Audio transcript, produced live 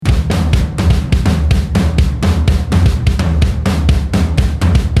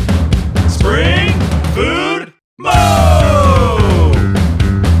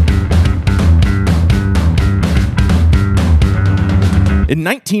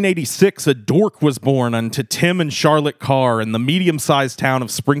1986, a dork was born unto Tim and Charlotte Carr in the medium-sized town of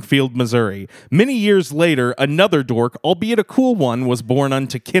Springfield, Missouri. Many years later, another dork, albeit a cool one, was born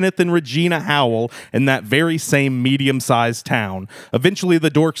unto Kenneth and Regina Howell in that very same medium-sized town. Eventually, the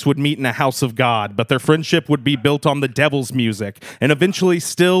dorks would meet in a house of God, but their friendship would be built on the devil's music, and eventually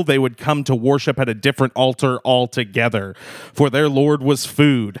still they would come to worship at a different altar altogether. For their Lord was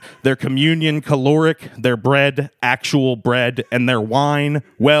food, their communion caloric, their bread, actual bread, and their wine,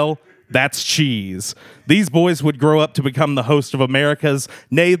 well, that's cheese. These boys would grow up to become the host of America's,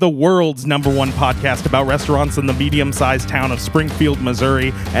 nay, the world's #1 podcast about restaurants in the medium-sized town of Springfield,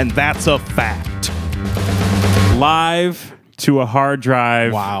 Missouri, and that's a fact. Live to a hard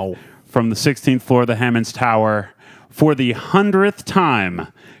drive. Wow. From the 16th floor of the Hammonds Tower for the 100th time.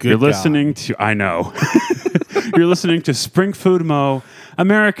 You're listening to, I know. You're listening to Springfood Mo,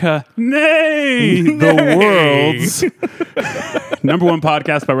 America, nay, the world's #1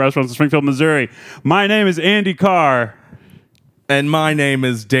 podcast about restaurants in Springfield, Missouri. My name is Andy Carr. And my name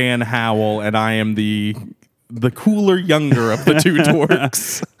is Dan Howell, and I am the cooler, younger of the two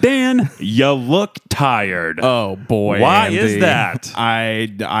dorks. Dan, you look tired. Oh, boy, Why Andy. is that?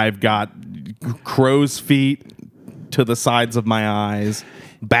 I've got crow's feet to the sides of my eyes,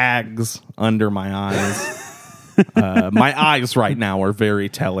 bags under my eyes. My eyes right now are very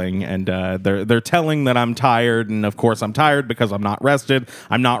telling, and they're telling that I'm tired, and of course I'm tired because I'm not rested.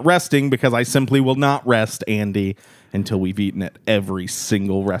 I'm not resting because I simply will not rest, Andy, until we've eaten at every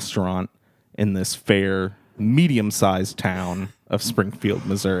single restaurant in this fair, medium-sized town of Springfield,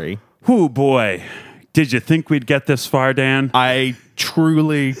 Missouri. Oh boy, did you think we'd get this far, Dan? I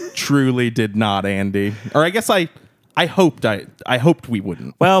truly, truly did not, Andy. Or I guess I hoped we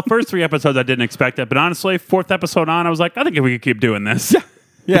wouldn't. Well, first 3 episodes I didn't expect it, but honestly, 4th episode on, I was like, I think we could keep doing this.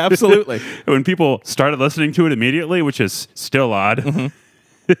 Yeah, absolutely. When people started listening to it immediately, which is still odd. Mm-hmm.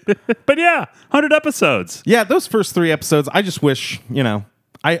 But yeah, 100 episodes. Yeah, those first 3 episodes, I just wish,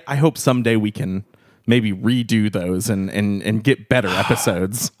 I hope someday we can maybe redo those and get better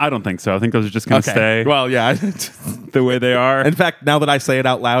episodes. I don't think so. I think those are just going to stay Well, yeah. the way they are. In fact, now that I say it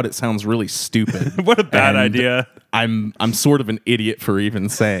out loud, it sounds really stupid. What a bad idea. I'm sort of an idiot for even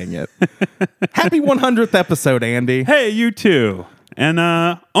saying it. Happy 100th episode, Andy. Hey, you too. And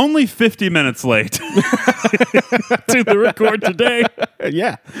only 50 minutes late to the record today.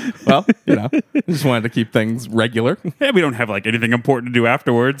 Yeah. Well, just wanted to keep things regular. Yeah, we don't have like anything important to do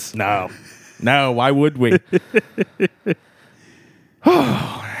afterwards. No, why would we?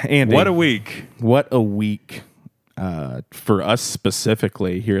 Andy. What a week. What a week for us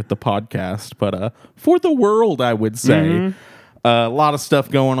specifically here at the podcast, but for the world, I would say. Mm-hmm. A lot of stuff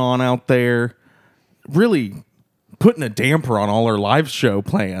going on out there. Really putting a damper on all our live show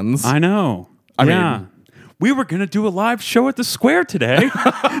plans. I know. I mean, we were going to do a live show at the Square today.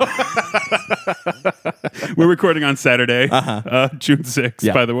 We're recording on Saturday, June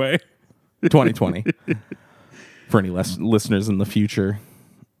 6th, by the way. 2020. For any listeners in the future.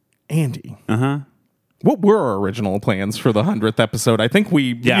 Andy. What were our original plans for the 100th episode? I think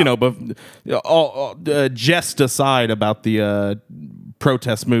we, jest aside about the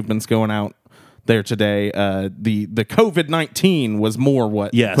protest movements going out there today, the COVID-19 was more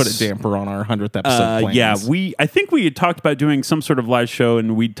what put a damper on our 100th episode plans. Yeah, I think we had talked about doing some sort of live show,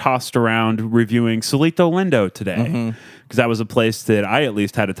 and we tossed around reviewing Solito Lindo today. Because that was a place that I at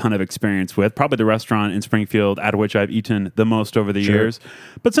least had a ton of experience with. Probably the restaurant in Springfield at which I've eaten the most over the years.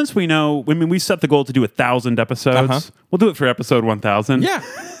 But since we know, we set the goal to do 1,000 episodes. We'll do it for episode 1,000. Yeah.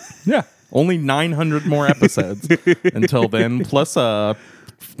 Yeah. Only 900 more episodes until then. Plus, I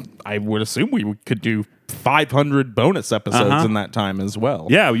would assume we could do 500 bonus episodes in that time as well.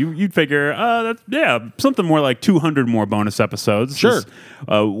 Yeah, you'd figure, something more like 200 more bonus episodes. Sure. Is,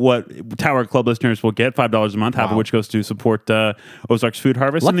 what Tower Club listeners will get, $5 a month, half of which goes to support Ozarks Food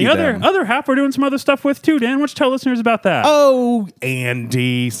Harvest. Lucky and the them. other half we're doing some other stuff with too, Dan. Why don't you tell listeners about that? Oh,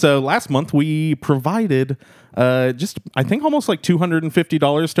 Andy. So last month we provided I think almost like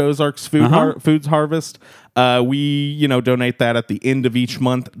 $250 to Ozarks Foods Harvest. We, donate that at the end of each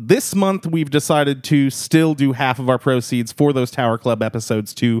month. This month, we've decided to still do half of our proceeds for those Tower Club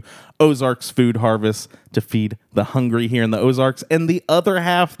episodes to Ozarks Food Harvest to feed the hungry here in the Ozarks. And the other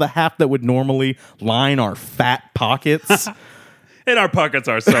half, the half that would normally line our fat pockets. And our pockets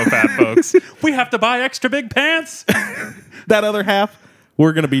are so fat, folks. We have to buy extra big pants. That other half,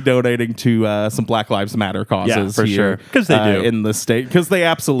 we're going to be donating to some Black Lives Matter causes. Yeah, for sure. Because they do. In the state. Because they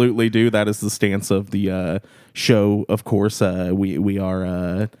absolutely do. That is the stance of the show, of course. We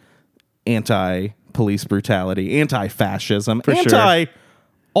are anti-police brutality, anti-fascism, For sure.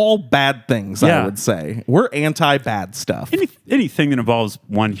 all bad things, Yeah. I would say. We're anti-bad stuff. Anything that involves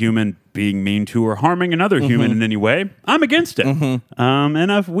one human being mean to or harming another human in any way, I'm against it.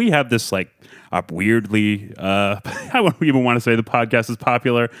 And if we have this like weirdly, I wouldn't even want to say the podcast is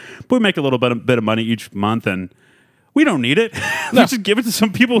popular, but we make a little bit of money each month, and we don't need it. We should give it to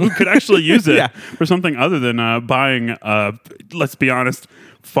some people who could actually use it Yeah. for something other than buying, let's be honest,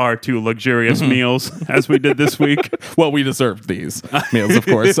 far too luxurious meals as we did this week. Well, we deserved these meals, of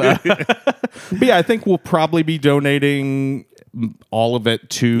course. But yeah, I think we'll probably be donating all of it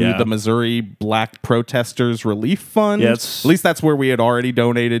to the Missouri Black Protesters Relief Fund. Yes. At least that's where we had already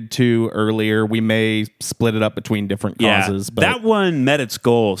donated to earlier. We may split it up between different causes. But that one met its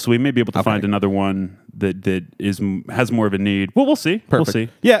goal, so we may be able to find another one that has more of a need. Well, we'll see. Perfect. We'll see.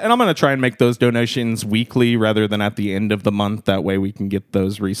 Yeah, and I'm going to try and make those donations weekly rather than at the end of the month. That way we can get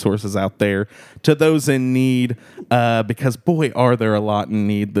those resources out there to those in need, because, boy, are there a lot in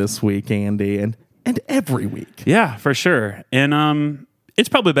need this week, Andy, and every week. Yeah, for sure. And it's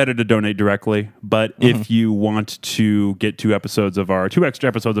probably better to donate directly, but if you want to get two extra episodes of our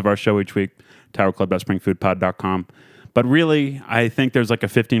show each week, towerclub.springfoodpod.com. But really, I think there's like a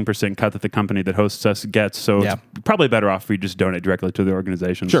 15% cut that the company that hosts us gets. So it's probably better off if you just donate directly to the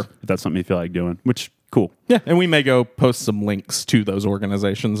organization. Sure. If that's something you feel like doing, which, cool. Yeah, and we may go post some links to those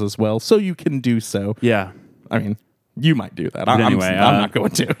organizations as well, so you can do so. Yeah. I mean, you might do that. Anyway, I'm not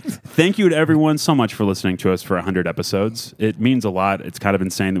going to. Thank you to everyone so much for listening to us for 100 episodes. It means a lot. It's kind of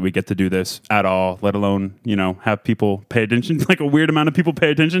insane that we get to do this at all, let alone, have people pay attention, like a weird amount of people pay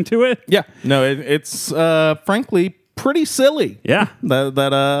attention to it. Yeah. No, it's frankly pretty silly. Yeah.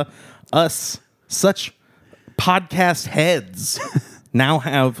 That us, such podcast heads, now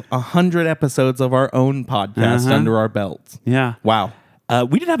have 100 episodes of our own podcast under our belts. Yeah. Wow.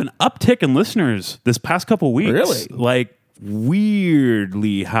 We did have an uptick in listeners this past couple weeks. Really? Like,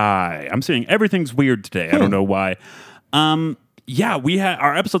 weirdly high. I'm saying everything's weird today. I don't know why. Yeah, we had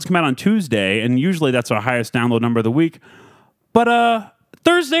our episodes come out on Tuesday, and usually that's our highest download number of the week. But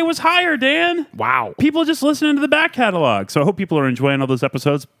Thursday was higher, Dan. Wow. People just listening to the back catalog. So I hope people are enjoying all those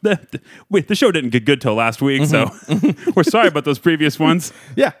episodes. The show didn't get good till last week, so we're sorry about those previous ones.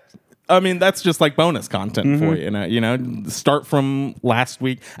 Yeah. I mean, that's just like bonus content for you. Start from last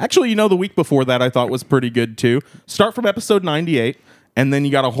week. Actually, the week before that I thought was pretty good too. Start from episode 98, and then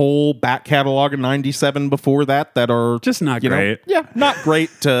you got a whole back catalog of 97 before that are just not great. Not great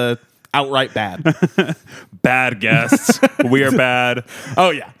to outright bad. Bad guests. We are bad. Oh,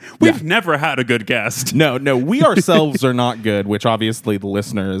 yeah. We've never had a good guest. No, we ourselves are not good, which obviously the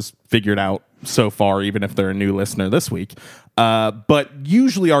listener has figured out so far, even if they're a new listener this week. But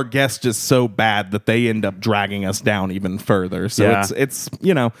usually our guest is so bad that they end up dragging us down even further. So it's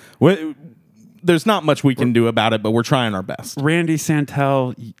there's not much we can do about it, but we're trying our best. Randy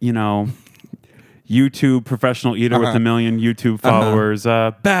Santel, YouTube professional eater with 1 million YouTube followers.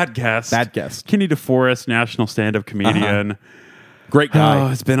 Bad guest. Kenny DeForest, national stand-up comedian. Great guy.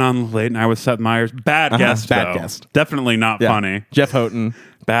 Oh, it's been on Late Night with Seth Meyers. Bad guest, Bad though. guest. Definitely not funny. Jeff Houghton.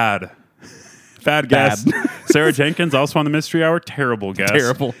 Bad guest. Sarah Jenkins, also on the Mystery Hour. Terrible guest.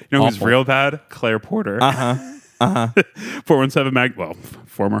 Terrible. You know who's real bad? Claire Porter. 417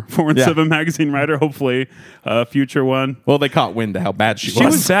 former 417 magazine writer, hopefully a future one. Well, they caught wind of how bad she was. She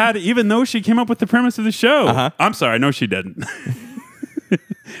was bad even though she came up with the premise of the show. I'm sorry, no she didn't.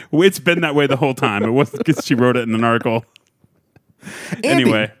 It's been that way the whole time. It wasn't because she wrote it in an article. Andy.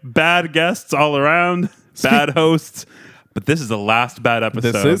 Anyway, bad guests all around, bad hosts. But this is the last bad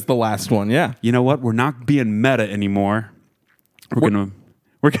episode. This is the last one, yeah. You know what? We're not being meta anymore. We're gonna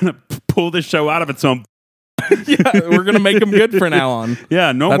pull this show out of its own. We're gonna make them good for now on.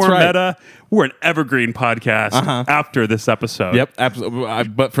 Yeah, no That's more right. meta. We're an evergreen podcast after this episode. Yep, absolutely.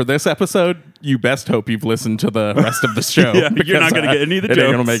 But for this episode, you best hope you've listened to the rest of the show. You're not going to get any of the jokes. It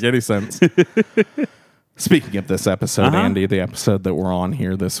ain't going to make any sense. Speaking of this episode, Andy, the episode that we're on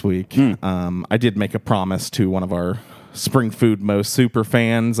here this week, I did make a promise to one of our Spring Food Most super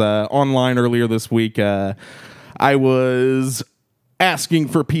fans online earlier this week. I was asking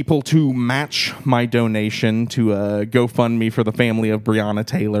for people to match my donation to GoFundMe for the family of Breonna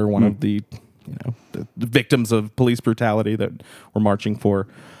Taylor, one of the victims of police brutality that we're marching for.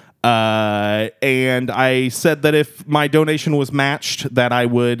 And I said that if my donation was matched, that I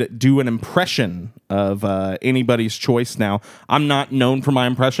would do an impression of anybody's choice. Now, I'm not known for my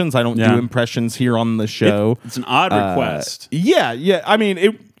impressions. I don't do impressions here on the show. It's an odd request. Yeah. I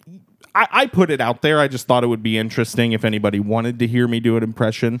mean, I put it out there. I just thought it would be interesting if anybody wanted to hear me do an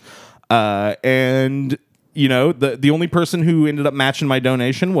impression. And the only person who ended up matching my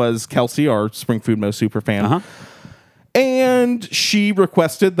donation was Kelsey, our Spring Food Most super fan. And she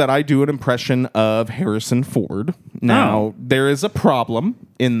requested that I do an impression of Harrison Ford. Now, there is a problem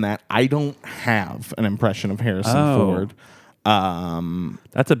in that I don't have an impression of Harrison Ford.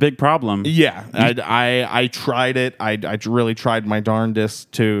 That's a big problem. Yeah, I tried it. I really tried my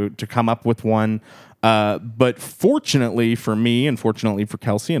darndest to come up with one. But fortunately for me, and fortunately for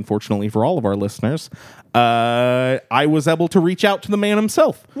Kelsey, and fortunately for all of our listeners, I was able to reach out to the man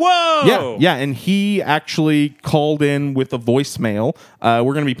himself. Whoa! Yeah, and he actually called in with a voicemail.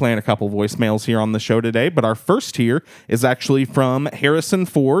 We're going to be playing a couple voicemails here on the show today, but our first here is actually from Harrison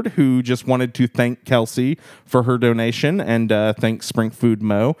Ford, who just wanted to thank Kelsey for her donation and thank Spring Food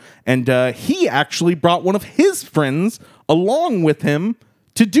Mo. And he actually brought one of his friends along with him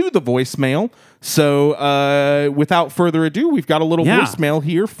to do the voicemail. So without further ado, we've got a little voicemail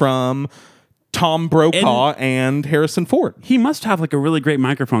here from Tom Brokaw and Harrison Ford. He must have like a really great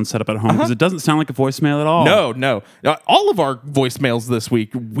microphone set up at home because it doesn't sound like a voicemail at all. No. All of our voicemails this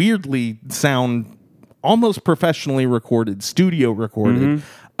week weirdly sound almost professionally recorded, studio recorded,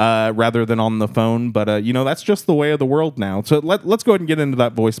 rather than on the phone. But, that's just the way of the world now. So let's go ahead and get into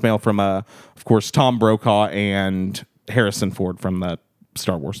that voicemail from, of course, Tom Brokaw and Harrison Ford from the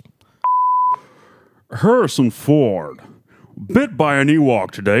Star Wars. Harrison Ford, bit by an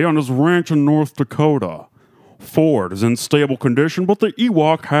Ewok today on his ranch in North Dakota. Ford is in stable condition, but the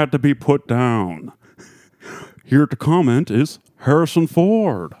Ewok had to be put down. Here to comment is Harrison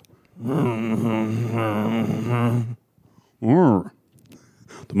Ford. That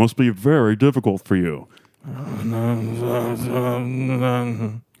must be very difficult for you.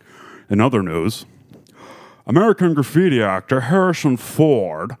 In other news, American graffiti actor Harrison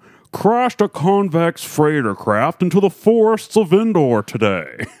Ford crashed a convex freighter craft into the forests of Endor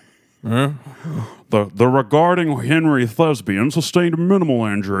today. The regarding Henry Thespian sustained minimal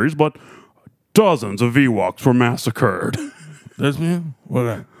injuries, but dozens of Ewoks were massacred. Thespian?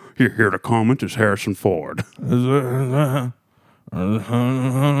 What? Here to comment is Harrison Ford.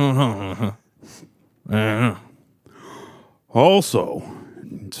 Also,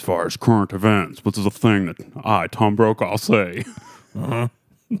 as far as current events, which is a thing that I, Tom Brokaw, say.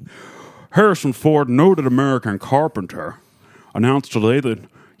 Harrison Ford, noted American carpenter, announced today that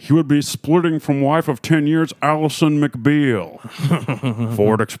he would be splitting from wife of 10 years, Allison McBeal.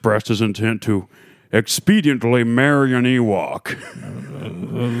 Ford expressed his intent to expediently marry an Ewok.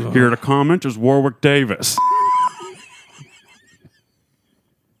 Here to comment is Warwick Davis.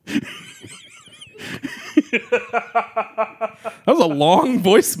 That was a long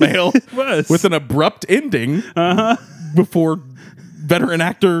voicemail. It was. With an abrupt ending before veteran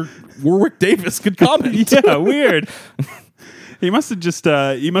actor Warwick Davis could comment. Yeah, weird. He must have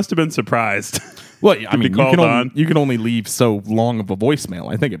been surprised. Well, I mean, you can only leave so long of a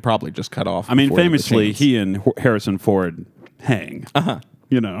voicemail. I think it probably just cut off. I mean, famously, he and Harrison Ford hang.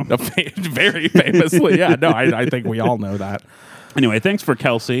 Very famously. Yeah, no, I think we all know that. Anyway, thanks for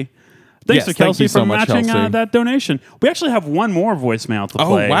Kelsey. Thanks to Kelsey for matching that donation. We actually have one more voicemail to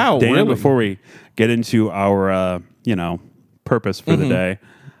play. Oh, wow. Dan, really? Before we get into our, purpose for the day.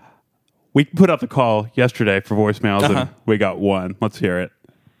 We put up the call yesterday for voicemails, and we got one. Let's hear it.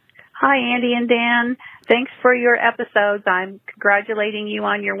 Hi, Andy and Dan. Thanks for your episodes. I'm congratulating you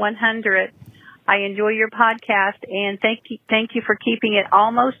on your 100th. I enjoy your podcast, and thank you for keeping it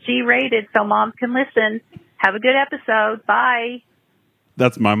almost G-rated so moms can listen. Have a good episode. Bye.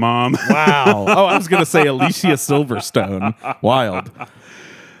 That's my mom. Wow. Oh, I was going to say Alicia Silverstone. Wild.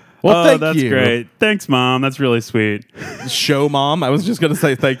 Well, that's you. Great. Thanks, Mom. That's really sweet. Show Mom. I was just going to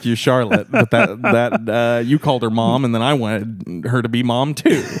say thank you, Charlotte, but that you called her Mom, and then I wanted her to be Mom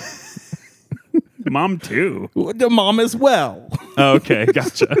too. Mom too. Mom as well. Okay,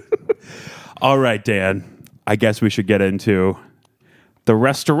 gotcha. All right, Dan. I guess we should get into the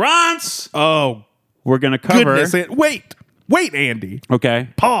restaurants. Oh, we're going to cover. Goodness, wait, Andy. Okay.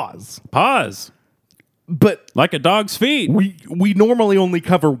 Pause. But like a dog's feet. We normally only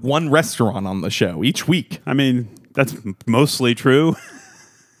cover one restaurant on the show each week. I mean, that's mostly true.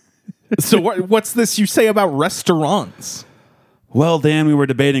 So what's this you say about restaurants? Well, Dan, we were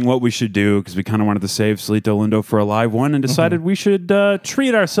debating what we should do because we kind of wanted to save Salito Lindo for a live one and decided we should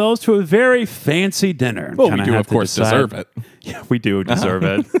treat ourselves to a very fancy dinner. Well, we do, of course, deserve it. Yeah, we do deserve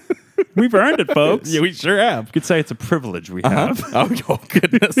it. We've earned it, folks. Yeah, we sure have. You could say it's a privilege we have. Oh,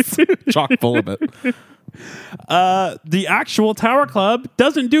 goodness. Chock full of it. The actual Tower Club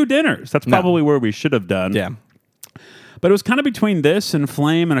doesn't do dinners. That's probably where we should have done. Yeah. But it was kind of between this and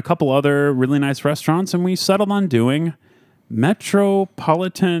Flame and a couple other really nice restaurants, and we settled on doing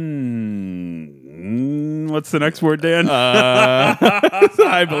Metropolitan What's the next word, Dan?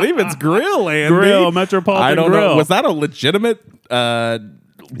 I believe it's grill, Andy. Grill, Metropolitan I don't Grill. know. Was that a legitimate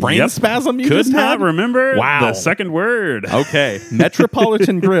brain spasm you Could just not had? remember Wow. the second word. Okay,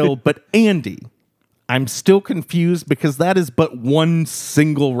 Metropolitan Grill, but Andy, I'm still confused because that is but one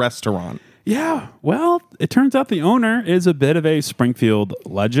single restaurant. Yeah, well, it turns out the owner is a bit of a Springfield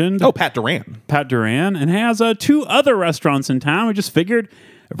legend. Oh, Pat Duran. Pat Duran, and has 2 other restaurants in town. We just figured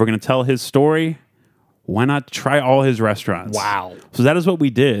if we're going to tell his story, why not try all his restaurants? Wow. So that is what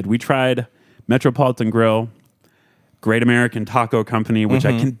we did. We tried Metropolitan Grill, Great American Taco Company, which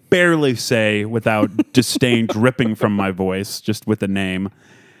I can barely say without disdain dripping from my voice, just with the name,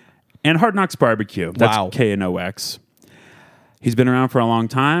 and Hard Knocks Barbecue. That's Wow. KNOX. He's been around for a long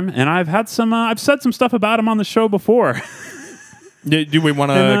time, and I've had some. I've said some stuff about him on the show before. Do we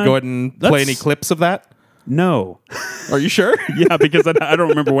want to go ahead and play any clips of that? No. Are you sure? Yeah, because I don't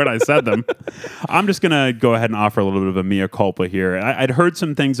remember when I said them. I'm just going to go ahead and offer a little bit of a mea culpa here. I'd heard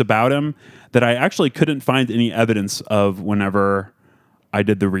some things about him that I actually couldn't find any evidence of whenever I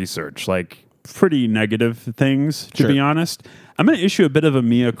did the research, like pretty negative things, to be honest. I'm going to issue a bit of a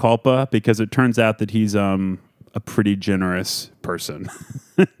mea culpa because it turns out that he's a pretty generous person,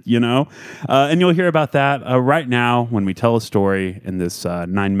 you know? And you'll hear about that right now when we tell a story in this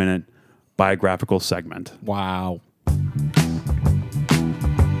 9-minute biographical segment. Wow.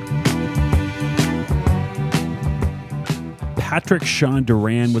 Patrick Sean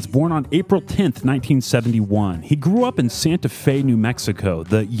Duran was born on April 10th, 1971. He grew up in Santa Fe, New Mexico,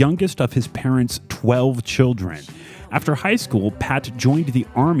 the youngest of his parents' 12 children. After high school, Pat joined the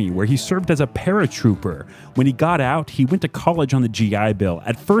Army, where he served as a paratrooper. When he got out, he went to college on the GI Bill,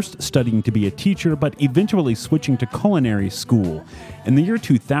 at first studying to be a teacher, but eventually switching to culinary school. In the year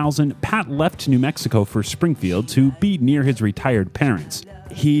 2000, Pat left New Mexico for Springfield to be near his retired parents.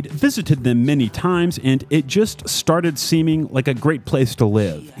 He'd visited them many times, and it just started seeming like a great place to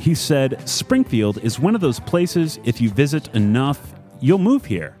live. He said, "Springfield is one of those places, if you visit enough, you'll move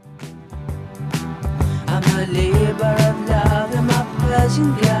here." I'm a labor of love in my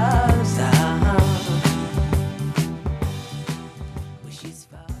Persian gloves.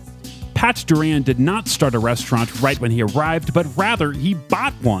 Pat Duran did not start a restaurant right when he arrived, but rather he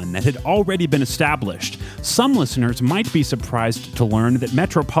bought one that had already been established. Some listeners might be surprised to learn that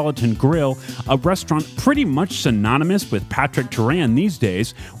Metropolitan Grill, a restaurant pretty much synonymous with Patrick Duran these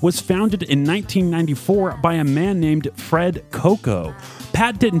days, was founded in 1994 by a man named Fred Coco.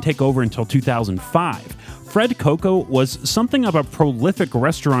 Pat didn't take over until 2005. Fred Coco was something of a prolific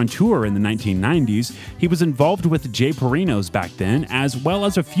restaurateur in the 1990s. He was involved with Jay Perino's back then, as well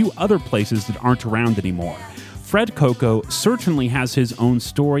as a few other places that aren't around anymore. Fred Coco certainly has his own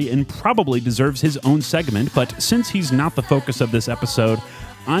story and probably deserves his own segment, but since he's not the focus of this episode,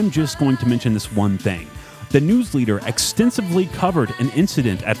 I'm just going to mention this one thing. The news leader extensively covered an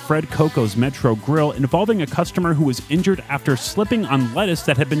incident at Fred Coco's Metro Grill involving a customer who was injured after slipping on lettuce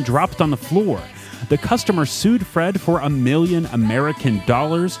that had been dropped on the floor. The customer sued Fred for $1 million American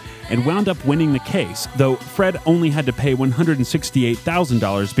and wound up winning the case, though Fred only had to pay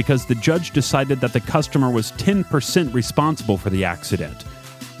 $168,000 because the judge decided that the customer was 10% responsible for the accident.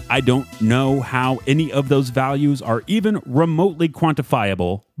 I don't know how any of those values are even remotely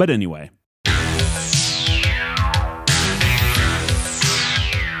quantifiable, but anyway.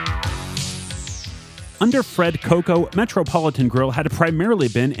 Under Fred Coco, Metropolitan Grill had primarily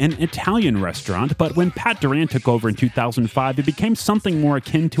been an Italian restaurant, but when Pat Duran took over in 2005, it became something more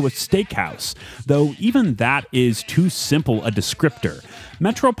akin to a steakhouse, though even that is too simple a descriptor.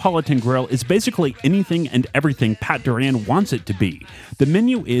 Metropolitan Grill is basically anything and everything Pat Duran wants it to be. The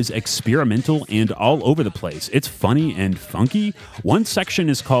menu is experimental and all over the place. It's funny and funky. One section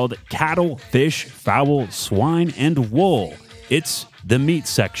is called cattle, fish, fowl, swine, and wool. It's the meat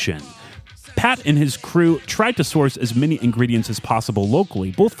section. Pat and his crew tried to source as many ingredients as possible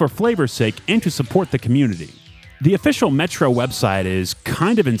locally, both for flavor's sake and to support the community. The official Metro website is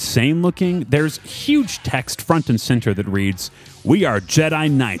kind of insane looking. There's huge text front and center that reads, "We are Jedi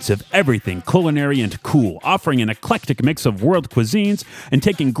Knights of everything culinary and cool, offering an eclectic mix of world cuisines and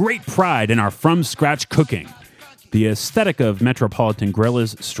taking great pride in our from-scratch cooking." The aesthetic of Metropolitan Grill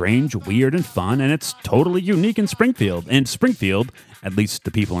is strange, weird, and fun, and it's totally unique in Springfield. And Springfield, at least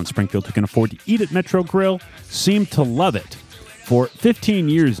the people in Springfield who can afford to eat at Metro Grill, seem to love it. For 15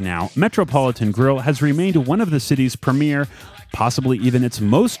 years now, Metropolitan Grill has remained one of the city's premier, possibly even its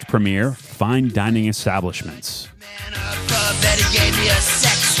most premier, fine dining establishments.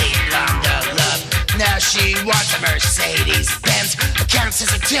 Now she wants a Mercedes-Benz. Accounts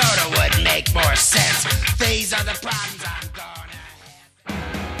as a Toyota would make more sense. These are the problems I'm gonna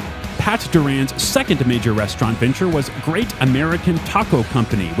have. Pat Duran's second major restaurant venture was Great American Taco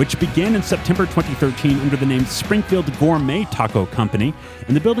Company, which began in September 2013 under the name Springfield Gourmet Taco Company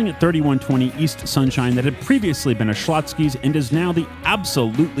in the building at 3120 East Sunshine that had previously been a Schlotzsky's and is now the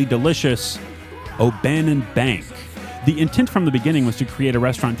absolutely delicious O'Bannon Bank. The intent from the beginning was to create a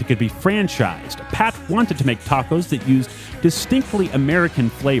restaurant that could be franchised. Pat wanted to make tacos that used distinctly American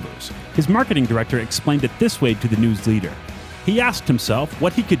flavors. His marketing director explained it this way to the news leader. He asked himself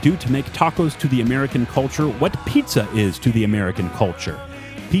what he could do to make tacos to the American culture what pizza is to the American culture.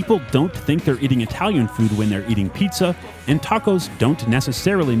 People don't think they're eating Italian food when they're eating pizza, and tacos don't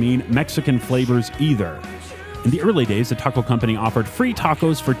necessarily mean Mexican flavors either. In the early days, the taco company offered free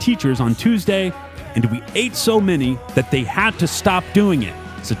tacos for teachers on Tuesday, and we ate so many that they had to stop doing it.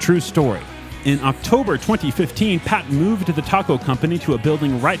 It's a true story. In October 2015, Pat moved the taco company to a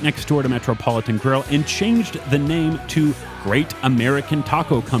building right next door to Metropolitan Grill and changed the name to Great American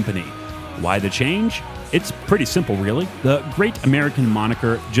Taco Company. Why the change? It's pretty simple, really. The Great American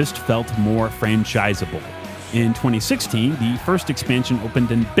moniker just felt more franchisable. In 2016, the first expansion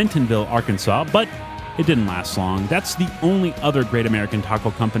opened in Bentonville, Arkansas, but it didn't last long. That's the only other Great American Taco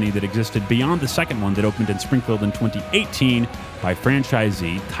Company that existed beyond the second one that opened in Springfield in 2018 by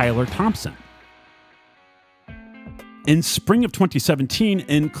franchisee Tyler Thompson. In spring of 2017,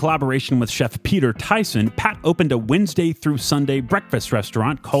 in collaboration with chef Peter Tyson, Pat opened a Wednesday through Sunday breakfast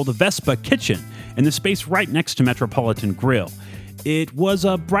restaurant called Vespa Kitchen in the space right next to Metropolitan Grill. It was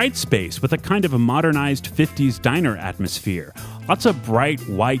a bright space with a kind of a modernized 50s diner atmosphere. Lots of bright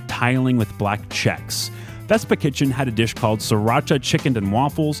white tiling with black checks. Vespa Kitchen had a dish called Sriracha Chicken and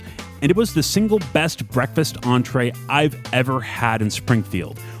Waffles, and it was the single best breakfast entree I've ever had in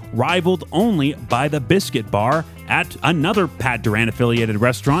Springfield, rivaled only by the Biscuit Bar at another Pat Duran-affiliated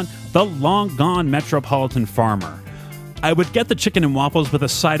restaurant, the long-gone Metropolitan Farmer. I would get the chicken and waffles with a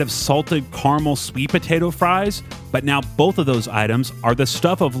side of salted caramel sweet potato fries, but now both of those items are the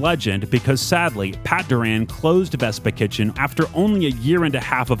stuff of legend because sadly, Pat Duran closed Vespa Kitchen after only a year and a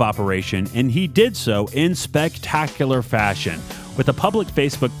half of operation, and he did so in spectacular fashion, with a public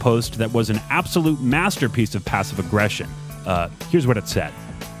Facebook post that was an absolute masterpiece of passive aggression. Here's what it said.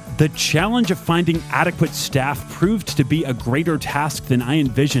 The challenge of finding adequate staff proved to be a greater task than I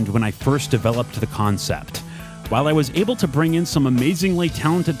envisioned when I first developed the concept. While I was able to bring in some amazingly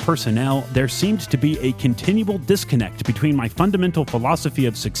talented personnel, there seemed to be a continual disconnect between my fundamental philosophy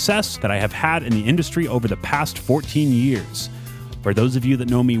of success that I have had in the industry over the past 14 years. For those of you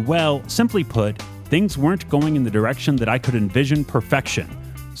that know me well, simply put, things weren't going in the direction that I could envision perfection.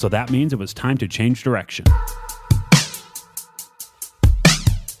 So that means it was time to change direction.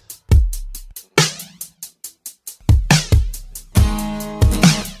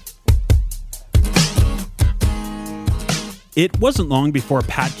 It wasn't long before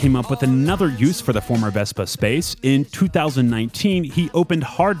Pat came up with another use for the former Vespa space. In 2019, he opened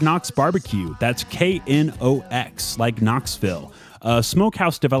Hard Knox Barbecue, that's Knox, like Knoxville, a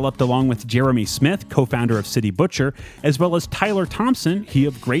smokehouse developed along with Jeremy Smith, co-founder of City Butcher, as well as Tyler Thompson, he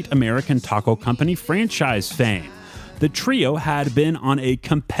of Great American Taco Company franchise fame. The trio had been on a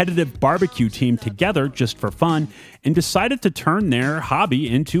competitive barbecue team together just for fun and decided to turn their hobby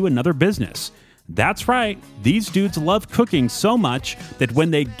into another business. That's right, these dudes love cooking so much that when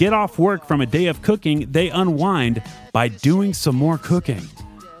they get off work from a day of cooking, they unwind by doing some more cooking.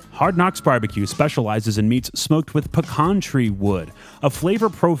 Hard Knox Barbecue specializes in meats smoked with pecan tree wood, a flavor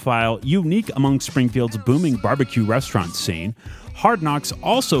profile unique among Springfield's booming barbecue restaurant scene. Hard Knox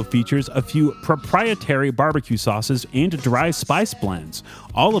also features a few proprietary barbecue sauces and dry spice blends,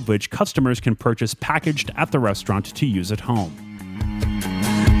 all of which customers can purchase packaged at the restaurant to use at home.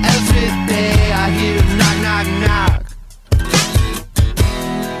 Every day I hear knock, knock, knock.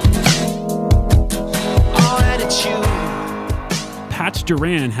 All attitude. Pat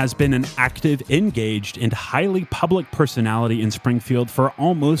Duran has been an active, engaged, and highly public personality in Springfield for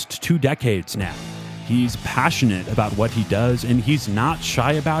almost 2 decades now. He's passionate about what he does, and he's not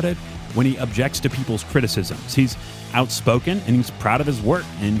shy about it when he objects to people's criticisms. He's outspoken, and he's proud of his work,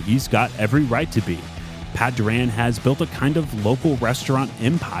 and he's got every right to be. Pat Duran has built a kind of local restaurant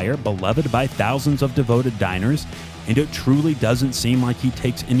empire beloved by thousands of devoted diners, and it truly doesn't seem like he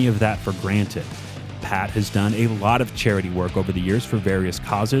takes any of that for granted. Pat has done a lot of charity work over the years for various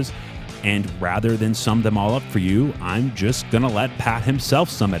causes, and rather than sum them all up for you, I'm just going to let Pat himself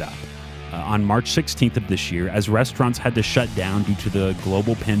sum it up. On March 16th of this year, as restaurants had to shut down due to the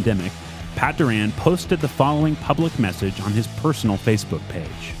global pandemic, Pat Duran posted the following public message on his personal Facebook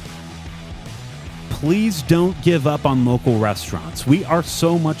page. Please don't give up on local restaurants. We are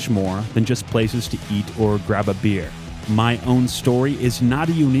so much more than just places to eat or grab a beer. My own story is not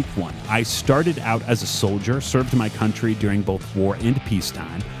a unique one. I started out as a soldier, served my country during both war and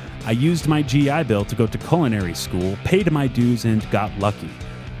peacetime. I used my GI Bill to go to culinary school, paid my dues, and got lucky.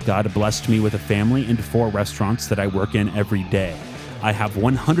 God blessed me with a family and 4 restaurants that I work in every day. I have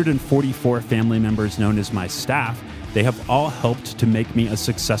 144 family members known as my staff. They have all helped to make me a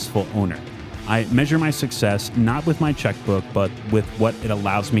successful owner. I measure my success not with my checkbook, but with what it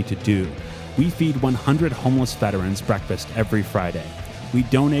allows me to do. We feed 100 homeless veterans breakfast every Friday. We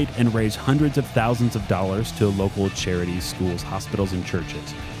donate and raise hundreds of thousands of dollars to local charities, schools, hospitals, and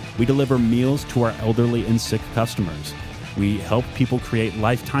churches. We deliver meals to our elderly and sick customers. We help people create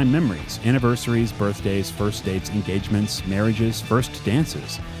lifetime memories, anniversaries, birthdays, first dates, engagements, marriages, first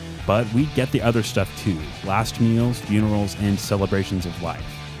dances. But we get the other stuff too, last meals, funerals, and celebrations of life.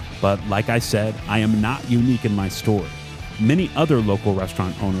 But like I said, I am not unique in my story. Many other local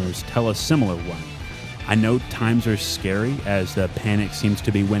restaurant owners tell a similar one. I know times are scary as the panic seems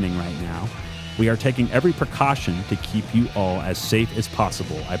to be winning right now. We are taking every precaution to keep you all as safe as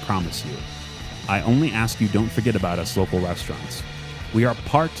possible, I promise you. I only ask you don't forget about us local restaurants. We are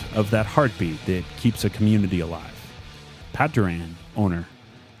part of that heartbeat that keeps a community alive. Pat Duran, owner,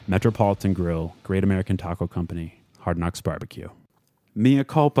 Metropolitan Grill, Great American Taco Company, Hard Knocks Barbecue. Mea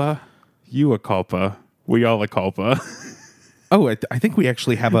culpa, you a culpa, we all a culpa. Oh, I think we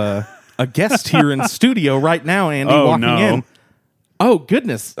actually have a guest here in studio right now, Andy, walking in. Oh,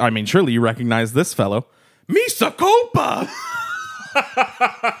 goodness. I mean, surely you recognize this fellow. Misa culpa!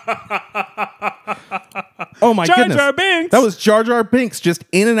 Oh, my Jar goodness. Jar Binks! That was Jar Jar Binks just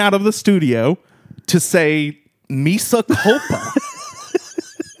in and out of the studio to say Misa culpa.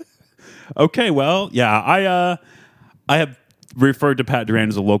 Okay, well, yeah, I have referred to Pat Duran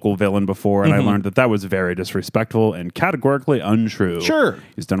as a local villain before, and I learned that was very disrespectful and categorically untrue. Sure.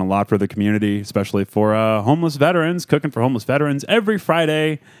 He's done a lot for the community, especially for homeless veterans, cooking for homeless veterans every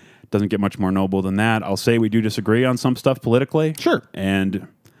Friday. Doesn't get much more noble than that. I'll say we do disagree on some stuff politically. Sure. And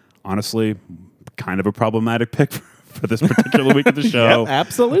honestly, kind of a problematic pick for this particular week of the show. Yeah,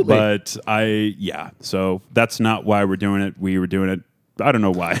 absolutely. But so that's not why we're doing it. We were doing it. I don't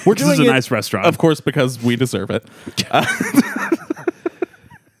know why. We're This doing is a it, nice restaurant. of course, because we deserve it.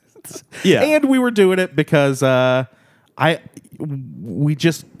 Yeah. And we were doing it because we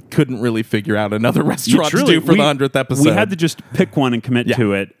just couldn't really figure out another restaurant to do for the 100th episode. We had to just pick one and commit Yeah.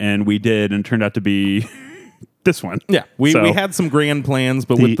 to it, and we did, and it turned out to be this one. Yeah, we So, had some grand plans,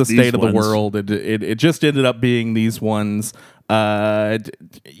 but with the these state of the ones. world, it just ended up being these ones. In a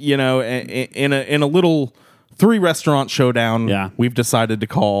little 3-restaurant showdown, Yeah. we've decided to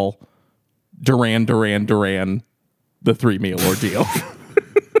call Duran the 3-meal ordeal.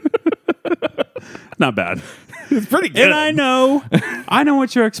 Not bad. It's pretty good. And I know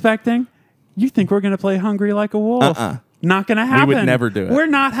what you're expecting. You think we're going to play Hungry Like a Wolf. Not going to happen. would never do it. We're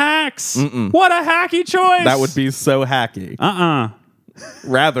not hacks. What a hacky choice. That would be so hacky.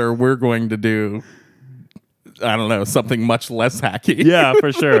 Rather, we're going to do, I don't know, something much less hacky. Yeah,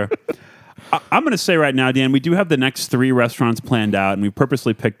 for sure. I'm going to say right now, Dan, we do have the next 3 restaurants planned out, and we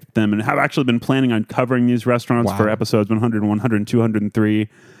purposely picked them and have actually been planning on covering these restaurants for episodes 100, 100, 203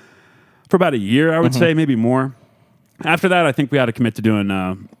 for about a year, I would say, maybe more. After that, I think we ought to commit to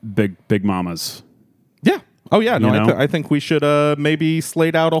doing Big Mamas. Yeah. Oh, yeah. No, You know? I think we should maybe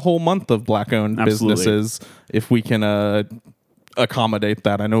slate out a whole month of Black-owned Absolutely. businesses if we can accommodate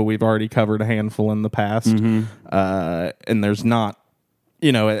that. I know we've already covered a handful in the past, and there's not,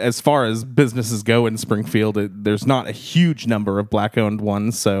 as far as businesses go in Springfield, there's not a huge number of Black-owned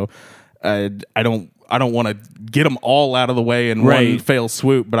ones, so I don't want to get them all out of the way in one fell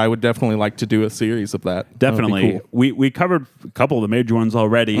swoop, but I would definitely like to do a series of that. Definitely. That would be cool. We covered a couple of the major ones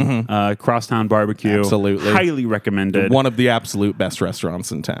already. Crosstown Barbecue. Absolutely. Highly recommended. One of the absolute best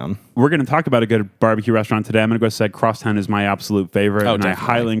restaurants in town. We're going to talk about a good barbecue restaurant today. I'm going to go say Crosstown is my absolute favorite, and definitely. I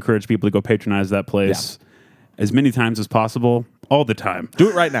highly encourage people to go patronize that place as many times as possible, all the time. Do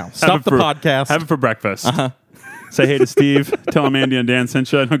it right now. Stop the podcast. Have it for breakfast. Say hey to Steve. Tell him Andy and Dan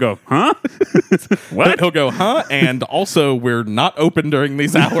sent you. And he'll go, huh? What? He'll go, huh? And also, we're not open during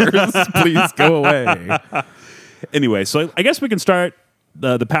these hours. Please go away. Anyway, so I guess we can start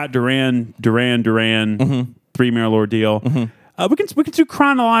the Pat Duran 3-meal ordeal. We can do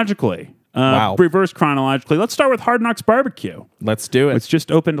chronologically. Wow. Reverse chronologically. Let's start with Hard Knocks Barbecue. Let's do it. It's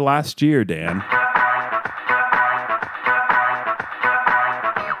just opened last year, Dan.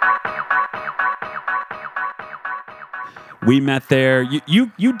 We met there.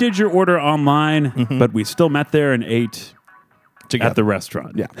 You did your order online, but we still met there and ate Together. at the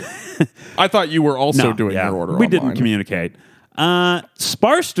restaurant. Yeah. I thought you were also doing your order We online. didn't communicate.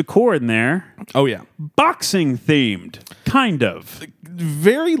 Sparse decor in there. Oh, yeah. Boxing themed, kind of.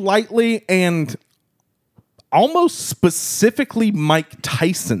 Very lightly and almost specifically Mike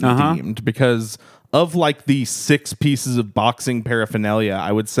Tyson themed because of like the 6 pieces of boxing paraphernalia,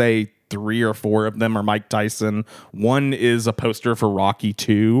 I would say 3 or 4 of them are Mike Tyson. One is a poster for Rocky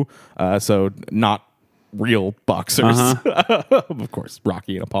 2, so not real boxers. Of course,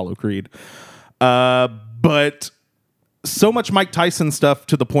 Rocky and Apollo Creed. But so much Mike Tyson stuff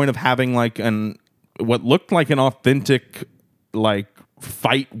to the point of having like what looked like an authentic, like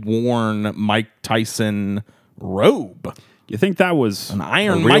fight-worn Mike Tyson robe. You think that was An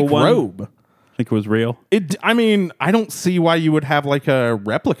Iron a real Mike one? robe. Think it was real? I mean, I don't see why you would have like a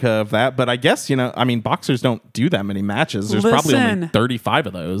replica of that, but I guess, boxers don't do that many matches. There's probably only Listen. 35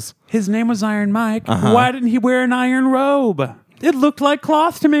 of those. His name was Iron Mike. Why didn't he wear an iron robe? It looked like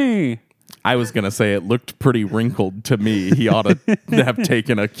cloth to me. I was going to say it looked pretty wrinkled to me. He ought to have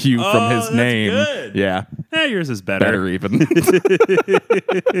taken a cue from his that's name. good. Yeah. Yours is better. Better even.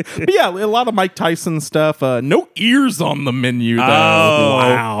 But yeah, a lot of Mike Tyson stuff. No ears on the menu, though. Oh,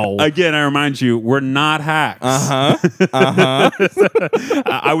 Wow. Again, I remind you, we're not hacks.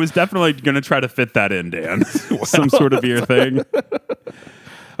 I was definitely going to try to fit that in, Dan. Some sort of ear thing.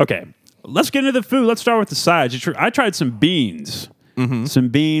 Okay, let's get into the food. Let's start with the sides. I tried some beans. Some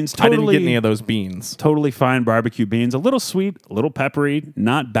beans. I didn't get any of those beans. Totally fine barbecue beans. A little sweet, a little peppery.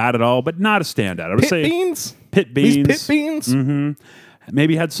 Not bad at all, but not a standout. I would Pit say beans? pit beans. These pit beans?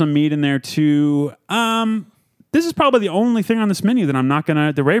 Maybe had some meat in there too. This is probably the only thing on this menu that I'm not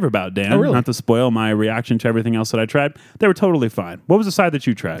going to rave about, Dan. Oh, really? Not to spoil my reaction to everything else that I tried. They were totally fine. What was the side that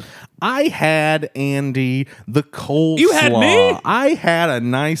you tried? I had, Andy, the coleslaw. You had me? I had a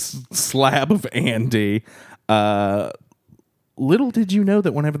nice slab of Andy. Little did you know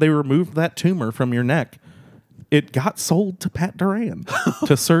that whenever they removed that tumor from your neck, it got sold to Pat Duran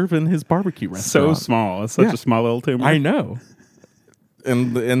to serve in his barbecue So restaurant. small. It's such a small little tumor. I know.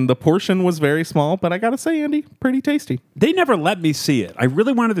 And the portion was very small, but I got to say, Andy, pretty tasty. They never let me see it. I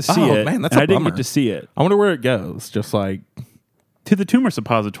really wanted to see Oh, it. man, that's and a I didn't bummer. get to see it. I wonder where it goes. Just like... To the tumor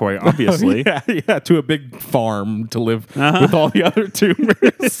suppository, obviously. yeah, to a big farm to live with all the other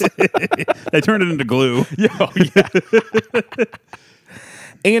tumors. They turned it into glue. Yeah.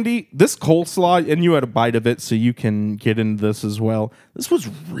 Andy, this coleslaw, and you had a bite of it, so you can get into this as well. This was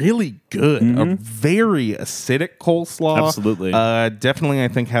really good. A very acidic coleslaw. Absolutely. Definitely, I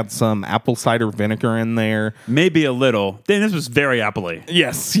think, had some apple cider vinegar in there. Maybe a little. Dan, this was very apple-y.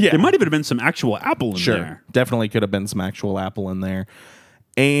 Yes, yeah. There might even have been some actual apple in Sure. there. Definitely could have been some actual apple in there.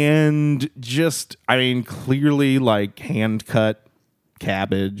 And just, clearly like hand-cut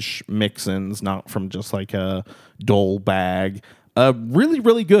cabbage mix-ins, not from just like a Dole bag. Really,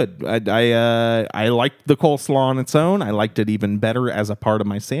 really good. I liked the coleslaw on its own. I liked it even better as a part of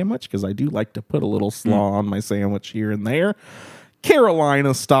my sandwich because I do like to put a little slaw on my sandwich here and there.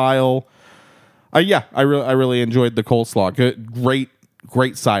 Carolina style. I really enjoyed the coleslaw. Good,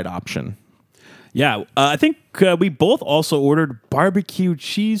 great side option. Yeah, I think we both also ordered barbecue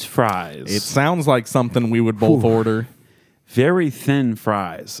cheese fries. It sounds like something we would both order. Very thin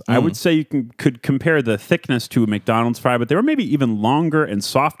fries. I would say you could compare the thickness to a McDonald's fry, but they were maybe even longer and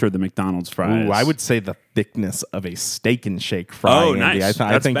softer than McDonald's fries. Ooh, I would say the thickness of a Steak and Shake fry. Oh, Andy. nice.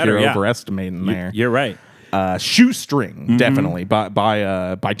 I That's think better, you're yeah. overestimating there. You're right. Shoestring, definitely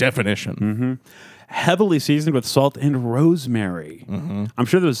by definition. Heavily seasoned with salt and rosemary. I'm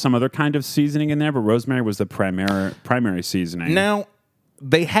sure there was some other kind of seasoning in there, but rosemary was the primary seasoning. Now,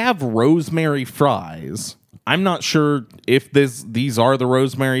 they have rosemary fries. I'm not sure if these are the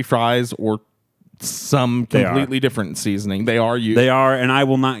rosemary fries or some completely different seasoning. They are. They are, and I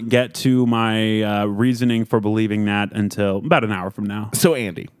will not get to my reasoning for believing that until about an hour from now. So,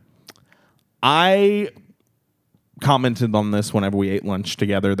 Andy, I commented on this whenever we ate lunch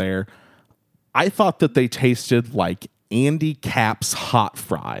together there. I thought that they tasted like Andy Capp's hot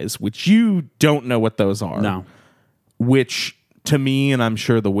fries, which you don't know what those are. No. Which, to me, and I'm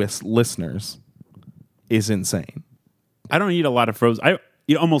sure the listeners, is insane. I don't eat a lot of frozen. I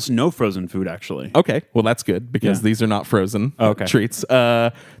eat almost no frozen food, actually. Okay, well, that's good because Yeah. these are not frozen Okay. treats.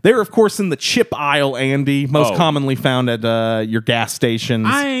 They're, of course, in the chip aisle, Andy, most Oh. commonly found at your gas stations.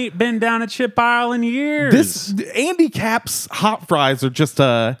 I ain't been down a chip aisle in years. This Andy Capp's hot fries are just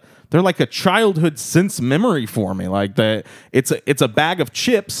they're like a childhood sense memory for me. Like it's a bag of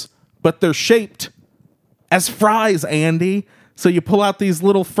chips, but they're shaped as fries, Andy. So you pull out these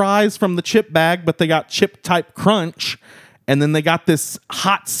little fries from the chip bag, but they got chip type crunch, and then they got this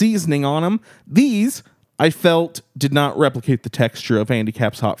hot seasoning on them. These I felt did not replicate the texture of Andy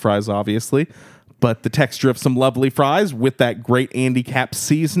Capp's hot fries, obviously, but the texture of some lovely fries with that great Andy Cap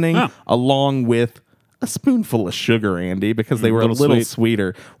seasoning, along with a spoonful of sugar, Andy, because they were a little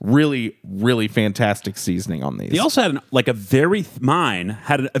sweeter. Really, really fantastic seasoning on these. They also had mine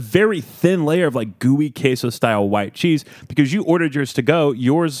had a very thin layer of like gooey queso style white cheese, because you ordered yours to go.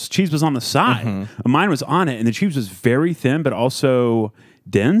 Yours cheese was on the side. Mine was on it, and the cheese was very thin, but also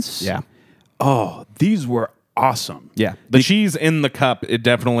dense. Yeah. Oh, these were awesome. Yeah. The cheese in the cup, it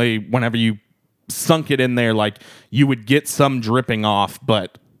definitely, whenever you sunk it in there, like you would get some dripping off,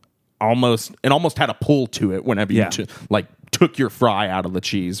 but it almost had a pull to it whenever you took your fry out of the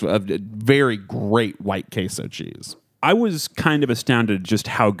cheese. A very great white queso cheese. I was kind of astounded just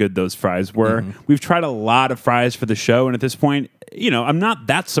how good those fries were. We've tried a lot of fries for the show, and at this point, I'm not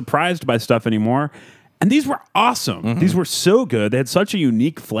that surprised by stuff anymore. And these were awesome. These were so good. They had such a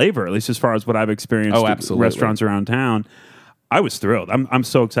unique flavor, at least as far as what I've experienced at restaurants around town. I was thrilled. I'm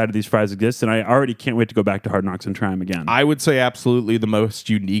so excited these fries exist, and I already can't wait to go back to Hard Knocks and try them again. I would say absolutely the most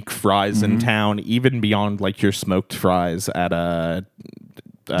unique fries in town, even beyond like your smoked fries at a.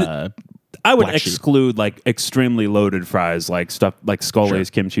 I would exclude like extremely loaded fries, like stuff like Scully's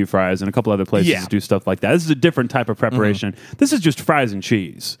kimchi fries, and a couple other places do stuff like that. This is a different type of preparation. This is just fries and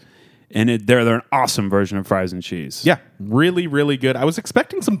cheese. And they're an awesome version of fries and cheese. Yeah, really, really good. I was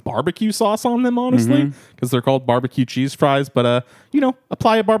expecting some barbecue sauce on them, honestly, because they're called barbecue cheese fries. But,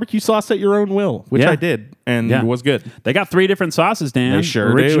 apply a barbecue sauce at your own will, which I did, and it was good. They got 3 different sauces, Dan. They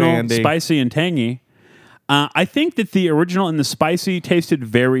sure Original, do, Andy. Spicy, and tangy. I think that the original and the spicy tasted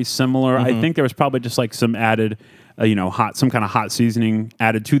very similar. I think there was probably just like some added, some kind of hot seasoning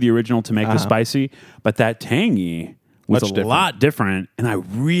added to the original to make the spicy. But that tangy was a lot different, and I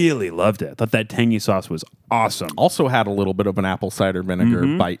really loved it. I thought that tangy sauce was awesome. Also had a little bit of an apple cider vinegar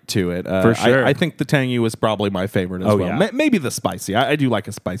bite to it. For sure. I think the tangy was probably my favorite as well. Yeah. Maybe the spicy. I do like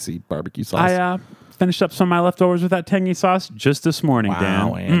a spicy barbecue sauce. I finished up some of my leftovers with that tangy sauce just this morning, Dan.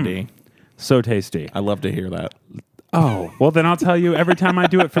 Wow, Andy. So tasty. I love to hear that. Oh, well, then I'll tell you every time I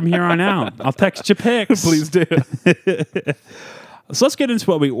do it from here on out. I'll text you pics. Please do. So let's get into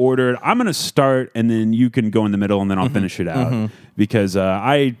what we ordered. I'm going to start, and then you can go in the middle, and then I'll finish it out. Because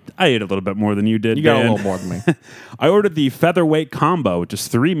I ate a little bit more than you did, You got Dan. a little more than me. I ordered the featherweight combo, which is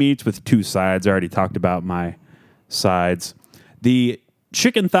 3 meats with 2 sides. I already talked about my sides. The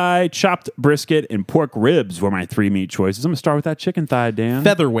chicken thigh, chopped brisket, and pork ribs were my 3 meat choices. I'm going to start with that chicken thigh, Dan.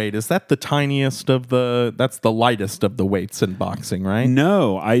 Featherweight, is that the tiniest of that's the lightest of the weights in boxing, right?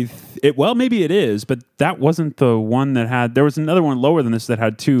 No, well, maybe it is, but that wasn't the one that had. There was another one lower than this that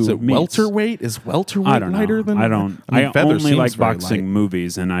had 2 Is it meats. welterweight? Is welterweight I don't lighter know. than? I don't. I mean, feather only seems like very boxing light.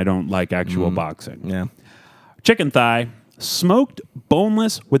 movies, and I don't like actual boxing. Yeah. Chicken thigh, smoked,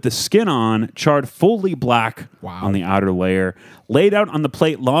 boneless, with the skin on, charred fully black on the outer layer, laid out on the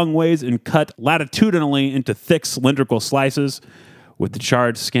plate long ways and cut latitudinally into thick cylindrical slices with the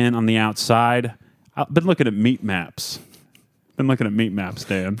charred skin on the outside. I've been looking at meat maps.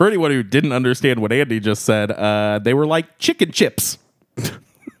 Dan. For anyone who didn't understand what Andy just said, they were like chicken chips.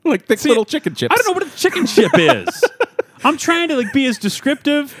 Like thick little chicken chips. I don't know what a chicken chip is. I'm trying to be as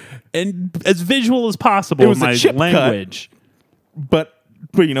descriptive and as visual as possible It was in a my chip cut. language. But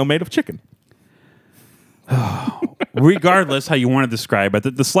made of chicken. Regardless how you want to describe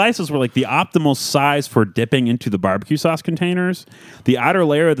it, the slices were like the optimal size for dipping into the barbecue sauce containers. The outer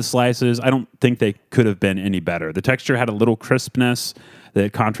layer of the slices, I don't think they could have been any better. The texture had a little crispness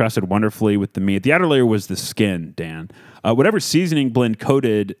that contrasted wonderfully with the meat. The outer layer was the skin, Dan. Whatever seasoning blend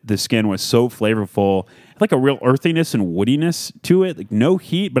coated the skin was so flavorful, like a real earthiness and woodiness to it. Like no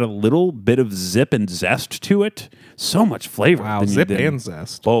heat, but a little bit of zip and zest to it. So much flavor. Wow, than you zip did. and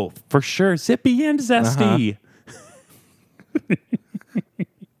zest. Both, for sure. Zippy and zesty.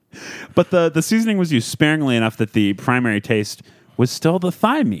 But the seasoning was used sparingly enough that the primary taste was still the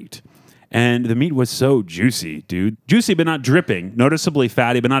thigh meat. And the meat was so juicy, dude. Juicy but not dripping. Noticeably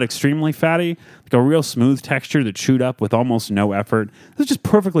fatty but not extremely fatty. Like a real smooth texture that chewed up with almost no effort. This was just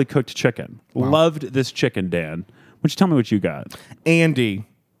perfectly cooked chicken. Wow. Loved this chicken, Dan. Why don't you tell me what you got? Andy,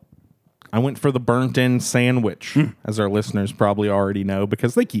 I went for the burnt-in sandwich, as our listeners probably already know,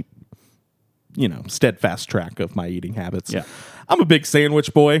 because they keep, steadfast track of my eating habits. Yeah. I'm a big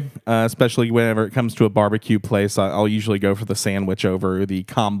sandwich boy, especially whenever it comes to a barbecue place. I'll usually go for the sandwich over the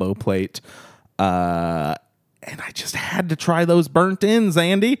combo plate. And I just had to try those burnt ends,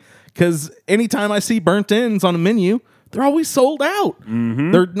 Andy, because anytime I see burnt ends on a menu, they're always sold out.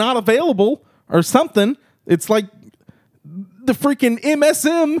 They're not available or something. It's like the freaking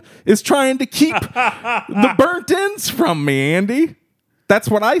MSM is trying to keep the burnt ends from me, Andy. That's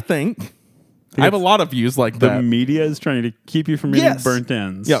what I think. I have a lot of views like The that. media is trying to keep you from eating burnt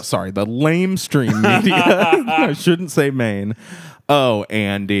ends. Yeah, sorry, the lamestream media. I shouldn't say Maine. Oh,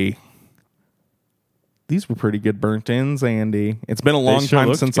 Andy. These were pretty good burnt ends, Andy. It's been a long sure time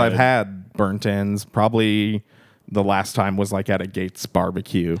looked since good. I've had burnt ends. Probably the last time was like at a Gates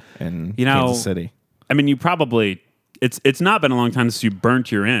barbecue in Kansas City. I mean, you probably it's not been a long time since you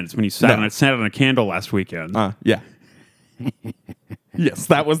burnt your ends when you sat on a candle last weekend. Yeah. Yes,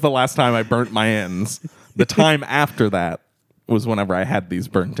 that was the last time I burnt my ends. The time after that was whenever I had these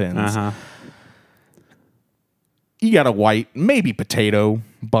burnt ends. You got a white, maybe potato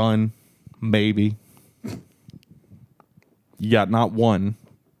bun, maybe. You got not one,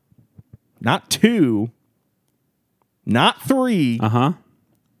 not two, not three,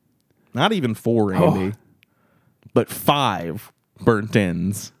 not even four, Andy, but 5 burnt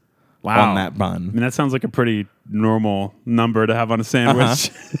ends on that bun. I mean, that sounds like a pretty normal number to have on a sandwich.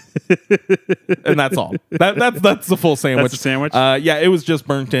 And that's all. That's the full sandwich. That's the sandwich? Yeah, it was just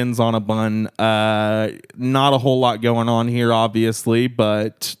burnt ends on a bun. Not a whole lot going on here, obviously,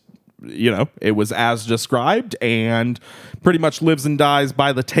 but it was as described and pretty much lives and dies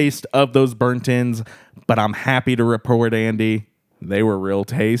by the taste of those burnt ends. But I'm happy to report, Andy, they were real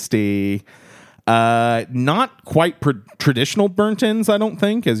tasty. Not quite traditional burnt ends, I don't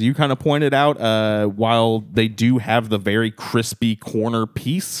think, as you kind of pointed out, while they do have the very crispy corner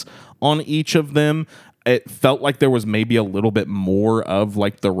piece on each of them. It felt like there was maybe a little bit more of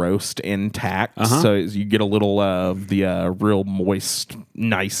like the roast intact. So you get a little of the real moist,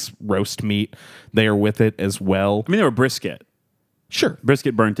 nice roast meat there with it as well. I mean, they were brisket. Sure.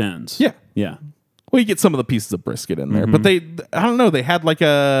 Brisket burnt ends. Yeah. Yeah. Well, you get some of the pieces of brisket in there, but I don't know, they had like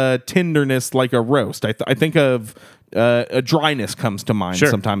a tenderness, like a roast. I think of a dryness comes to mind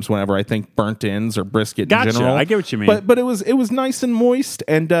sometimes whenever I think burnt ends or brisket in general. I get what you mean. But it was nice and moist,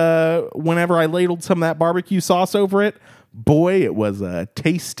 and whenever I ladled some of that barbecue sauce over it, boy, it was a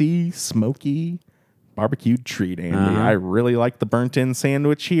tasty, smoky barbecued treat, Andy. I really like the burnt end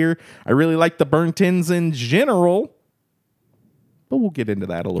sandwich here. I really like the burnt ends in general. But we'll get into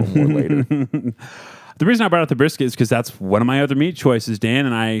that a little more later. The reason I brought up the brisket is because that's one of my other meat choices, Dan,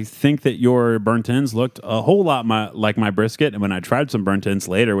 and I think that your burnt ends looked a whole lot like my brisket. And when I tried some burnt ends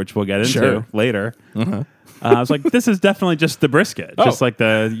later, which we'll get into later, I was like, this is definitely just the brisket. Just like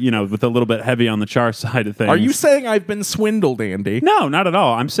with a little bit heavy on the char side of things. Are you saying I've been swindled, Andy? No, not at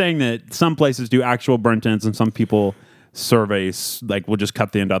all. I'm saying that some places do actual burnt ends and some people surveys, like, we'll just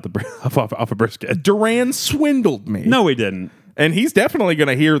cut the end off a brisket. Duran swindled me. No, we didn't. And he's definitely going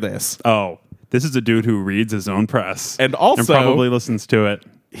to hear this. Oh, this is a dude who reads his own press. And also probably listens to it.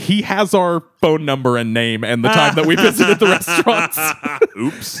 He has our phone number and name and the time that we visited the restaurants.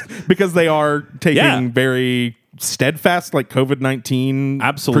 Oops. Because they are taking very steadfast, like COVID-19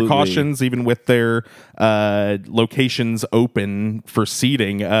 precautions, even with their locations open for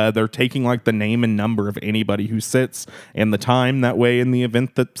seating. They're taking like the name and number of anybody who sits and the time. That way, in the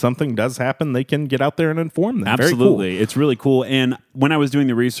event that something does happen, they can get out there and inform them. Absolutely. Very cool. It's really cool. And when I was doing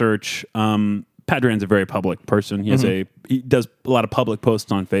the research, Pat Duran's a very public person. He has he does a lot of public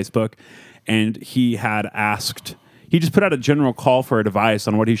posts on Facebook, and he just put out a general call for advice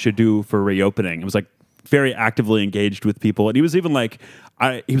on what he should do for reopening. It was like very actively engaged with people, and he was even like,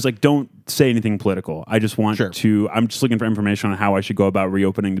 he was like, don't say anything political. I just want I'm just looking for information on how I should go about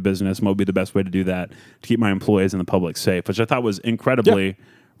reopening the business and what would be the best way to do that to keep my employees and the public safe, which I thought was incredibly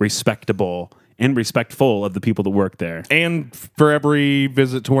respectable and respectful of the people that work there. And for every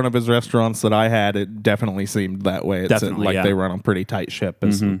visit to one of his restaurants that I had, it definitely seemed that way. It seemed like they run a pretty tight ship,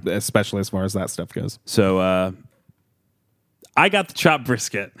 especially as far as that stuff goes. So I got the chopped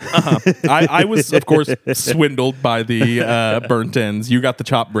brisket. I was, of course, swindled by the burnt ends. You got the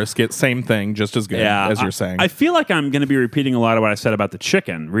chopped brisket. Same thing, just as good as you're saying. I feel like I'm going to be repeating a lot of what I said about the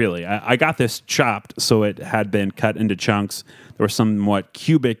chicken, really. I got this chopped, so it had been cut into chunks. They were somewhat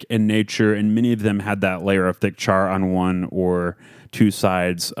cubic in nature, and many of them had that layer of thick char on one or two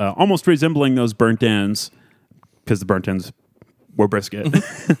sides, almost resembling those burnt ends, because the burnt ends were brisket.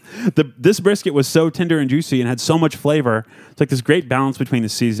 This brisket was so tender and juicy and had so much flavor. It's like this great balance between the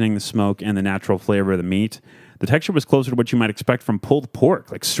seasoning, the smoke, and the natural flavor of the meat. The texture was closer to what you might expect from pulled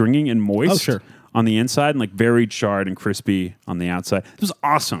pork, like stringy and moist on the inside and like very charred and crispy on the outside. It was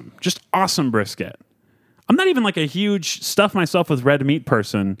awesome. Just awesome brisket. I'm not even like a huge stuff myself with red meat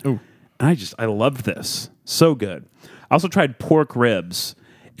person. Ooh. And I loved this. So good. I also tried pork ribs.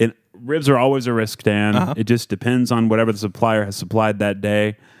 And ribs are always a risk, Dan. It just depends on whatever the supplier has supplied that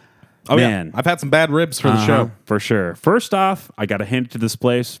day. Oh, man. Yeah. I've had some bad ribs for the show. For sure. First off, I got to hand it to this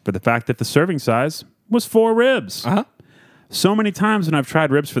place for the fact that the serving size was 4 ribs. So many times when I've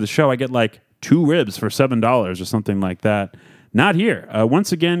tried ribs for the show, I get like 2 ribs for $7 or something like that. Not here.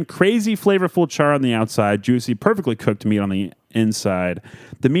 Once again, crazy flavorful char on the outside, juicy, perfectly cooked meat on the inside.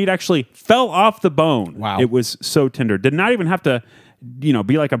 The meat actually fell off the bone. Wow. It was so tender. Did not even have to,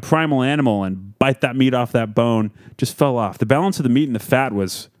 be like a primal animal and bite that meat off that bone. Just fell off. The balance of the meat and the fat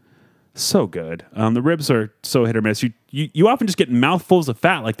was so good. The ribs are so hit or miss. You often just get mouthfuls of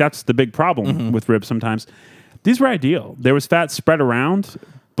fat. Like, that's the big problem with ribs sometimes. These were ideal. There was fat spread around,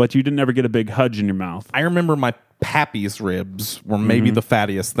 but you didn't ever get a big hudge in your mouth. I remember my Pappy's ribs were maybe the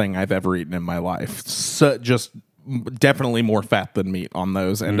fattiest thing I've ever eaten in my life. So just definitely more fat than meat on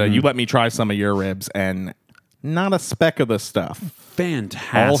those. And you let me try some of your ribs, and not a speck of the stuff.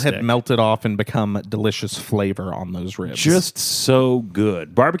 Fantastic. All had melted off and become delicious flavor on those ribs. Just so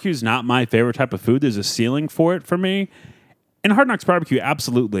good. Barbecue is not my favorite type of food. There's a ceiling for it for me. And Hard Knocks Barbecue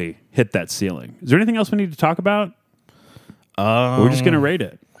absolutely hit that ceiling. Is there anything else we need to talk about? We're just going to rate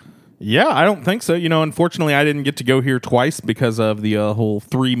it. Yeah, I don't think so. Unfortunately, I didn't get to go here twice because of the whole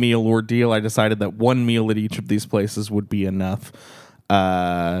 3-meal ordeal. I decided that 1 meal at each of these places would be enough.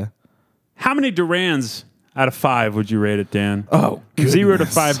 How many Durans out of 5 would you rate it, Dan? Oh, goodness. 0 to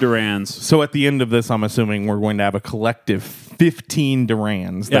 5 Durans. So at the end of this, I'm assuming we're going to have a collective 15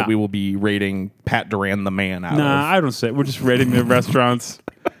 Durans that we will be rating Pat Duran the man out of. Nah, I don't say it. We're just rating the restaurants.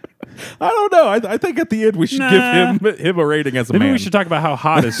 I don't know. I think at the end we should give him a rating as a man. Maybe we should talk about how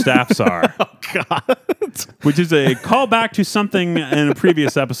hot his staffs are. Oh, God. Which is a callback to something in a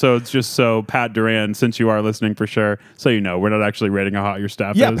previous episodes, just so Pat Duran, since you are listening for sure, so you know, we're not actually rating how hot your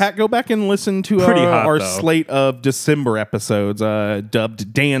staff is. Yeah, Pat, go back and listen to our slate of December episodes,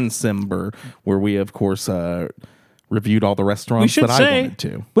 dubbed Dan Simber, where we, of course, reviewed all the restaurants that I wanted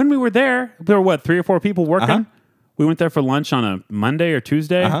to. When we were there were, 3 or 4 people working? We went there for lunch on a Monday or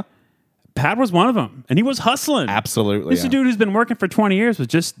Tuesday. Pat was one of them, and he was hustling. Absolutely. He's a dude who's been working for 20 years, was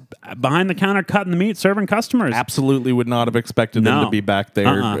just behind the counter cutting the meat, serving customers. Absolutely would not have expected them to be back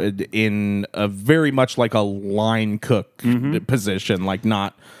there in a very much like a line cook position, like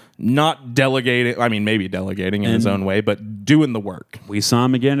not delegating. I mean, maybe delegating in his own way, but doing the work. We saw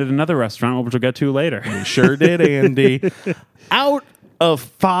him again at another restaurant, which we'll get to later. We sure did, Andy. Out of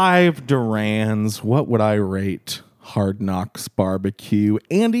 5 Durans, what would I rate Hard Knocks Barbecue?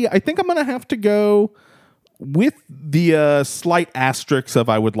 Andy, I think I'm going to have to go with the slight asterisks of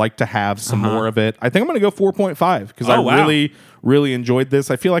I would like to have some more of it. I think I'm going to go 4.5 because really, really enjoyed this.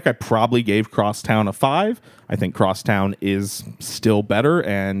 I feel like I probably gave Crosstown a 5. I think Crosstown is still better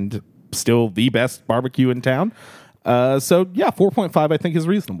and still the best barbecue in town. So, yeah, 4.5 I think is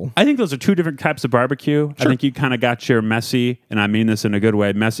reasonable. I think those are 2 different types of barbecue. Sure. I think you kind of got your messy, and I mean this in a good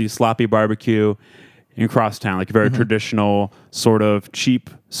way, messy, sloppy barbecue in Crosstown, like a very traditional sort of cheap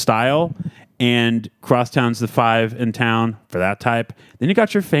style. And Crosstown's the 5 in town for that type. Then you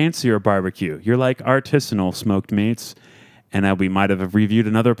got your fancier barbecue. You're like artisanal smoked meats. And we might have reviewed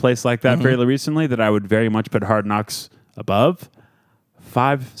another place like that fairly recently that I would very much put Hard Knocks above.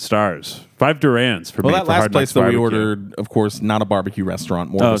 5 stars. 5 Durans for me. Well, that for last Hard place Knocks that barbecue. we ordered, of course, not a barbecue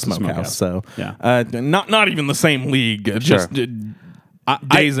restaurant, more of a smokehouse. So, yeah. Not even the same league. Just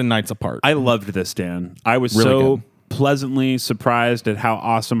days and nights apart. I loved this, Dan. I was really so good. Pleasantly surprised at how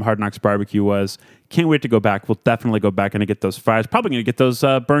awesome Hard Knocks Barbecue was. Can't wait to go back. We'll definitely go back and get those fries. Probably going to get those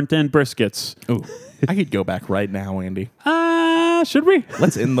burnt-in briskets. Ooh, I could go back right now, Andy. Should we?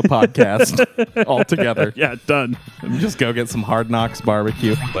 Let's end the podcast altogether. Yeah, done. And just go get some Hard Knocks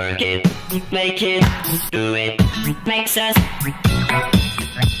Barbecue. Work it, make it, do it, makes us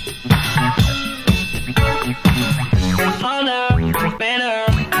harder,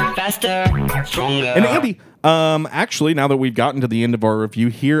 better, faster, stronger. And Andy, actually, now that we've gotten to the end of our review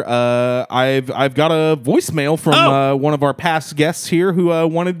here, I've got a voicemail from one of our past guests here who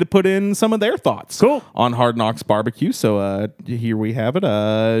wanted to put in some of their thoughts on Hard Knocks Barbecue. So here we have it.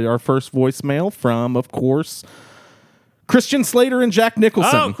 Our first voicemail from, of course, Christian Slater and Jack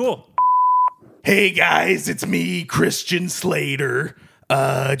Nicholson. Oh, cool. Hey guys, it's me, Christian Slater.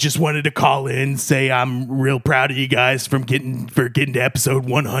 Just wanted to call in, say I'm real proud of you guys for getting to episode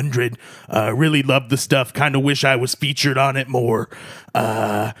 100. Really love the stuff. Kind of wish I was featured on it more.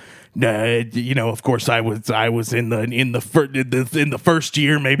 Of course, I was in the first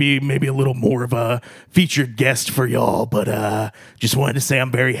year, maybe a little more of a featured guest for y'all. But just wanted to say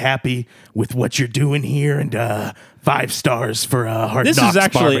I'm very happy with what you're doing here, and 5 stars for Hard Knocks This is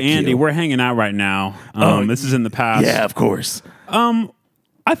actually Barbecue. Andy. We're hanging out right now. This is in the past. Yeah, of course.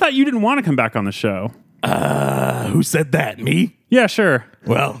 I thought you didn't want to come back on the show. Who said that? Me? Yeah, sure.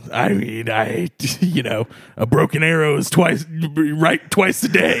 Well, I mean, a broken arrow is twice a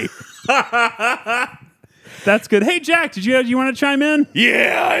day. That's good. Hey, Jack, you want to chime in?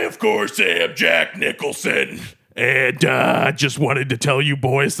 Yeah, I of course am Jack Nicholson. And just wanted to tell you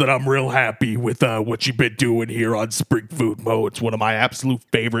boys that I'm real happy with what you've been doing here on Spring Food Mo. It's one of my absolute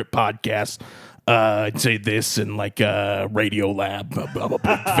favorite podcasts. I'd say this and like Radio Lab, I'm a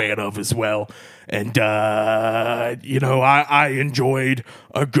big fan of as well. And, I enjoyed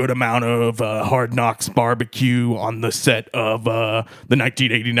a good amount of Hard Knocks Barbecue on the set of the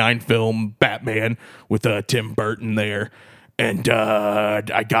 1989 film Batman with Tim Burton there. And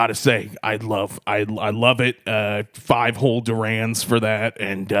I gotta say, I love it. 5 whole Durans for that,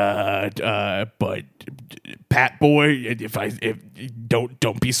 and but Pat Boy,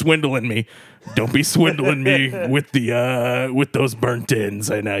 don't be swindling me. Don't be swindling me with those burnt ends.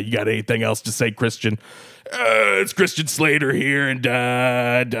 And you got anything else to say, Christian? It's Christian Slater here, and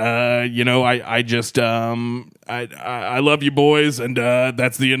I just I love you boys, and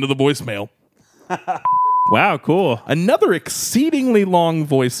that's the end of the voicemail. Wow, cool. Another exceedingly long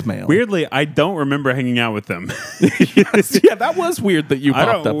voicemail. Weirdly, I don't remember hanging out with them. Yeah, that was weird that you popped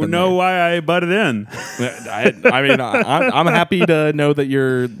up. I don't know why I butted in. I'm happy to know that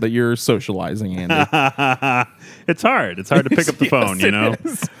you're socializing, Andy. It's hard. It's hard to pick up the phone, you know?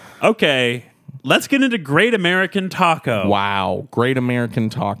 Okay, let's get into Great American Taco. Wow, Great American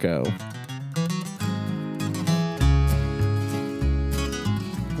Taco.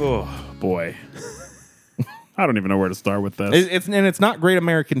 Oh, boy. I don't even know where to start with this. It's not Great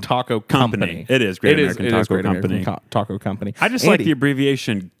American Taco Company. It is Great American Taco Company. Taco Company. I just Andy, like the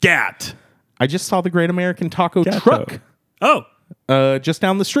abbreviation GAT. I just saw the Great American Taco truck. Oh, just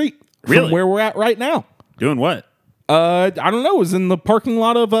down the street Really? from where we're at right now. doing what? I don't know. It was in the parking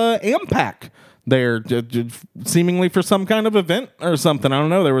lot of Ampac there, seemingly for some kind of event or something. I don't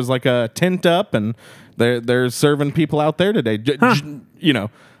know. There was like a tent up, and they're serving people out there today. Down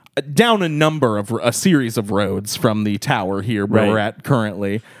a series of roads from the tower here where we're at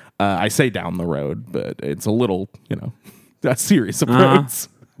currently. I say down the road, but it's a little, a series of roads.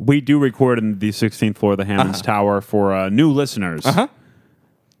 We do record in the 16th floor of the Hammons Tower for new listeners.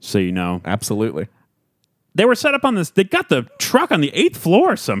 So you know. Absolutely. They were set up on this. They got the truck on the 8th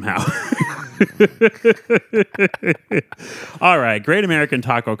floor somehow. All right. Great American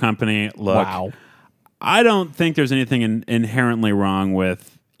Taco Company. Look, Wow. I don't think there's anything inherently wrong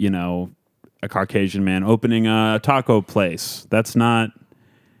with, a Caucasian man opening a taco place. That's not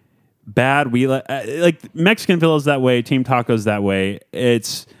bad. We like Mexicanville is that way. Team Taco's that way.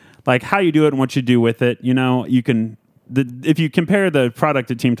 It's like how you do it and what you do with it. You can if you compare the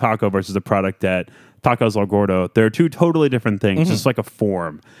product at Team Taco versus the product at Tacos El Gordo, they're two totally different things. Just like a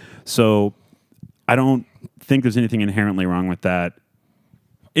form. So I don't think there's anything inherently wrong with that.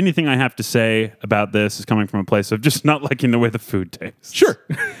 Anything I have to say about this is coming from a place of just not liking the way the food tastes. Sure.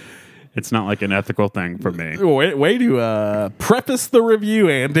 It's not like an ethical thing for me. Way to preface the review,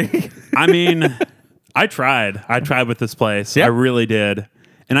 Andy. I mean, I tried. I tried with this place. Yeah. I really did.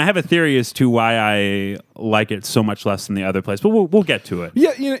 And I have a theory as to why I like it so much less than the other place, but we'll get to it.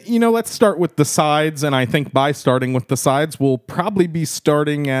 Yeah, let's start with the sides, and I think by starting with the sides, we'll probably be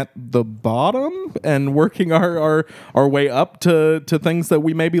starting at the bottom and working our way up to things that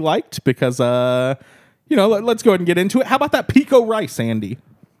we maybe liked, because, let's go ahead and get into it. How about that pico rice, Andy?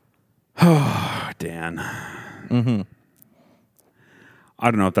 Oh, Dan. I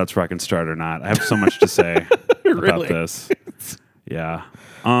don't know if that's where I can start or not. I have so much to say about this. Yeah.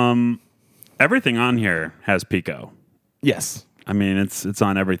 Everything on here has pico. Yes. I mean, it's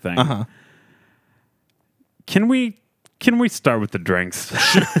on everything. Can we start with the drinks?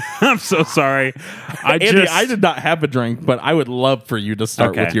 I'm so sorry. Andy, I did not have a drink, but I would love for you to start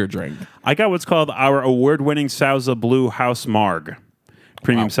Okay. with your drink. I got what's called our award-winning Sauza Blue House Marg.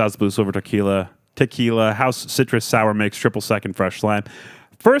 Premium Sauza Blue Silver Tequila, House Citrus Sour Mix, Triple Second Fresh Lime.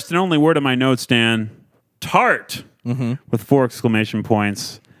 First and only word in my notes, Dan, tart, with 4 exclamation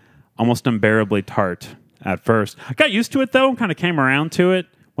points. Almost unbearably tart at first. I got used to it, though, and kind of came around to it.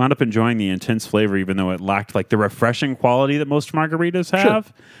 Wound up enjoying the intense flavor, even though it lacked like the refreshing quality that most margaritas have.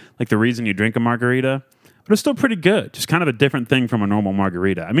 Sure. Like the reason you drink a margarita. But it's still pretty good. Just kind of a different thing from a normal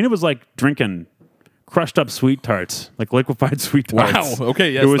margarita. I mean, it was like drinking crushed up sweet tarts, like liquefied sweet tarts. Wow.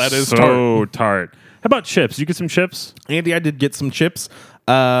 Okay, yes, it was that is so tart. How about chips? You get some chips? Andy, I did get some chips.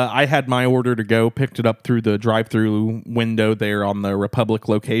 I had my order to go, picked it up through the drive-through window there on the Republic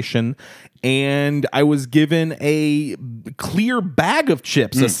location, and I was given a clear bag of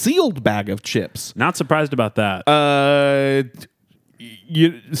chips, a sealed bag of chips. Not surprised about that.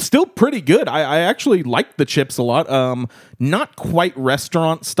 Still pretty good. I actually like the chips a lot. Not quite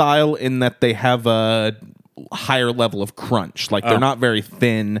restaurant style in that they have higher level of crunch. Like they're not very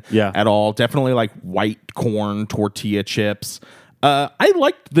thin Yeah. at all. Definitely like white corn tortilla chips. I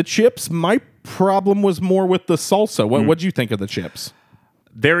liked the chips. My problem was more with the salsa. What'd you think of the chips?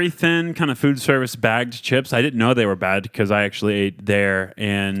 Very thin, kind of food service bagged chips. I didn't know they were bad because I actually ate there,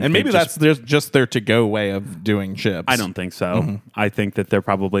 and Maybe that's just their to-go way of doing chips. I don't think so. I think that they're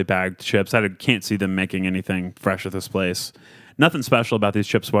probably bagged chips. I can't see them making anything fresh at this place. Nothing special about these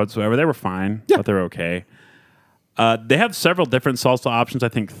chips whatsoever. They were fine, but they're okay. They have several different salsa options. I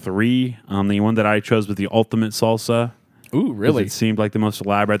think 3. The one that I chose was the ultimate salsa. Ooh, really? It seemed like the most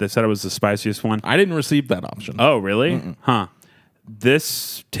elaborate. They said it was the spiciest one. I didn't receive that option. Oh, really? Huh.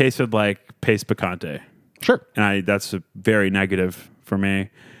 This tasted like paste picante. Sure. And that's a very negative for me.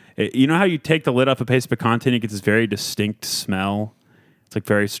 You know how you take the lid off a paste picante and you get this very distinct smell? It's like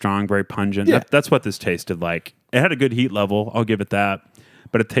very strong, very pungent. Yeah. That's what this tasted like. It had a good heat level. I'll give it that.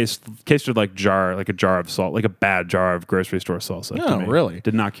 But it tasted like a jar of salt, like a bad jar of grocery store salsa. to Oh, me. really?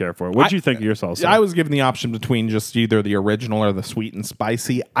 Did not care for it. What did you think of your salsa? I was given the option between just either the original or the sweet and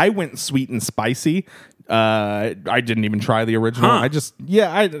spicy. I went sweet and spicy. I didn't even try the original. Huh. I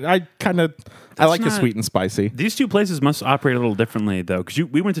like the not- sweet and spicy. These two places must operate a little differently, though, because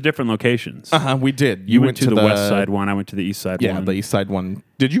we went to different locations. We did. You went to the west side one. I went to the east side one. Yeah, the east side one.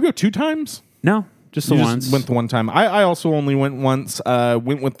 Did you go 2 times? No, just the You once. just went the one time. I also only went once.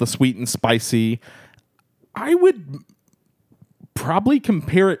 Went with the sweet and spicy. I would probably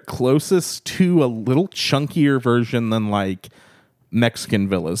compare it closest to a little chunkier version than like Mexican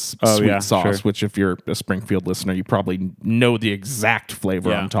Villa's sweet yeah, sauce, sure. which if you're a Springfield listener, you probably know the exact flavor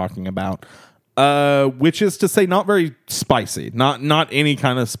Yeah. I'm talking about. Which is to say not very spicy, not any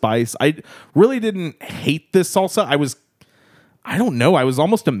kind of spice. I really didn't hate this salsa. I don't know. I was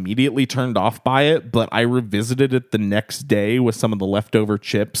almost immediately turned off by it, but I revisited it the next day with some of the leftover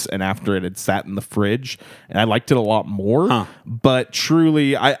chips and after it had sat in the fridge, and I liked it a lot more. But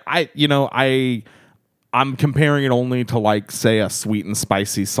truly, I'm comparing it only to like say a sweet and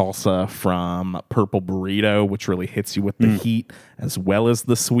spicy salsa from Purple Burrito, which really hits you with the heat as well as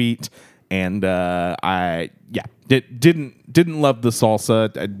the sweet. And didn't love the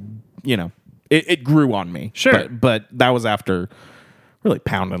salsa. It grew on me. Sure. But that was after really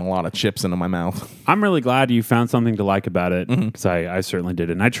pounding a lot of chips into my mouth. I'm really glad you found something to like about it, because I certainly did.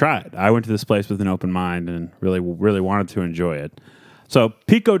 And I tried. I went to this place with an open mind and really, really wanted to enjoy it. So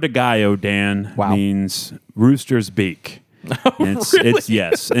pico de gallo, Dan, means rooster's beak. And it's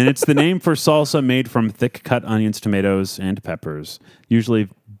yes, and it's the name for salsa made from thick cut onions, tomatoes, and peppers. Usually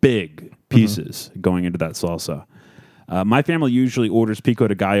big pieces going into that salsa. My family usually orders pico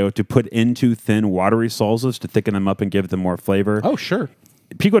de gallo to put into thin, watery salsas to thicken them up and give them more flavor. Oh, sure.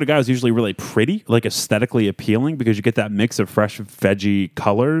 Pico de gallo is usually really pretty, like aesthetically appealing, because you get that mix of fresh veggie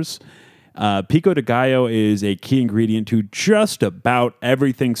colors. Pico de gallo is a key ingredient to just about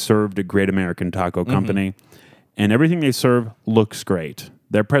everything served at Great American Taco Company, and everything they serve looks great.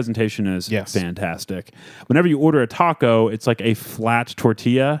 Their presentation is fantastic. Whenever you order a taco, it's like a flat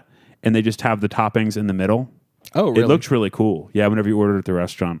tortilla, and they just have the toppings in the middle. Oh, really? It looks really cool. Yeah, whenever you order it at the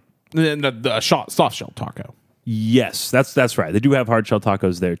restaurant. The soft shell taco. Yes, that's right. They do have hard shell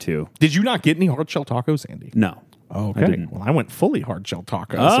tacos there too. Did you not get any hard shell tacos, Andy? No. Oh, I okay. didn't. Well, I went fully hard shell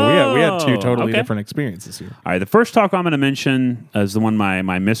tacos. So we had 2 totally okay. different experiences here. All right, the first taco I'm going to mention is the one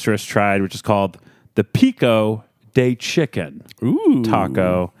my mistress tried, which is called the Pico de Chicken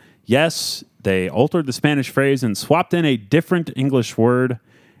taco. Yes, they altered the Spanish phrase and swapped in a different English word.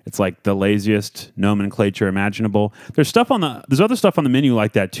 It's like the laziest nomenclature imaginable. There's other stuff on the menu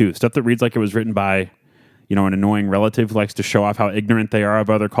like that too. Stuff that reads like it was written by, an annoying relative who likes to show off how ignorant they are of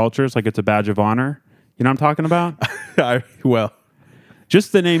other cultures, like it's a badge of honor. You know what I'm talking about? Well,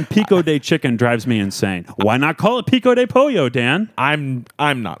 just the name Pico de Chicken drives me insane. Why not call it Pico de Pollo, Dan? I'm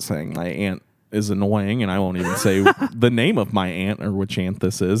not saying my aunt is annoying, and I won't even say the name of my aunt or which aunt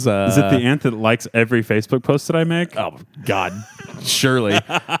this is. Is it the aunt that likes every Facebook post that I make? Oh, God. Surely.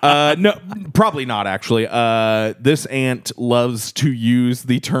 No, probably not, actually. This aunt loves to use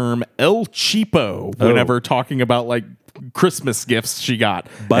the term El Cheapo whenever talking about, like, Christmas gifts she got.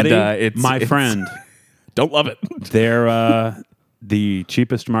 Buddy, and, it's friend. Don't love it. They're the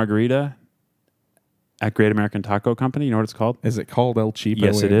cheapest margarita at Great American Taco Company. You know what it's called? Is it called El Cheapo?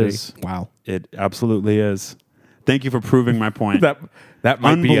 Yes, it is. Wow. It absolutely is. Thank you for proving my point. that might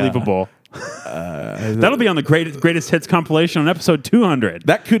Unbelievable. That'll be on the greatest hits compilation on episode 200.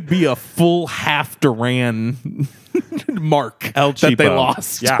 That could be a full half Duran mark El that they Cheapo.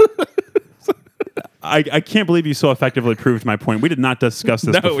 lost. Yeah. I can't believe you so effectively proved my point. We did not discuss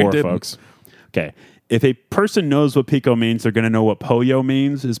this No, we before, didn't. folks. Okay. If a person knows what pico means, they're going to know what pollo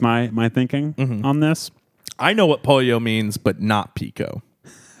means, is my thinking on this. I know what pollo means, but not pico.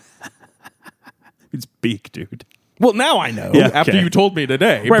 It's beak, dude. Well, now I know Yeah, after okay. you told me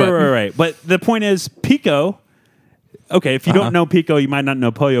today. Right. But the point is, pico. Okay, if you don't know pico, you might not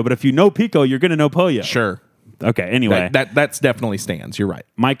know pollo. But if you know pico, you're going to know pollo. Sure. Okay. Anyway, That's definitely stands. You're right.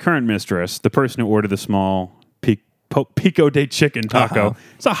 my current mistress, the person who ordered the small pico de chicken taco,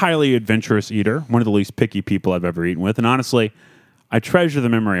 is a highly adventurous eater, one of the least picky people I've ever eaten with. And honestly, I treasure the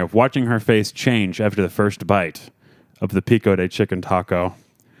memory of watching her face change after the first bite of the pico de chicken taco.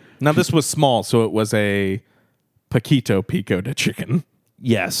 Now, this was small, so it was a Paquito pico de chicken.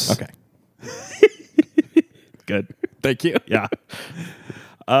 Yes. Okay. Good. Thank you. Yeah.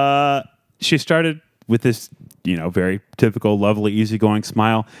 She started with this, very typical, lovely, easygoing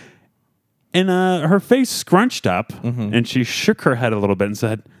smile. And her face scrunched up, and she shook her head a little bit and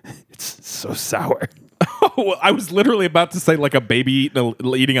said, "It's so sour." Oh, I was literally about to say like a baby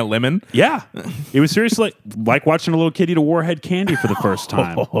eating a lemon. Yeah. It was seriously like watching a little kid eat a Warhead candy for the first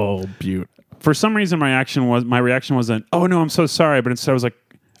time. Oh, beaut. For some reason, my reaction wasn't, "Oh, no, I'm so sorry." But instead,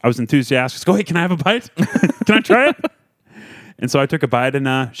 I was enthusiastic. Go, "Hey, can I have a bite? Can I try it?" And so I took a bite,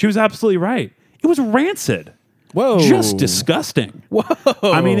 and she was absolutely right. It was rancid. Whoa. Just disgusting. Whoa.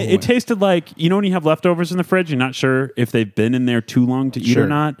 I mean, it tasted like, when you have leftovers in the fridge, you're not sure if they've been in there too long to eat or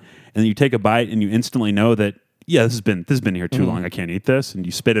not. And then you take a bite and you instantly know that, this has been here too long. I can't eat this. And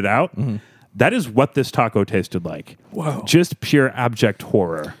you spit it out. That is what this taco tasted like. Whoa. Just pure abject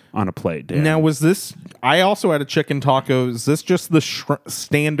horror on a plate, Dan. Now, was this... I also had a chicken taco. Is this just the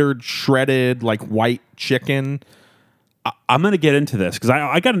standard shredded, like, white chicken? I'm going to get into this because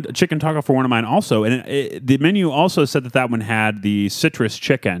I got a chicken taco for one of mine also. And the menu also said that one had the citrus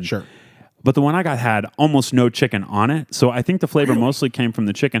chicken. Sure. But the one I got had almost no chicken on it. So I think the flavor mostly came from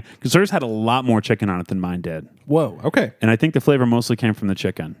the chicken because theirs had a lot more chicken on it than mine did. Whoa, okay. And I think the flavor mostly came from the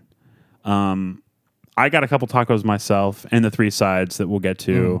chicken. I got a couple tacos myself and the 3 sides that we'll get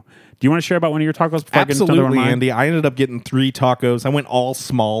to. Do you want to share about one of your tacos before I get into one of Absolutely, mine? Andy. I ended up getting 3 tacos. I went all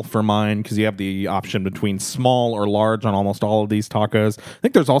small for mine because you have the option between small or large on almost all of these tacos. I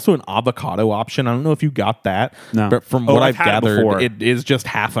think there's also an avocado option. I don't know if you got that. No. But from Oh, what I've I've had it gathered, before. it is just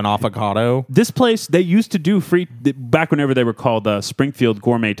half an avocado. This place, they used to do free, back whenever they were called the Springfield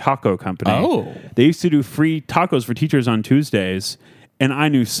Gourmet Taco Company. Oh. They used to do free tacos for teachers on Tuesdays. And I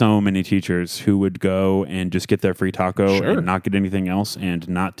knew so many teachers who would go and just get their free taco Sure. and not get anything else and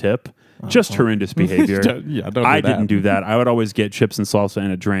not tip. Just horrendous behavior. Don't do I that. didn't do that. I would always get chips and salsa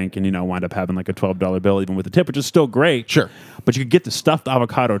and a drink and, wind up having like a $12 bill even with a tip, which is still great. Sure. But you could get the stuffed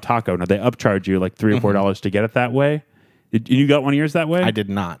avocado taco. Now, they upcharge you like $3 or $4 to get it that way. You got one of yours that way? I did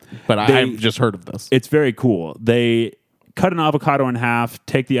not, but They- I've just heard of this. It's very cool. They cut an avocado in half,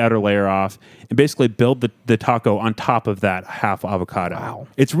 take the outer layer off, and basically build the taco on top of that half avocado. Wow.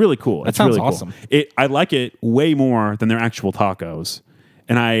 It's really cool. It's sounds really awesome. Cool. I like it way more than their actual tacos.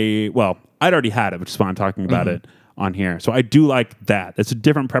 And I'd already had it, which is why I'm talking about it on here. So I do like that. It's a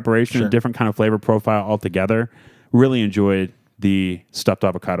different preparation, a different kind of flavor profile altogether. Really enjoyed the stuffed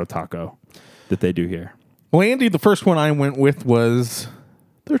avocado taco that they do here. Well, Andy, the first one I went with was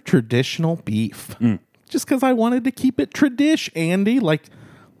their traditional beef. Just because I wanted to keep it tradish, Andy, like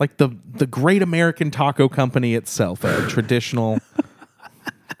the great American taco company itself, a traditional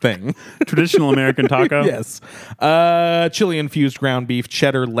thing. Traditional American taco? Yes. Chili infused ground beef,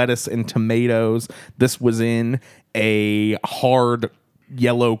 cheddar, lettuce, and tomatoes. This was in a hard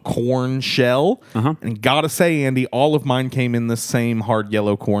yellow corn shell. And gotta say, Andy, all of mine came in the same hard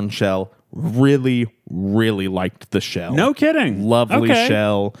yellow corn shell. Really, really liked the shell. No kidding. Lovely Okay.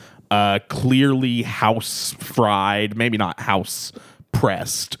 shell. Clearly house fried, maybe not house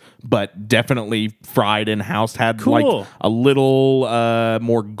pressed, but definitely fried in house. Had Cool. like a little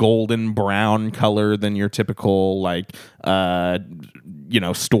more golden brown color than your typical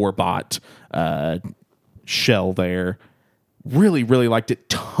store bought shell there. Really, really liked it.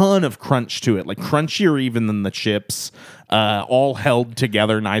 Ton of crunch to it, like crunchier even than the chips. All held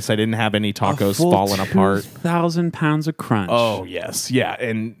together nice. I didn't have any tacos falling apart. 2,000 pounds of crunch. Oh yes, yeah,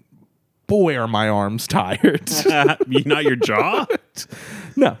 and boy, are my arms tired. Not your jaw?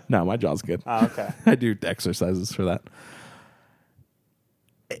 No, my jaw's good. Oh, okay. I do exercises for that.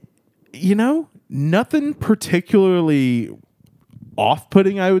 Nothing particularly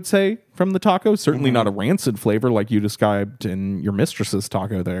off-putting, I would say, from the taco. Certainly not a rancid flavor like you described in your mistress's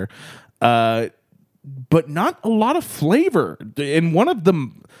taco there. But not a lot of flavor. And one of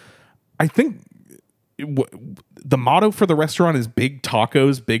them, I think... the motto for the restaurant is big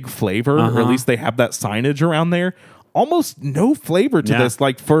tacos, big flavor, or at least they have that signage around there. Almost no flavor to Yeah. this.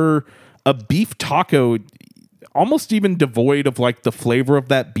 Like for a beef taco, almost even devoid of like the flavor of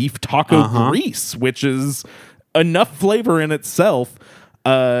that beef taco grease, which is enough flavor in itself.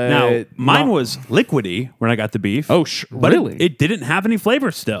 Now, mine was liquidy when I got the beef. Oh, but really? It didn't have any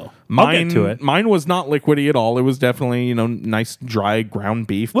flavor still. I'll get to it. Mine was not liquidy at all. It was definitely, nice dry ground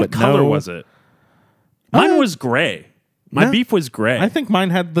beef. What but color was it? Mine was gray. My no, beef was gray. I think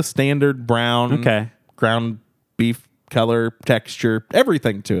mine had the standard brown ground beef color, texture,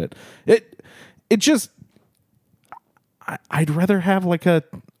 everything to it. It just, I'd rather have like a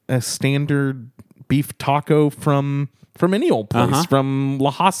standard beef taco from any old place, from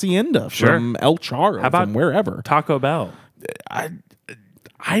La Hacienda, from El Charro, from wherever. Taco Bell.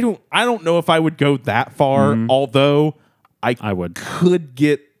 I don't know if I would go that far, although I would. Could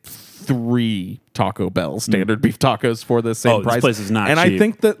get 3 Taco Bell standard beef tacos for the same price. This place is not and cheap. I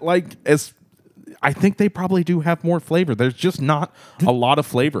think that I think they probably do have more flavor. There's just not a lot of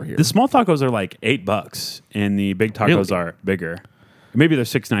flavor here. The small tacos are like $8, and the big tacos are bigger. Maybe they're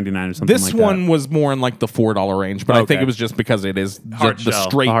 $6.99 or something. This one was more in like the $4 range, but I think it was just because it is the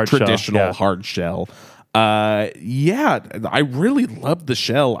straight traditional hard shell. Yeah, I really loved the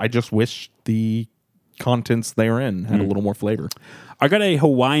shell. I just wish the contents therein had a little more flavor. I got a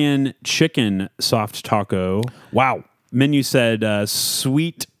Hawaiian chicken soft taco. Wow. Menu said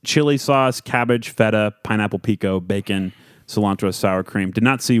sweet chili sauce, cabbage, feta, pineapple pico, bacon, cilantro, sour cream. Did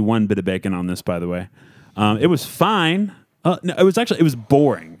not see one bit of bacon on this, by the way. It was fine. No, it was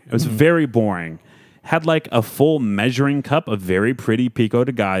boring. It was very boring. Had like a full measuring cup of very pretty pico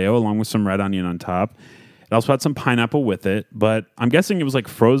de gallo along with some red onion on top. It also had some pineapple with it, but I'm guessing it was like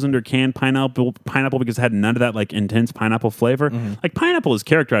frozen or canned pineapple because it had none of that like intense pineapple flavor. Like pineapple is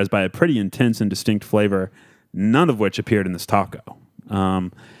characterized by a pretty intense and distinct flavor, none of which appeared in this taco.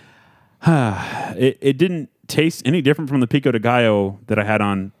 It didn't taste any different from the pico de gallo that I had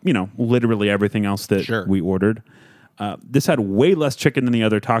on, literally everything else that we ordered. This had way less chicken than the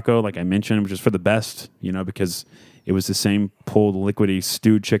other taco, like I mentioned, which is for the best, because it was the same pulled, liquidy,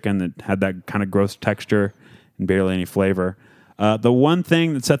 stewed chicken that had that kind of gross texture and barely any flavor. The one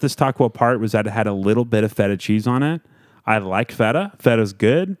thing that set this taco apart was that it had a little bit of feta cheese on it. I like feta. Feta's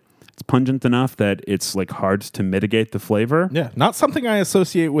good. It's pungent enough that it's like hard to mitigate the flavor. Yeah, not something I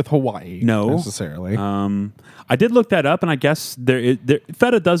associate with Hawaii. No, necessarily. I did look that up, and I guess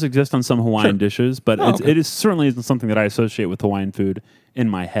feta does exist on some Hawaiian dishes, but it is certainly isn't something that I associate with Hawaiian food in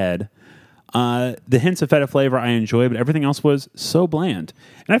my head. The hints of feta flavor I enjoy, but everything else was so bland.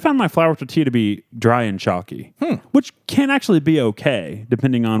 And I found my flour tortilla to be dry and chalky, which can actually be okay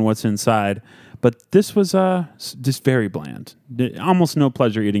depending on what's inside. But this was just very bland. Almost no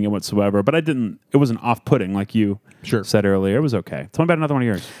pleasure eating it whatsoever. But it wasn't off-putting like you said earlier. It was okay. Tell me about another one of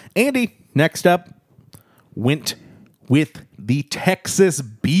yours. Andy, next up, went with the Texas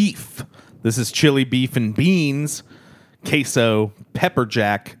beef. This is chili beef and beans, queso, pepper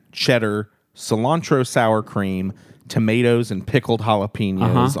jack, cheddar, cilantro sour cream, tomatoes, and pickled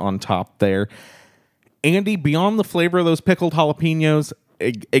jalapenos on top there. Andy, beyond the flavor of those pickled jalapenos,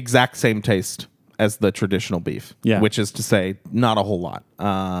 exact same taste as the traditional beef, which is to say, not a whole lot.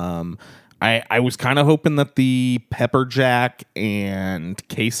 I was kind of hoping that the pepper jack and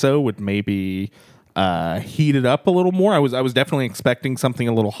queso would maybe heat it up a little more. I was definitely expecting something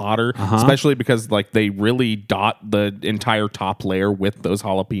a little hotter, especially because like they really dot the entire top layer with those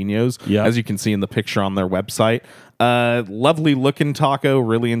jalapenos, as you can see in the picture on their website. Lovely looking taco.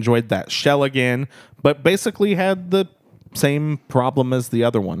 Really enjoyed that shell again, but basically had the same problem as the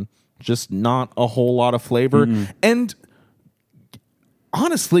other one. Just not a whole lot of flavor. And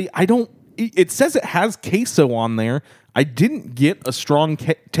honestly, it says it has queso on there. I didn't get a strong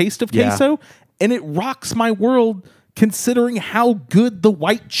taste of queso, and it rocks my world considering how good the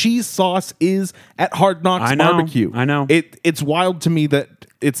white cheese sauce is at Hard Knocks Barbecue. I know. It's wild to me that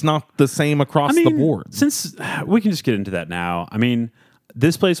it's not the same across the board. Since we can just get into that now. I mean,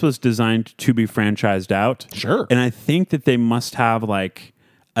 this place was designed to be franchised out. Sure. And I think that they must have like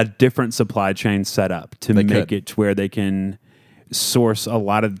a different supply chain set up to make it to where they can source a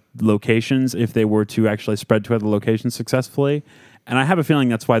lot of locations if they were to actually spread to other locations successfully. And I have a feeling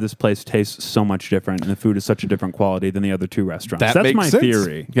that's why this place tastes so much different and the food is such a different quality than the other two restaurants. That's my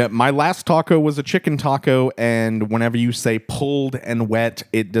theory. Yeah, my last taco was a chicken taco, and whenever you say pulled and wet,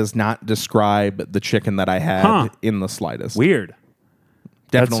 it does not describe the chicken that I had in the slightest. Weird.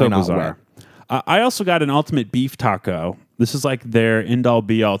 Definitely That's so not bizarre. Wet. I also got an ultimate beef taco. This is like their end-all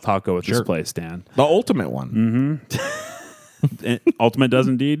be-all taco at this place, Dan. The ultimate one. Ultimate does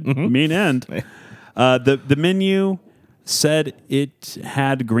indeed mean end. The menu said it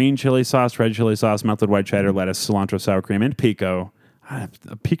had green chili sauce, red chili sauce, melted white cheddar, lettuce, cilantro, sour cream, and pico. a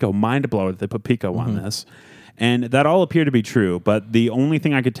pico mind blower that they put pico on this. And that all appeared to be true, but the only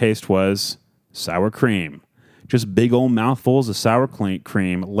thing I could taste was sour cream. Just big old mouthfuls of sour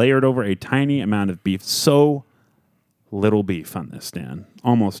cream layered over a tiny amount of beef. So little beef on this, Dan.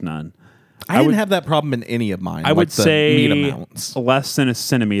 Almost none. I didn't have that problem in any of mine. I would the say meat amounts. less than a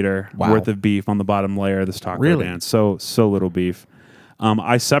centimeter worth of beef on the bottom layer of this taco, Really? Dan. So little beef.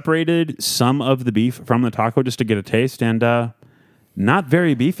 I separated some of the beef from the taco just to get a taste, and not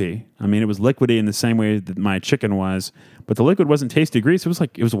very beefy. I mean, it was liquidy in the same way that my chicken was, but the liquid wasn't tasty grease.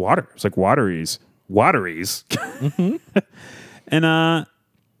 It was water. It was like wateries. And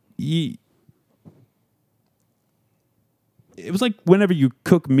it was like whenever you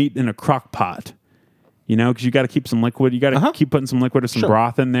cook meat in a crock pot, because you got to keep some liquid. You got to keep putting some liquid or some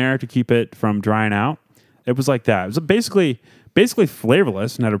broth in there to keep it from drying out. It was like that. It was basically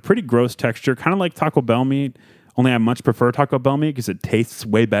flavorless and had a pretty gross texture, kind of like Taco Bell meat. Only I much prefer Taco Bell meat because it tastes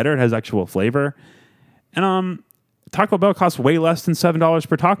way better. It has actual flavor. And Taco Bell costs way less than $7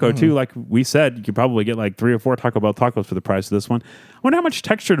 per taco, too. Like we said, you could probably get like 3 or 4 Taco Bell tacos for the price of this one. I wonder how much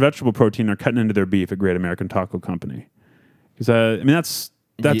textured vegetable protein they're cutting into their beef at Great American Taco Company. Because,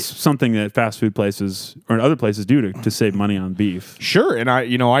 that's something that fast food places or other places do to save money on beef. Sure, and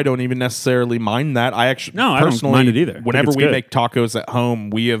I don't even necessarily mind that. I don't mind it either. Whenever we make tacos at home,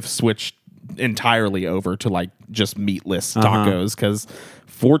 we have switched entirely over to like just meatless tacos because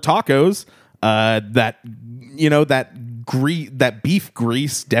for tacos, that beef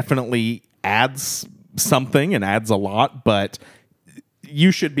grease definitely adds something and adds a lot, but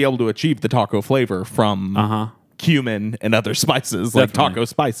you should be able to achieve the taco flavor from cumin and other spices like taco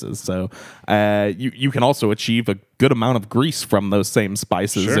spices. So you can also achieve a good amount of grease from those same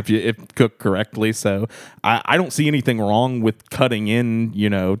spices if cooked correctly. So I don't see anything wrong with cutting in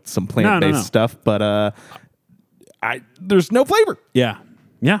some plant-based stuff, but there's no flavor. Yeah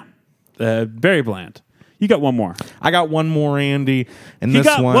very bland. You got one more. I got one more, Andy, and You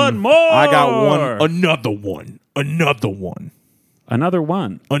got one more. I got another one.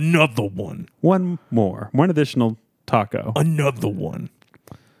 One more. One additional taco. Another one.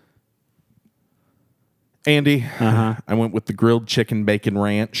 Andy, I went with the grilled chicken bacon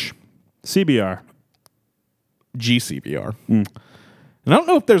ranch. CBR. GCBR. And I don't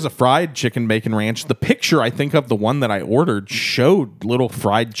know if there's a fried chicken bacon ranch. The picture, I think, of the one that I ordered showed little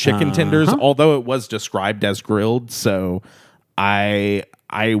fried chicken tenders, although it was described as grilled. So I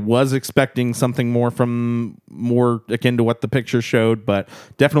was expecting something more akin to what the picture showed, but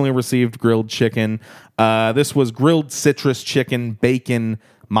definitely received grilled chicken. This was grilled citrus chicken, bacon,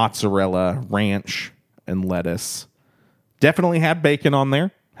 mozzarella, ranch, and lettuce. Definitely had bacon on there.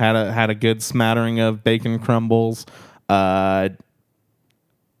 Had a good smattering of bacon crumbles. The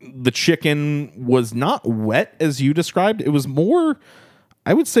chicken was not wet as you described. It was more,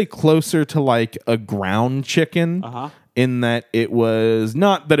 I would say, closer to like a ground chicken. In that it was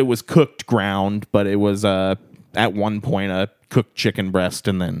not that it was cooked ground, but it was at one point a cooked chicken breast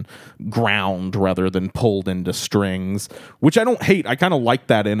and then ground rather than pulled into strings, which I don't hate. I kind of like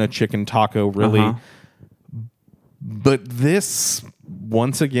that in a chicken taco, really. But this,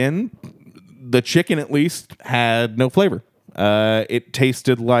 once again, the chicken at least had no flavor. It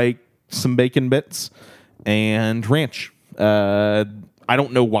tasted like some bacon bits and ranch. I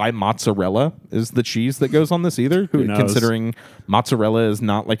don't know why mozzarella is the cheese that goes on this either. Who knows? Considering mozzarella is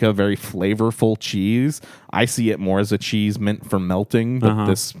not like a very flavorful cheese. I see it more as a cheese meant for melting, but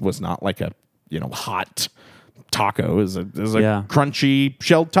this was not like a hot taco. It was a crunchy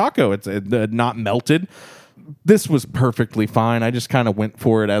shelled taco. It's not melted. This was perfectly fine. I just kind of went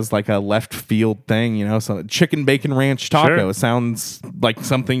for it as like a left field thing, so chicken bacon ranch taco sounds like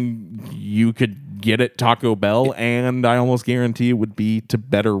something you could get at Taco Bell, and I almost guarantee it would be to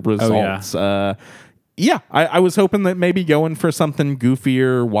better results. I was hoping that maybe going for something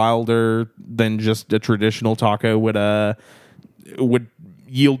goofier, wilder than just a traditional taco would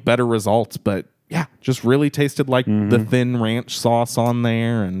yield better results. But yeah, just really tasted like the thin ranch sauce on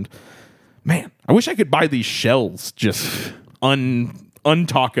there, and man, I wish I could buy these shells just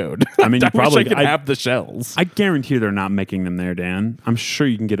untacoed. I mean, you probably wish I could have the shells. I guarantee they're not making them there, Dan. I'm sure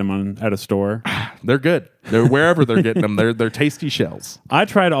you can get them at a store. They're good. They're wherever they're getting them. They're tasty shells. I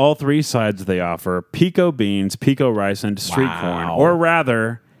tried all 3 sides they offer: pico beans, pico rice, and street corn. Or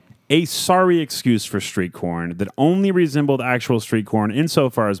rather, a sorry excuse for street corn that only resembled actual street corn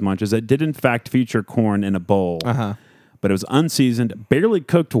insofar as much as it did in fact feature corn in a bowl. But it was unseasoned, barely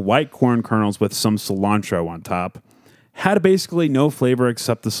cooked white corn kernels with some cilantro on top. Had basically no flavor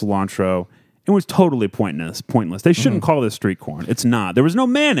except the cilantro, It was totally pointless. They shouldn't call this street corn. It's not. There was no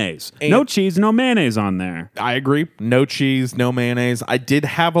mayonnaise. No cheese, no mayonnaise on there. I agree. No cheese, no mayonnaise. I did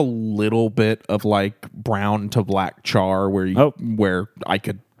have a little bit of like brown to black char where I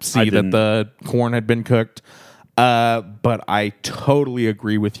could see that the corn had been cooked. But I totally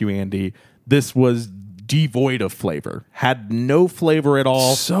agree with you, Andy. This was devoid of flavor. Had no flavor at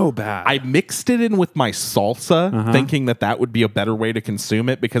all. So bad. I mixed it in with my salsa, thinking that would be a better way to consume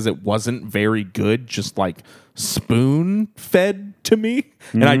it because it wasn't very good, just like spoon fed to me.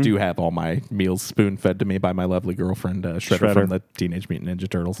 And I do have all my meals spoon fed to me by my lovely girlfriend, Shredder from the Teenage Mutant Ninja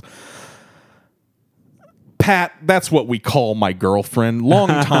Turtles. Pat, that's what we call my girlfriend,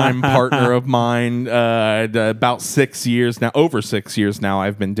 longtime partner of mine, about 6 years now, over 6 years now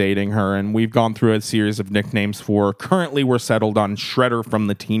I've been dating her, and we've gone through a series of nicknames for her. Currently, we're settled on Shredder from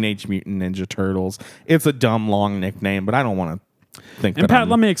the Teenage Mutant Ninja Turtles. It's a dumb, long nickname, but I don't want to think and that Pat,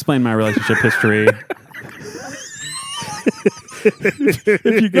 let me explain my relationship history.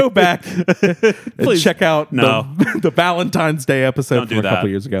 If you go back and check out the Valentine's Day episode from a couple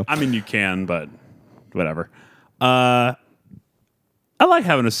years ago. I mean, you can, but whatever. I like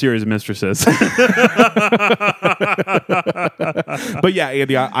having a series of mistresses. But yeah,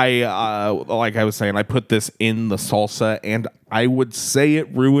 Andy, I like I was saying, I put this in the salsa, and I would say it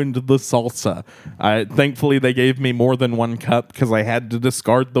ruined the salsa. Thankfully, they gave me more than one cup because I had to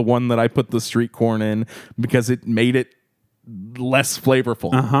discard the one that I put the street corn in because it made it less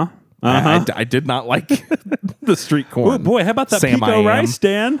flavorful. I did not like the street corn. Oh boy, how about that Sam pico rice,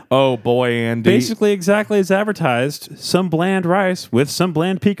 Dan? Oh boy, Andy. Basically exactly as advertised. Some bland rice with some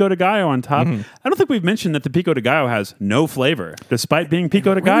bland pico de gallo on top. I don't think we've mentioned that the pico de gallo has no flavor, despite being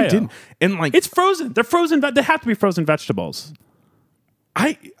pico de gallo. Didn't. And like it's frozen. They're frozen. They have to be frozen vegetables.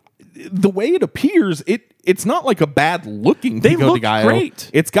 The way it appears, it's not like a bad looking pico de gallo.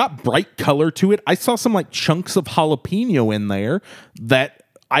 Great. It's got bright color to it. I saw some like chunks of jalapeno in there that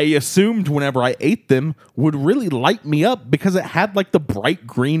I assumed whenever I ate them would really light me up because it had like the bright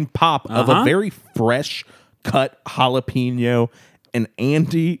green pop of a very fresh cut jalapeno. And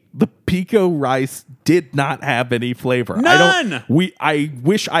Andy, the pico rice did not have any flavor. None. I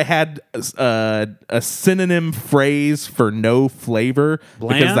wish I had a synonym phrase for no flavor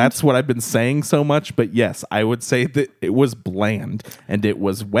because that's what I've been saying so much. But yes, I would say that it was bland and it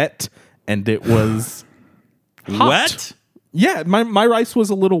was wet and it was hot. Wet. Yeah, my rice was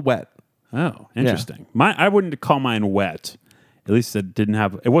a little wet. Oh, interesting. I wouldn't call mine wet. At least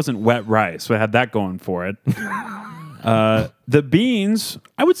it wasn't wet rice, so it had that going for it. The beans,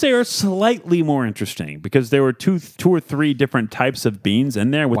 I would say, are slightly more interesting because there were two or three different types of beans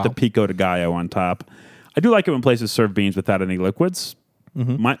in there with the pico de gallo on top. I do like it when places serve beans without any liquids.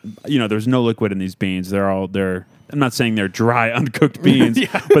 There's no liquid in these beans. I'm not saying they're dry, uncooked beans,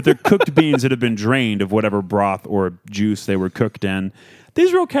 but they're cooked beans that have been drained of whatever broth or juice they were cooked in.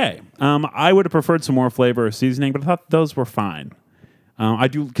 These are okay. I would have preferred some more flavor or seasoning, but I thought those were fine. I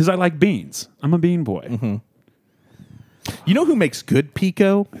do because I like beans. I'm a bean boy. You know who makes good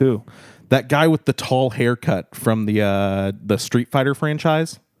pico? Who? That guy with the tall haircut from the Street Fighter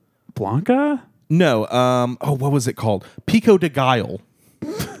franchise. Blanca? No. What was it called? Pico de Gallo.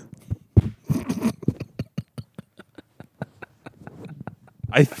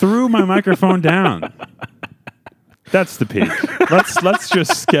 I threw my microphone down. That's the peak. Let's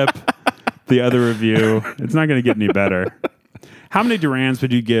just skip the other review. It's not going to get any better. How many Durans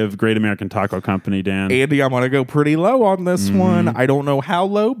would you give Great American Taco Company, Dan? Andy, I'm going to go pretty low on this one. I don't know how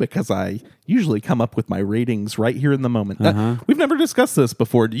low because I usually come up with my ratings right here in the moment. We've never discussed this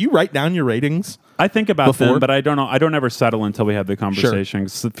before. Do you write down your ratings? I think about them, but I don't know. I don't ever settle until we have the conversation.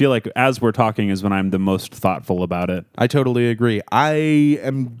 Sure. I feel like as we're talking is when I'm the most thoughtful about it. I totally agree. I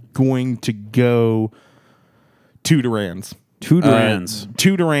am going to go 2 Durans. 2 Durans.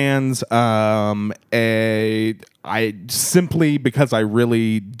 2 Durans. I simply because I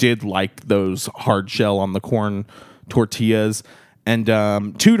really did like those hard shell on the corn tortillas. And 2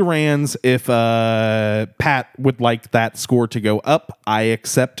 Durans, if Pat would like that score to go up, I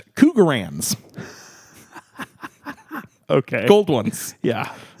accept Cougarans. Okay. Gold ones.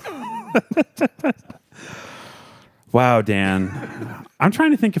 Yeah. Wow, Dan. I'm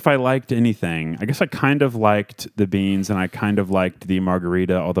trying to think if I liked anything. I guess I kind of liked the beans and I kind of liked the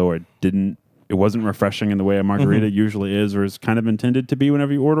margarita, although it wasn't refreshing in the way a margarita usually is or is kind of intended to be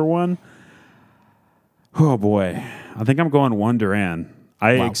whenever you order one. Oh boy. I think I'm going 1 Duran.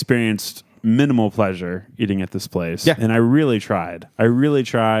 I experienced minimal pleasure eating at this place. Yeah. And I really tried.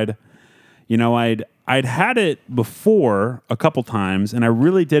 You know, I'd had it before a couple times and I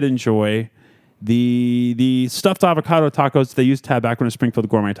really did enjoy the stuffed avocado tacos they used to have back when it was Springfield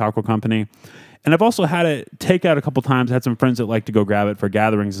Gourmet Taco Company. And I've also had it take out a couple times. I had some friends that like to go grab it for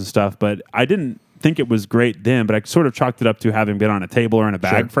gatherings and stuff, but I didn't think it was great then, but I sort of chalked it up to having been on a table or in a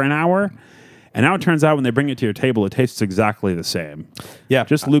bag for an hour. And now it turns out when they bring it to your table, it tastes exactly the same. Yeah.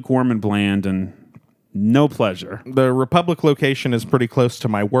 Just lukewarm and bland and no pleasure. The Republic location is pretty close to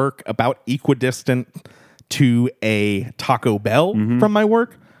my work, about equidistant to a Taco Bell from my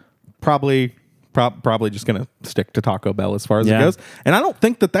work. Probably just going to stick to Taco Bell as far as it goes. And I don't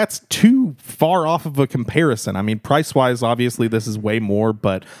think that that's too far off of a comparison. I mean, price-wise, obviously, this is way more,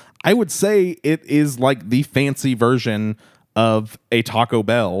 but I would say it is like the fancy version of a Taco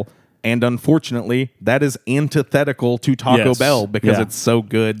Bell. And unfortunately, that is antithetical to Taco Bell because it's so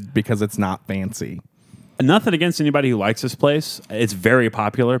good because it's not fancy. Nothing against anybody who likes this place. It's very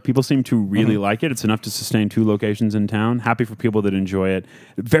popular. People seem to really like it. It's enough to sustain 2 locations in town. Happy for people that enjoy it.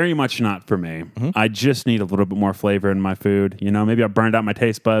 Very much not for me. I just need a little bit more flavor in my food. You know, maybe I burned out my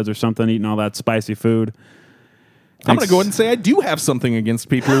taste buds or something eating all that spicy food. I'm going to go ahead and say I do have something against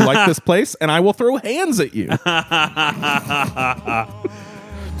people who like this place, and I will throw hands at you.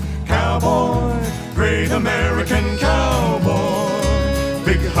 Cowboy, great American cowboy.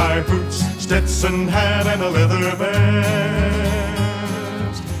 Big high boots, Stetson hat, and a leather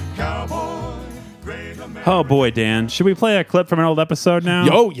vest. Cowboy, great American. Oh boy, Dan. Should we play a clip from an old episode now?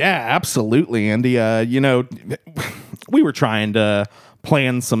 Oh, yeah, absolutely, Andy. We were trying to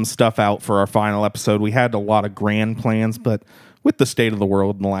plan some stuff out for our final episode. We had a lot of grand plans, but with the state of the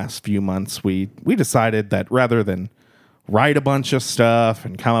world in the last few months, we decided that rather than write a bunch of stuff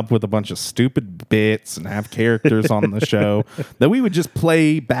and come up with a bunch of stupid bits and have characters on the show, that we would just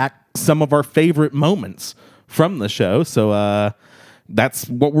play back some of our favorite moments from the show. So that's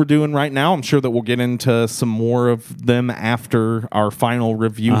what we're doing right now. I'm sure that we'll get into some more of them after our final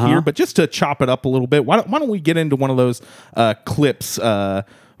review here. But just to chop it up a little bit, why don't we get into one of those clips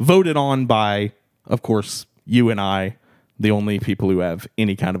voted on by, of course, you and I, the only people who have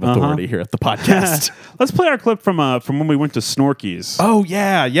any kind of authority here at the podcast. Let's play our clip from when we went to Snorky's. Oh,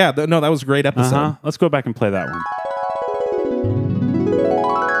 yeah. No, that was a great episode. Let's go back and play that one.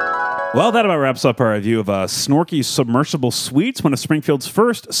 Well, that about wraps up our review of Snorky's Submersible Sweets, one of Springfield's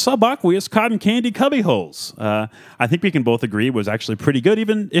first subaqueous cotton candy cubbyholes. I think we can both agree it was actually pretty good,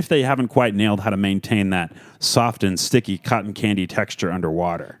 even if they haven't quite nailed how to maintain that soft and sticky cotton candy texture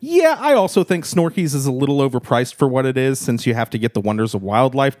underwater. Yeah, I also think Snorky's is a little overpriced for what it is, since you have to get the Wonders of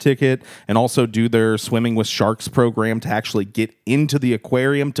Wildlife ticket and also do their Swimming with Sharks program to actually get into the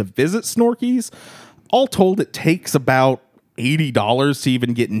aquarium to visit Snorky's. All told, it takes about $80 to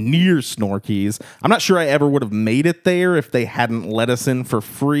even get near Snorky's. I'm not sure I ever would have made it there if they hadn't let us in for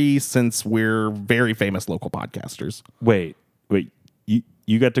free, since we're very famous local podcasters. Wait,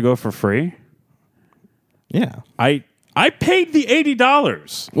 you got to go for free? Yeah. I paid the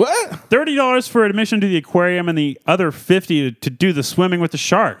 $80. What? $30 for admission to the aquarium and the other $50 to do the swimming with the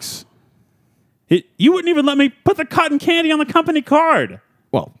sharks. You wouldn't even let me put the cotton candy on the company card.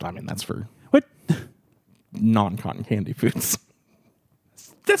 Well, I mean, that's for What? non-cotton candy foods.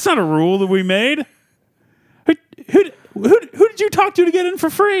 That's not a rule that we made. Who did you talk to get in for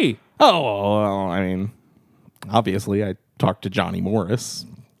free? Oh, well, I mean, obviously I talked to Johnny Morris,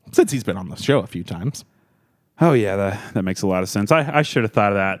 since he's been on the show a few times. Oh, yeah, that makes a lot of sense. I should have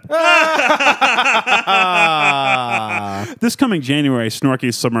thought of that. This coming January,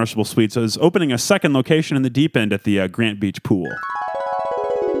 Snorky's Submersible Suites is opening a second location in the deep end at the Grant Beach Pool.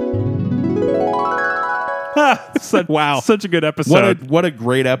 Wow. Such a good episode. What a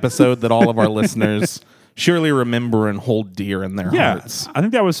great episode that all of our listeners surely remember and hold dear in their hearts. I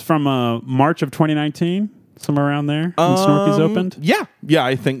think that was from March of 2019, somewhere around there, when Snorky's opened. Yeah,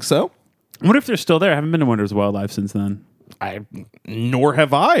 I think so. I wonder if they're still there. I haven't been to Wonders of Wildlife since then. Nor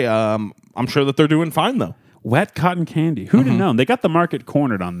have I. I'm sure that they're doing fine, though. Wet cotton candy. Who'd have known? They got the market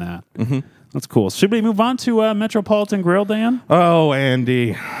cornered on that. That's cool. Should we move on to Metropolitan Grill, Dan? Oh,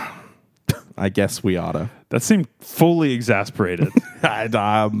 Andy. I guess we oughta. That seemed fully exasperated.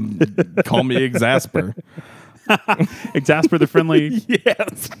 Call me Exasper. Exasper the friendly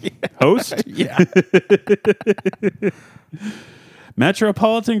host? Yeah.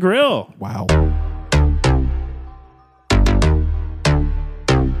 Metropolitan Grill. Wow.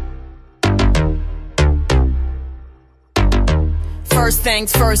 First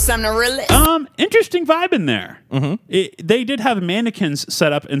things first, I'm the realest. Interesting vibe in there. They did have mannequins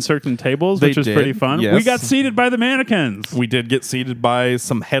set up in certain tables, which was pretty fun. Yes. We got seated by the mannequins. We did get seated by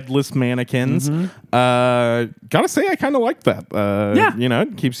some headless mannequins. Gotta say, I kind of like that. Yeah.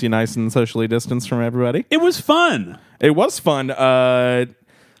 It keeps you nice and socially distanced from everybody. It was fun. It was fun.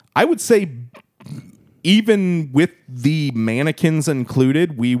 I would say even with the mannequins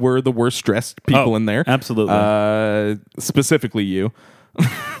included, we were the worst dressed people in there. Absolutely. Specifically you.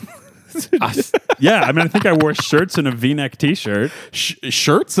 Yeah, I mean, I think I wore shirts and a V-neck T-shirt.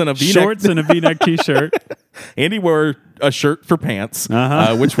 Shirts and a V-neck. Shorts and a V-neck T-shirt. Andy wore a shirt for pants,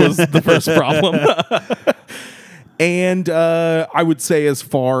 Uh-huh. which was the first problem. And I would say as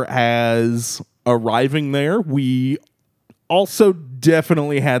far as arriving there, we also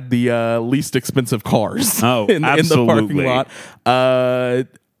definitely had the least expensive cars in the parking lot.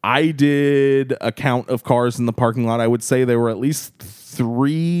 I did a count of cars in the parking lot. I would say there were at least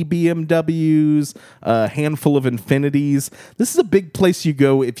 3 BMWs, a handful of Infinities. This is a big place you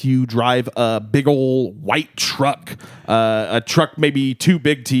go if you drive a big old white truck, a truck maybe too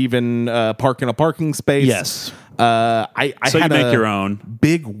big to even park in a parking space. Yes. I So had you make a your own.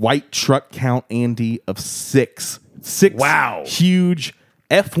 big white truck count, Andy, of 6. 6 Wow. huge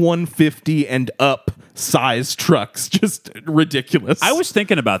F-150 and up size trucks. Just ridiculous. I was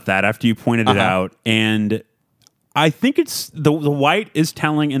thinking about that after you pointed it out, and I think it's the white is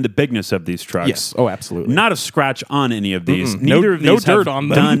telling in the bigness of these trucks. Yes. Oh, absolutely. Not a scratch on any of these. No- Neither of no these dirt have on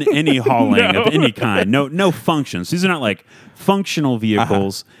them. done any hauling of any kind. No functions. These are not like functional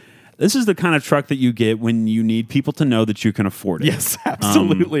vehicles. This is the kind of truck that you get when you need people to know that you can afford it. Yes,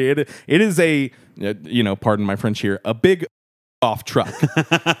 absolutely. It is a, pardon my French here, a big off truck.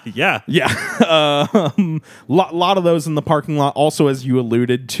 Yeah. Yeah. Lot of those in the parking lot. Also, as you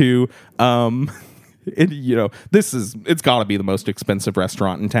alluded to, it's got to be the most expensive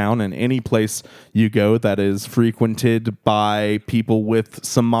restaurant in town, and any place you go that is frequented by people with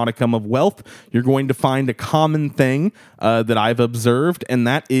some modicum of wealth, you're going to find a common thing that I've observed, and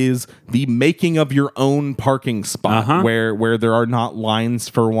that is the making of your own parking spot, where there are not lines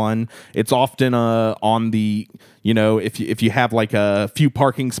for one. It's often on the, if you have like a few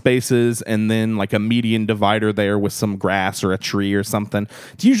parking spaces and then like a median divider there with some grass or a tree or something,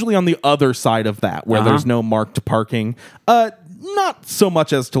 it's usually on the other side of that where there's no marked parking. Not so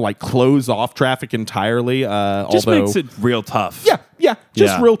much as to like close off traffic entirely. Just makes it real tough. Yeah,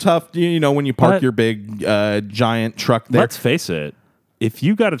 just Yeah. real tough. When you park But- your big giant truck there. Let's face it. If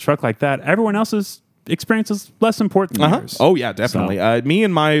you got a truck like that, everyone else's experience is less important than yours. Oh yeah, definitely. Me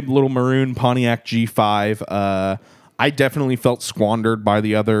and my little maroon Pontiac G5. I definitely felt squandered by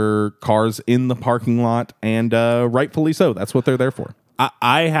the other cars in the parking lot, and rightfully so. That's what they're there for.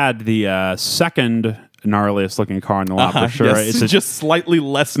 I had the second gnarliest looking car in the lot for sure. Yes, It's just slightly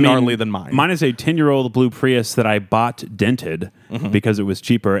less gnarly than mine. Mine is a 10-year-old blue Prius that I bought dented because it was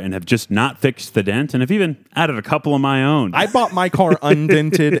cheaper and have just not fixed the dent and have even added a couple of my own. I bought my car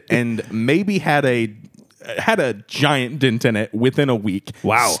undented and maybe had a giant dent in it within a week.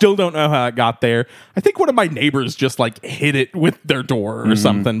 Wow. Still don't know how it got there. I think one of my neighbors just like hit it with their door or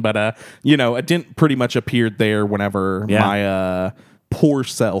something, but a dent pretty much appeared there whenever my poor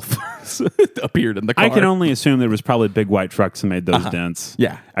self appeared in the car. I can only assume there was probably big white trucks that made those dents.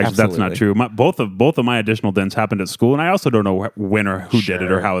 Yeah, actually, that's not true. Both of my additional dents happened at school, and I also don't know when or who did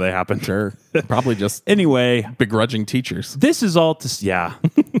it or how they happened. Sure, probably just anyway. Begrudging teachers. This is all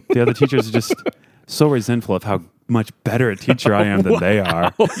the other teachers are just so resentful of how much better a teacher I am than they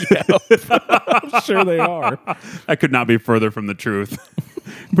are. I'm sure they are. I could not be further from the truth.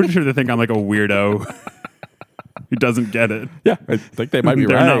 I'm pretty sure they think I'm like a weirdo who doesn't get it. Yeah, I think they might be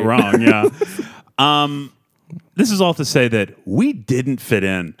They're right. not wrong, yeah. This is all to say that we didn't fit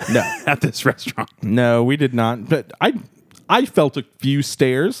in at this restaurant. No, we did not. But I felt a few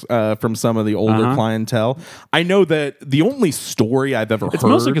stares from some of the older clientele. I know that the only story I've ever It's heard...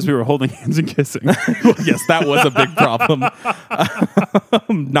 mostly because we were holding hands and kissing. Well, yes, that was a big problem.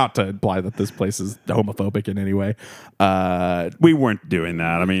 Not to imply that this place is homophobic in any way. We weren't doing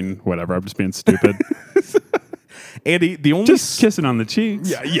that. I mean, whatever. I'm just being stupid. Andy, the only... Just kissing on the cheeks.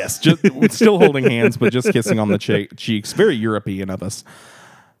 Yeah, yes, just still holding hands, but just kissing on the cheeks. Very European of us.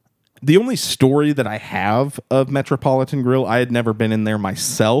 The only story that I have of Metropolitan Grill, I had never been in there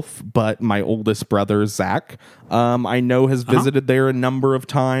myself, but my oldest brother, Zach, I know has visited there a number of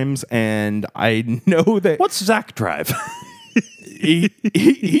times, and I know that... What's Zach drive?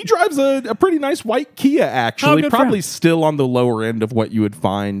 He drives a pretty nice white Kia, actually. good for Probably him. still on the lower end of what you would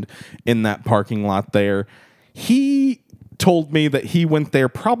find in that parking lot there. He told me that he went there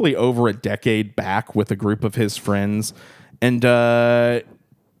probably over a decade back with a group of his friends, and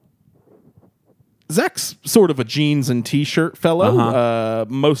Zach's sort of a jeans and t-shirt fellow.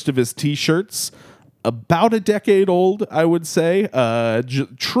 Most of his t-shirts about a decade old, I would say.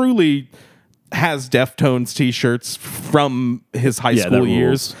 Truly has Deftones t-shirts from his high Yeah, school that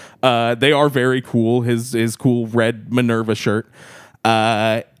years. They are very cool. His cool red Minerva shirt.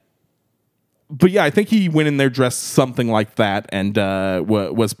 But yeah, I think he went in there dressed something like that and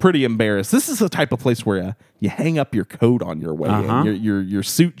was pretty embarrassed. This is the type of place where you hang up your coat on your way in, your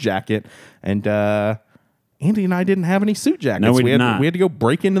suit jacket. And Andy and I didn't have any suit jackets. No, we had not. We had to go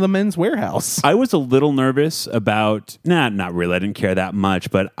break into the men's warehouse. I was a little nervous about, not really, I didn't care that much,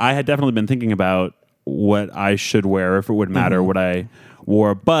 but I had definitely been thinking about what I should wear, if it would matter what I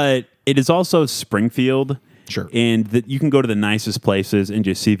wore. But it is also Springfield. Sure. And that you can go to the nicest places and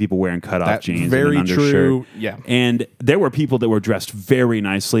just see people wearing cutoff That's jeans very and an undershirt. true. Yeah. And there were people that were dressed very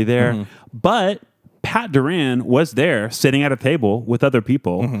nicely there. But Pat Duran was there sitting at a table with other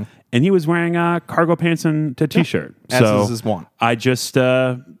people, and he was wearing cargo pants and a t-shirt. As So is his wont. I just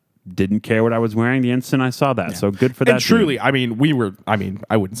didn't care what I was wearing the instant I saw that. So good for that. And truly, dude.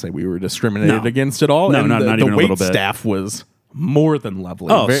 I wouldn't say we were discriminated No. against at all. No, and not even a the little wait bit. staff was more than lovely.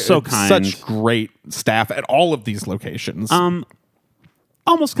 Oh, so kind. Such great staff at all of these locations.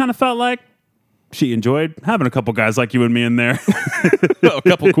 Almost kind of felt like she enjoyed having a couple guys like you and me in there. A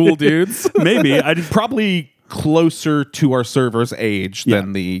couple cool dudes. Maybe. I just Probably closer to our server's age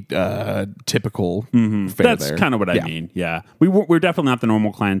than the typical fare That's there. kind of what I mean. Yeah. We're definitely not the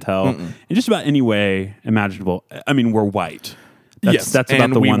normal clientele in just about any way imaginable. I mean, we're white. That's about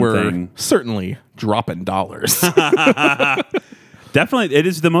and the we one were thing. certainly dropping dollars. Definitely, it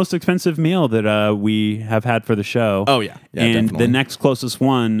is the most expensive meal that we have had for the show. Oh, yeah. Yeah, and definitely. the next closest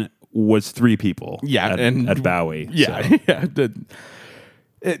one was 3 people. Yeah, at Bowie. Yeah, So. yeah.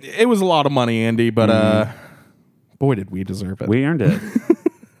 It was a lot of money, Andy, but boy, did we deserve it. We earned it.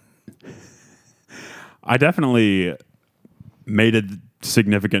 I definitely made a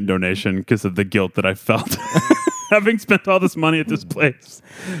significant donation because of the guilt that I felt having spent all this money at this place.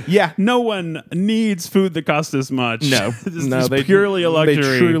 Yeah. No one needs food that costs this much. No, This no, is they purely a luxury.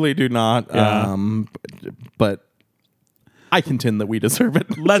 They truly do not. Yeah. But I contend that we deserve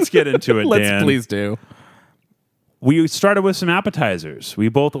it. Let's get into it, Let's Dan. please do. We started with some appetizers. We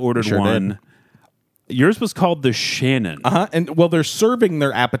both ordered Sure one. did. Yours was called the Shannon. And well, they're serving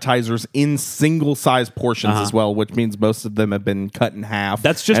their appetizers in single-sized portions as well, which means most of them have been cut in half.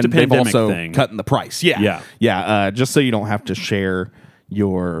 That's just and a pandemic they've also thing. cut in the price. Yeah, Yeah. Just so you don't have to share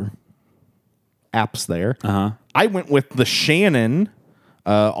your apps there. I went with the Shannon.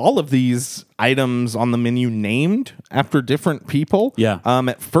 All of these items on the menu named after different people. Yeah.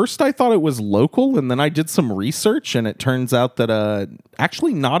 At first I thought it was local, and then I did some research, and it turns out that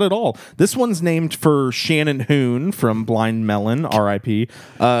actually not at all. This one's named for Shannon Hoon from Blind Melon, R.I.P.,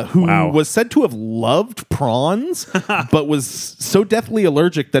 who was said to have loved prawns, but was so deathly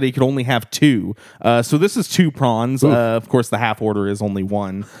allergic that he could only have 2. So this is 2 prawns. Of course, the half order is only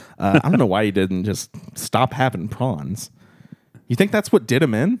 1. I don't know why he didn't just stop having prawns. You think that's what did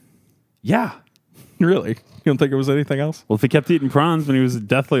him in? Yeah. Really? You don't think it was anything else? Well, if he kept eating prawns when he was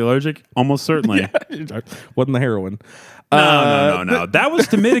deathly allergic, almost certainly. Wasn't the heroin. No. That was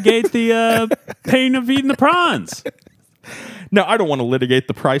to mitigate the pain of eating the prawns. Now, I don't want to litigate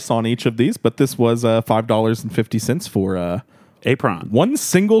the price on each of these, but this was $5.50 for A prawn. one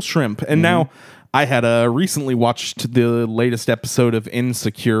single shrimp. And now I had recently watched the latest episode of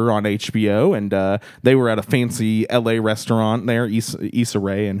Insecure on HBO, and they were at a fancy LA restaurant there, Issa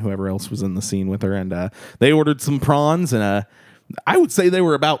Rae and whoever else was in the scene with her, and they ordered some prawns, and I would say they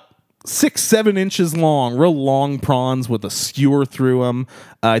were about 6-7 inches long, real long prawns with a skewer through them.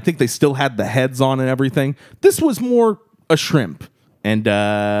 I think they still had the heads on and everything. This was more a shrimp, and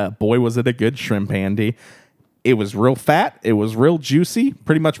boy, was it a good shrimp, Andy. It was real fat. It was real juicy.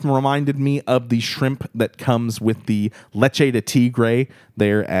 Pretty much reminded me of the shrimp that comes with the leche de tigre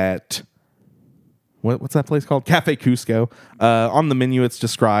there at... What's that place called? Cafe Cusco. On the menu, it's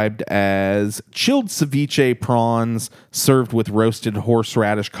described as chilled ceviche prawns served with roasted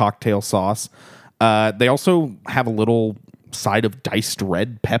horseradish cocktail sauce. They also have a little side of diced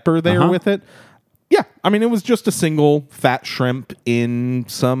red pepper there with it. Yeah, I mean, it was just a single fat shrimp in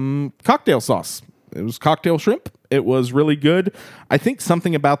some cocktail sauce. It was cocktail shrimp. It was really good. I think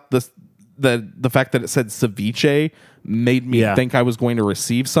something about the fact that it said ceviche made me think I was going to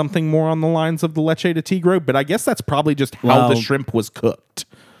receive something more on the lines of the leche de tigre, but I guess that's probably just how the shrimp was cooked,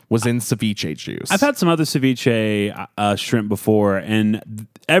 was in ceviche juice. I've had some other ceviche shrimp before, and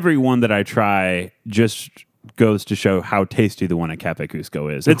every one that I try just goes to show how tasty the one at Cafe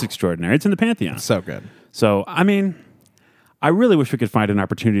Cusco is. It's extraordinary. It's in the Pantheon. So good. So, I mean... I really wish we could find an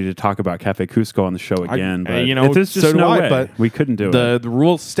opportunity to talk about Cafe Cusco on the show again, but there's just no way. But we couldn't do it. The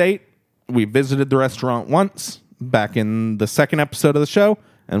rules state we visited the restaurant once back in the second episode of the show,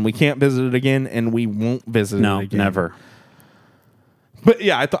 and we can't visit it again, and we won't visit it again. No, never. But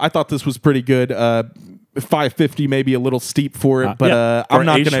yeah, I thought this was pretty good. $5.50 maybe a little steep for it, but yeah. I'm For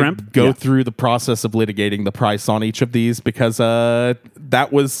not a going to shrimp? go Yeah. through the process of litigating the price on each of these because that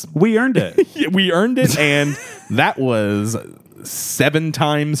was We earned it. we earned it, and that was 7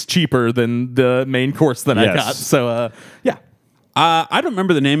 times cheaper than the main course that I Yes. got. So yeah. I don't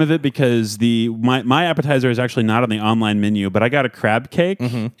remember the name of it because my appetizer is actually not on the online menu, but I got a crab cake.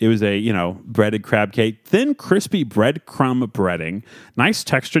 It was a breaded crab cake, thin, crispy breadcrumb breading, nice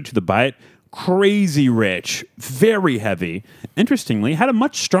texture to the bite, crazy rich, very heavy. Interestingly, had a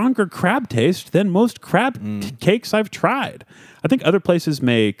much stronger crab taste than most crab cakes I've tried. I think other places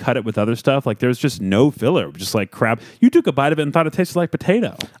may cut it with other stuff. Like there's just no filler, just like crab. You took a bite of it and thought it tasted like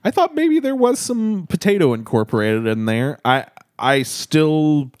potato. I thought maybe there was some potato incorporated in there. I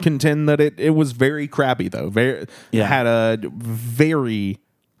still contend that it was very crabby though. Had a very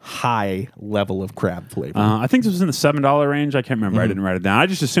high level of crab flavor. I think this was in the $7 range. I can't remember. I didn't write it down. I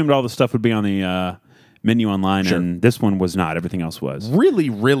just assumed all the stuff would be on the menu online, and this one was not. Everything else was. Really,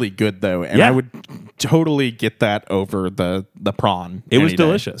 really good though, and Yeah. I would totally get that over the prawn. It was any day.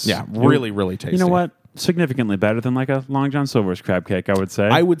 delicious. Yeah, really, really tasty. You know what? Significantly better than like a Long John Silver's crab cake, I would say.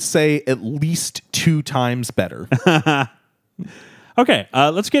 I would say at least 2 times better. Okay,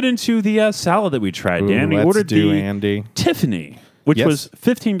 let's get into the salad that we tried, Dan. We let's ordered do, the Andy. Tiffany, which Yes. was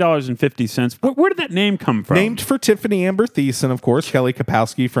 $15.50. Where did that name come from? Named for Tiffany Amber Thiessen, of course, Kelly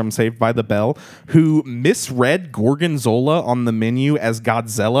Kapowski from Saved by the Bell, who misread Gorgonzola on the menu as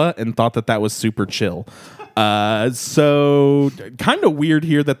Godzilla and thought that was super chill. So kind of weird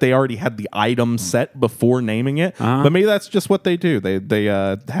here that they already had the item set before naming it, but maybe that's just what they do. They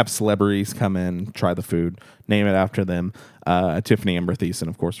have celebrities come in, try the food, name it after them. Tiffany Amber Thiessen,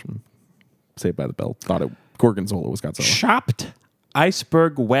 of course, from Saved by the Bell, thought Gorgonzola was Godzilla. Chopped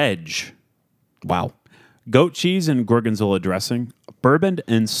iceberg wedge. Wow. Goat cheese and gorgonzola dressing, bourbon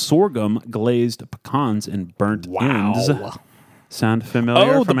and sorghum glazed pecans and burnt ends. Sound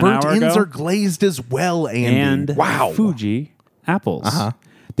familiar Oh, the from an burnt hour ends ago? are glazed as well, Andy. And wow. Fuji apples.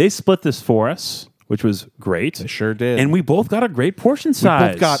 They split this for us, which was great. They sure did. And we both got a great portion We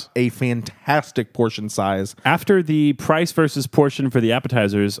size. both got a fantastic portion size. After the price versus portion for the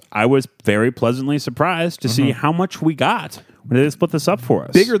appetizers, I was very pleasantly surprised to see how much we got when they split this up for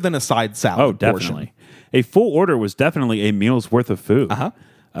us. Bigger than a side salad Oh, definitely. portion. A full order was definitely a meal's worth of food.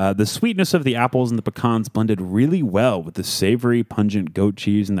 The sweetness of the apples and the pecans blended really well with the savory, pungent goat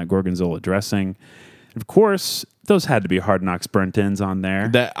cheese and that gorgonzola dressing. Of course, those had to be Hard Knocks burnt ends on there.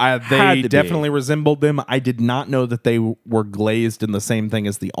 They Had to be. definitely resembled them. I did not know that they were glazed in the same thing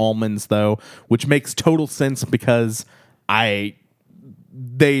as the almonds, though, which makes total sense because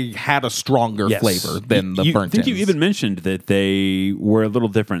they had a stronger Yes. flavor than the you, burnt I think ends. you even mentioned that they were a little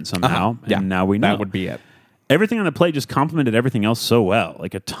different somehow, Yeah, and now we know. that would be it. Everything on the plate just complemented everything else so well.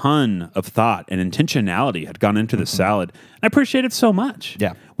 Like a ton of thought and intentionality had gone into the salad. I appreciate it so much.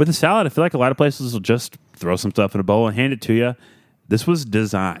 Yeah. With the salad, I feel like a lot of places will just throw some stuff in a bowl and hand it to you. This was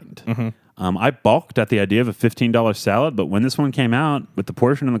designed. I balked at the idea of a $15 salad, but when this one came out with the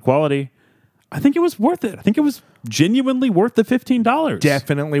portion and the quality, I think it was worth it. I think it was genuinely worth the $15.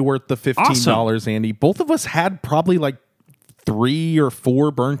 Definitely worth the $15, Andy. Both of us had probably like 3 or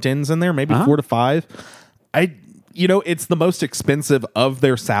 4 burnt ends in there, maybe 4 to 5. It's the most expensive of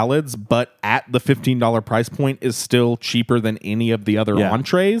their salads, but at the $15 price point is still cheaper than any of the other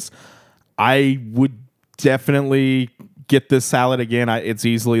entrees. I would definitely get this salad again. It's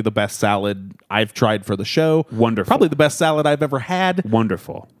easily the best salad I've tried for the show. Wonderful. Probably the best salad I've ever had.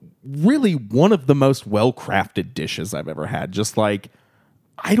 Wonderful. Really one of the most well-crafted dishes I've ever had. Just like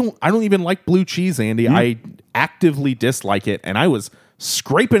I don't even like blue cheese, Andy. I actively dislike it, and I was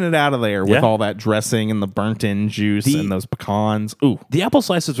scraping it out of there with all that dressing and the burnt end juice and those pecans. Ooh. The apple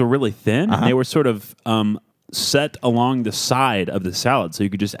slices were really thin. And they were sort of set along the side of the salad, so you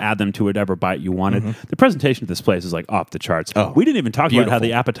could just add them to whatever bite you wanted. The presentation of this place is like off the charts. We didn't even talk about how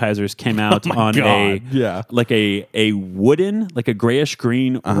the appetizers came out on a wooden, like a grayish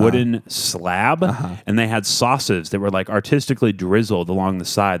green wooden slab, and they had sauces that were like artistically drizzled along the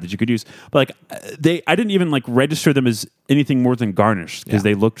side that you could use. But like I didn't even like register them as anything more than garnish because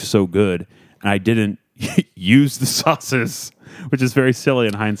they looked so good, and I didn't use the sauces, which is very silly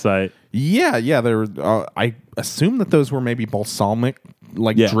in hindsight. Yeah. There were, I assume that those were maybe balsamic,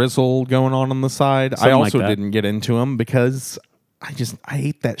 drizzle going on the side. Something I also like that. didn't get into them because I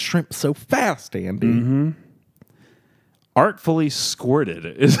ate that shrimp so fast, Andy. Artfully squirted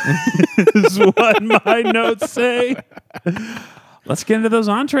is what my notes say. Let's get into those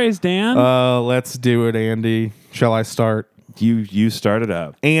entrees, Dan. Let's do it, Andy. Shall I start? You started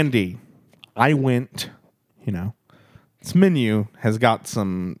up. Andy, I went, this menu has got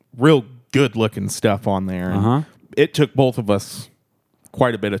some real good looking stuff on there. And it took both of us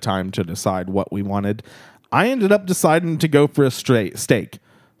quite a bit of time to decide what we wanted. I ended up deciding to go for a straight steak.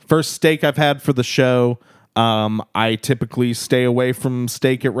 First steak I've had for the show. I typically stay away from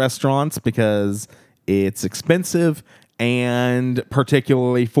steak at restaurants because it's expensive, and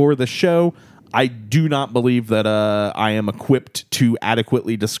particularly for the show, I do not believe that I am equipped to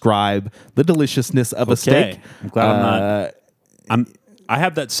adequately describe the deliciousness of a steak. I'm glad I'm not. I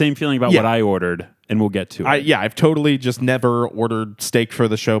have that same feeling about what I ordered, and we'll get to it. I've totally just never ordered steak for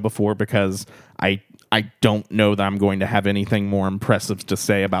the show before because I don't know that I'm going to have anything more impressive to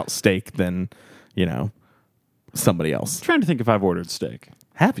say about steak than, somebody else. I'm trying to think if I've ordered steak.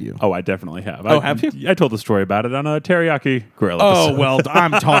 Have you? Oh, I definitely have. Have you? I told the story about it on a teriyaki grill Oh, episode. well,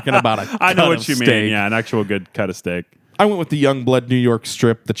 I'm talking about a I know cut what of you steak. mean. Yeah, an actual good cut of steak. I went with the Youngblood New York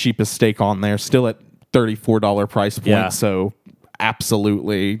strip, the cheapest steak on there, still at $34 price point. Yeah. So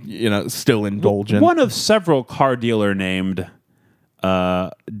absolutely, still indulgent. One of several car dealer named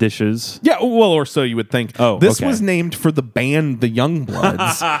dishes. Yeah, well, or so you would think. Oh, this okay. was named for the band The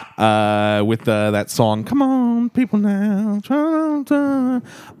Youngbloods with that song, Come On, People Now.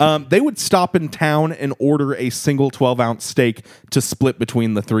 They would stop in town and order a single 12-ounce steak to split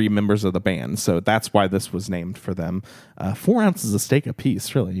between the three members of the band. So that's why this was named for them. 4 ounces of steak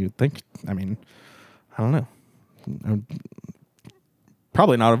apiece, really. You'd think, I don't know.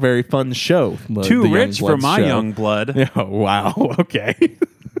 Probably not a very fun show. Too the rich for Youngbloods my show. young blood. Oh, wow. Okay.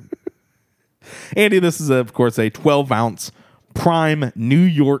 Andy, this is, of course, a 12-ounce prime New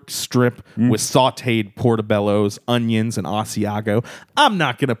York strip with sautéed portobellos, onions, and Asiago. I'm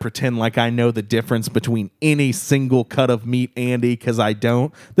not going to pretend like I know the difference between any single cut of meat, Andy, because I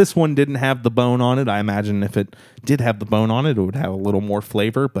don't. This one didn't have the bone on it. I imagine if it did have the bone on it, it would have a little more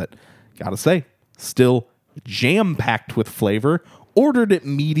flavor, but gotta say, still jam-packed with flavor. Ordered it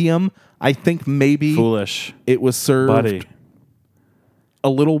medium. I think maybe Foolish. it was served Buddy. a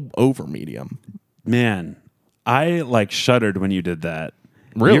little over medium. Man, I shuddered when you did that.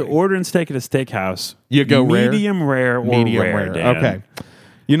 Really? You're ordering steak at a steakhouse. You go medium rare or Medium rare. Dan. Okay.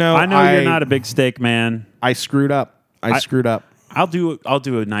 I know you're not a big steak man. I screwed up. I screwed up. I'll do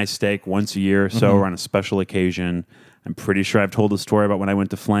a nice steak once a year or so or on a special occasion. I'm pretty sure I've told the story about when I went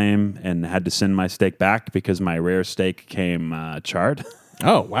to Flame and had to send my steak back because my rare steak came charred.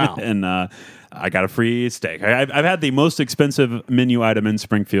 Oh, wow. And I got a free steak. I've had the most expensive menu item in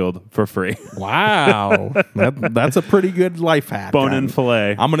Springfield for free. Wow. That's a pretty good life hack. Bone-in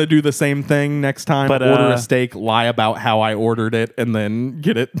filet. I'm going to do the same thing next time. But, order a steak, lie about how I ordered it, and then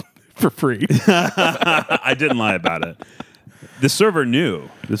get it for free. I didn't lie about it. The server knew.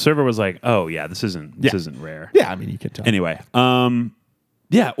 The server was like, "Oh yeah, this isn't rare." Yeah, I mean, you could tell. Anyway,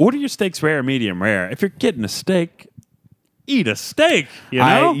 order your steaks rare, medium rare. If you're getting a steak, eat a steak. You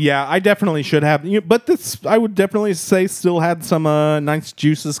know? I definitely should have. But this, I would definitely say, still had some nice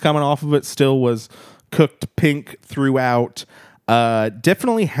juices coming off of it. Still was cooked pink throughout.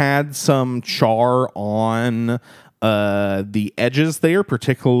 Definitely had some char on the edges there,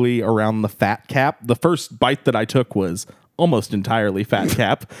 particularly around the fat cap. The first bite that I took was almost entirely fat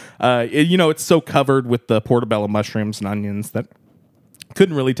cap. It's so covered with the portobello mushrooms and onions that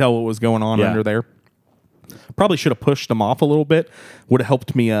couldn't really tell what was going on under there. Probably should have pushed them off a little bit. Would have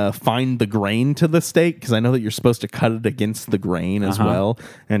helped me find the grain to the steak, because I know that you're supposed to cut it against the grain as well.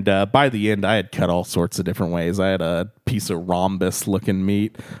 And by the end, I had cut all sorts of different ways. I had a piece of rhombus looking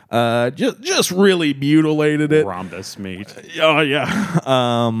meat. Just really mutilated it. Rhombus meat. Oh,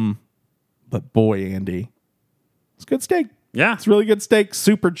 yeah. But boy, Andy, it's good steak. Yeah. It's really good steak.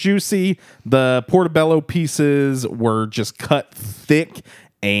 Super juicy. The portobello pieces were just cut thick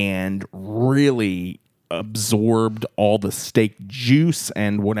and really absorbed all the steak juice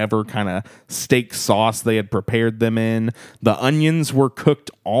and whatever kind of steak sauce they had prepared them in. The onions were cooked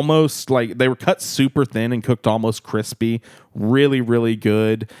almost like they were cut super thin and cooked almost crispy. Really, really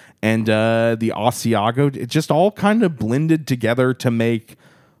good. And the Asiago, it just all kind of blended together to make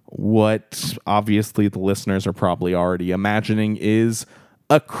what obviously the listeners are probably already imagining is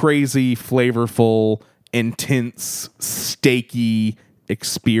a crazy, flavorful, intense, steaky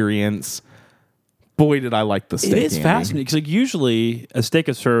experience. Boy, did I like the steak. It is Andy. fascinating because usually a steak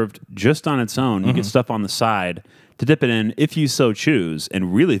is served just on its own. You get stuff on the side to dip it in if you so choose.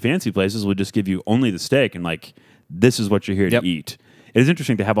 And really fancy places will just give you only the steak and this is what you're here to eat. It is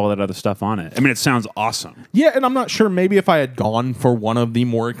interesting to have all that other stuff on it. I mean, it sounds awesome. Yeah, and I'm not sure. Maybe if I had gone for one of the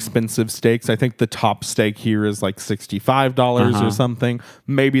more expensive steaks, I think the top steak here is like $65 or something.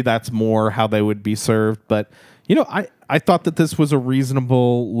 Maybe that's more how they would be served. But, I I thought that this was a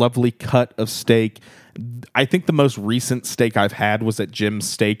reasonable, lovely cut of steak. I think the most recent steak I've had was at Jim's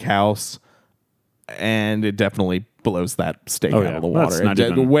Steakhouse, and it definitely blows that steak out of the That's water. not It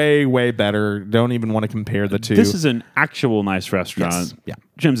did even- way, way better. Don't even want to compare the two. This is an actual nice restaurant. Yes. Yeah.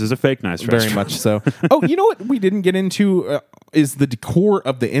 Jim's is a fake nice very restaurant. much so. Oh, you know what we didn't get into is the decor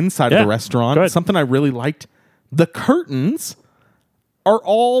of the inside of Yeah. the restaurant. Go ahead. Something I really liked. The curtains are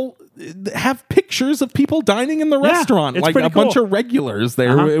all have pictures of people dining in the Yeah, restaurant, it's like pretty a bunch cool. of regulars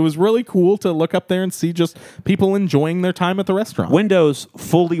there. Uh-huh. It was really cool to look up there and see just people enjoying their time at the restaurant. Windows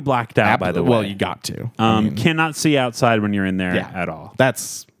fully blacked out, by the way. Well, you got to. Cannot see outside when you're in there Yeah. at all.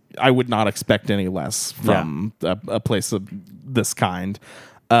 That's I would not expect any less from a place of this kind.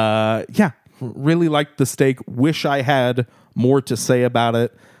 Really liked the steak. Wish I had more to say about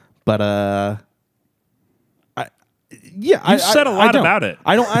it, but You said a lot about it.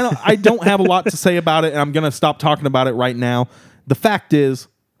 I don't have a lot to say about it, and I'm gonna stop talking about it right now. The fact is,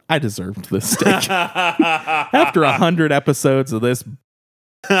 I deserved this steak. After 100 episodes of this,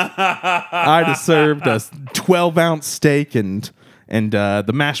 I deserved a 12-ounce steak and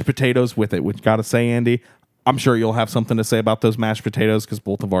the mashed potatoes with it. Which, gotta say, Andy, I'm sure you'll have something to say about those mashed potatoes because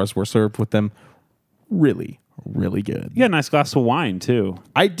both of ours were served with them. Really, really good. You got a nice glass of wine, too.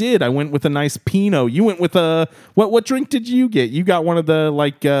 I did. I went with a nice Pinot. You went with a what drink did you get? You got one of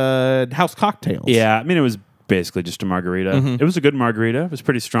the house cocktails. Yeah, I mean, it was basically just a margarita. It was a good margarita. It was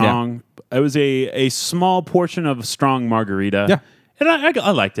pretty strong. It was a small portion of a strong margarita. Yeah. And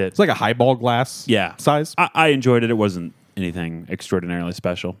I liked it. It's like a highball glass. Yeah. Size. I enjoyed it. It wasn't anything extraordinarily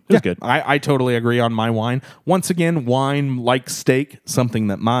special. It was good. I totally agree on my wine. Once again, wine like steak, something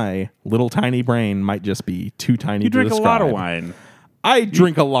that my little tiny brain might just be too tiny You to drink a describe. lot of wine. I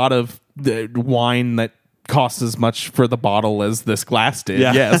drink a lot of the wine that costs as much for the bottle as this glass did.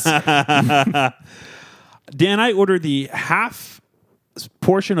 Yeah. Yes. Dan, I ordered the half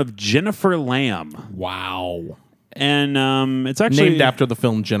portion of Jennifer Lamb. Wow. And it's actually Named after the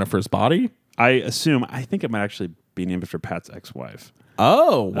film Jennifer's Body. I think it might actually be named after Pat's ex-wife.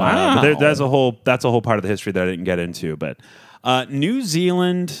 Oh, wow. But that's a whole part of the history that I didn't get into. But New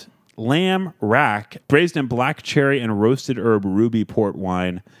Zealand lamb rack, braised in black cherry and roasted herb ruby port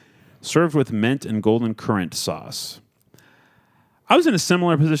wine, served with mint and golden currant sauce. I was in a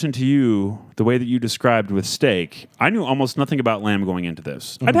similar position to you, the way that you described with steak. I knew almost nothing about lamb going into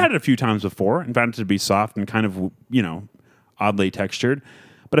this. I'd had it a few times before and found it to be soft and kind of, oddly textured.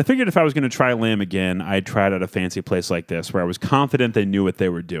 But I figured if I was going to try lamb again, I'd try it at a fancy place like this where I was confident they knew what they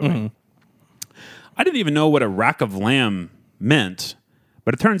were doing. I didn't even know what a rack of lamb meant,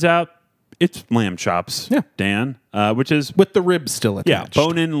 but it turns out it's lamb chops, Dan, which is with the ribs still attached.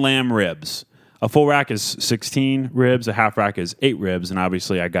 bone-in lamb ribs. A full rack is 16 ribs. A half rack is 8 ribs, and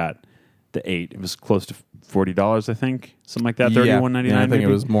obviously I got the 8. It was close to $40, I think, something like that. $31.99. Yeah, I think maybe? it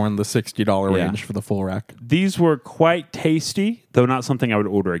was more in the $60 Yeah. range for the full rack. These were quite tasty, though not something I would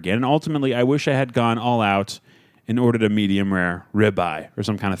order again. And ultimately, I wish I had gone all out and ordered a medium rare ribeye or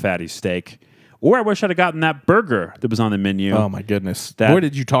some kind of fatty steak. Or I wish I'd have gotten that burger that was on the menu. Oh my goodness! That Boy,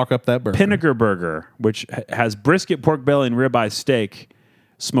 did you talk up that burger? Pinnaker burger, which has brisket, pork belly, and ribeye steak,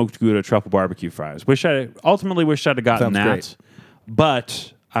 smoked Gouda, truffle barbecue fries. Ultimately wished I'd have gotten Sounds that, great.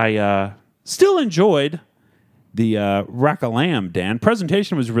 but I still enjoyed the rack of lamb. Dan,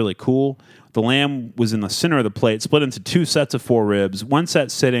 presentation was really cool. The lamb was in the center of the plate, split into 2 sets of 4 ribs. One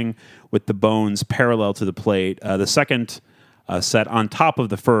set sitting with the bones parallel to the plate. The second set on top of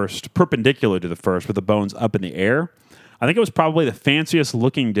the first, perpendicular to the first, with the bones up in the air. I think it was probably the fanciest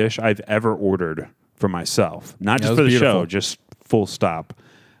looking dish I've ever ordered for myself. Not just it for the was beautiful. show, just full stop.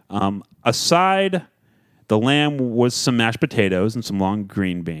 Aside, the lamb was some mashed potatoes and some long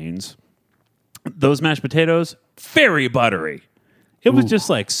green beans. Those mashed potatoes, very buttery. It was just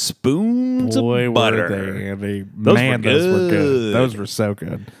like spoons of butter. Were they, Andy. Those Man, were those were good. good. Those were so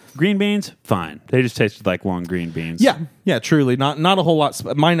good. Green beans, fine. They just tasted like long green beans. Yeah, truly. Not a whole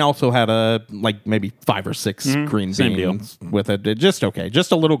lot. Mine also had maybe 5 or 6 green same deal. beans with it. Just okay.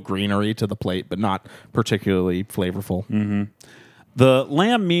 Just a little greenery to the plate, but not particularly flavorful. The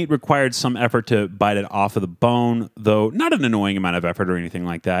lamb meat required some effort to bite it off of the bone, though not an annoying amount of effort or anything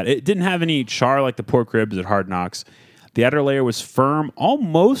like that. It didn't have any char like the pork ribs at Hard Knocks. The outer layer was firm,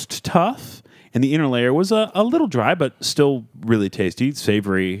 almost tough, and the inner layer was a little dry, but still really tasty,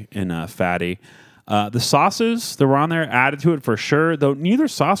 savory and fatty. The sauces that were on there added to it for sure, though neither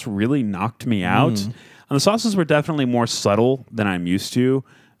sauce really knocked me out. And the sauces were definitely more subtle than I'm used to.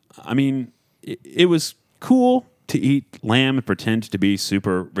 I mean, it was cool to eat lamb and pretend to be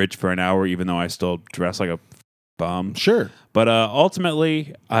super rich for an hour, even though I still dress like a bum. Sure. But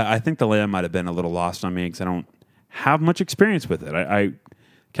ultimately, I think the lamb might have been a little lost on me because I don't have much experience with it. I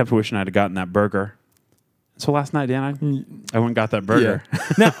kept wishing I'd have gotten that burger. So last night, Dan, I went and got that burger.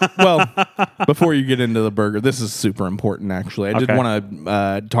 Yeah. Now, well, before you get into the burger, this is super important, actually. I did Okay. want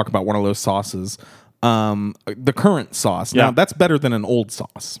to talk about one of those sauces. The current sauce. Yeah. Now, that's better than an old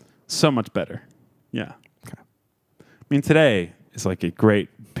sauce. So much better. Yeah. Okay. I mean, today is like a great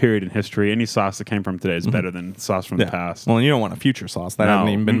period in history. Any sauce that came from today is better than sauce from the past. Well, you don't want a future sauce. That hasn't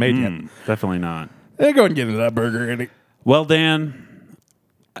even been made yet. Definitely not. Go ahead and get into that burger, Andy. Well, Dan,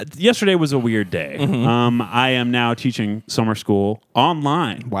 yesterday was a weird day. I am now teaching summer school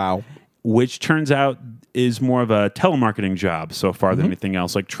online. Wow. Which turns out is more of a telemarketing job so far than anything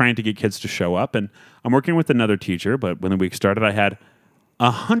else, like trying to get kids to show up. And I'm working with another teacher, but when the week started, I had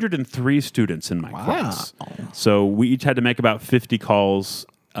 103 students in my class. So we each had to make about 50 calls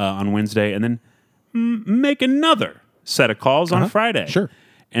on Wednesday and then make another set of calls on Friday. Sure.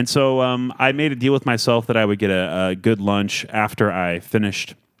 And so I made a deal with myself that I would get a good lunch after I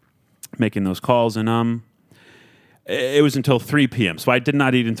finished making those calls. And it was until 3 p.m. So I did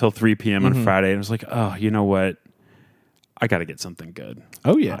not eat until 3 p.m. on Friday. And I was like, oh, you know what? I got to get something good.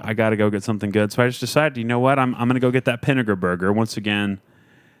 Oh, yeah. I got to go get something good. So I just decided, you know what? I'm going to go get that Pinnaker burger, once again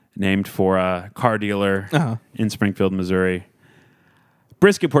named for a car dealer in Springfield, Missouri.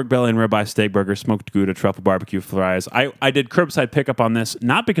 Brisket, pork belly, and ribeye steak burger, smoked Gouda, truffle barbecue fries. I did curbside pickup on this,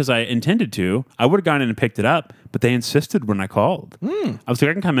 not because I intended to. I would have gone in and picked it up, but they insisted when I called. I was like,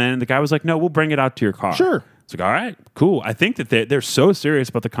 I can come in. The guy was like, no, we'll bring it out to your car. Sure. It's like, all right, cool. I think that they're so serious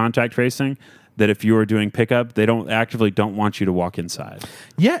about the contact tracing that if you are doing pickup, they don't want you to walk inside.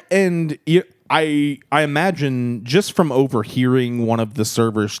 Yeah, and I imagine just from overhearing one of the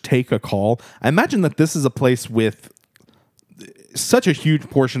servers take a call, I imagine that this is a place with such a huge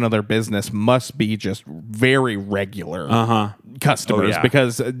portion of their business must be just very regular customers. Oh, yeah.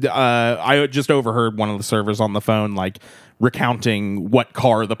 Because I just overheard one of the servers on the phone like recounting what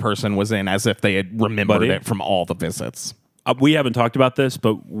car the person was in as if they had remembered it from all the visits. We haven't talked about this,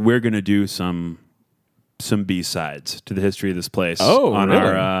 but we're going to do some B-sides to the history of this place on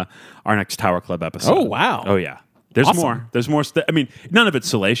really? our next Tower Club episode. Oh, wow. Oh, yeah. There's Awesome. more. There's more. I mean, none of it's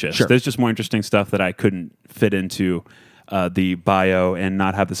salacious. Sure. There's just more interesting stuff that I couldn't fit into the bio and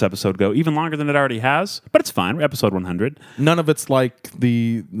not have this episode go even longer than it already has. But it's fine. We're episode 100. None of it's like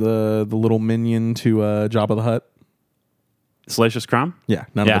the little minion to Jabba the Hutt. Salacious Crumb? Yeah,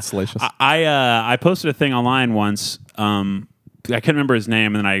 none of it's salacious. I posted a thing online once. I can't remember his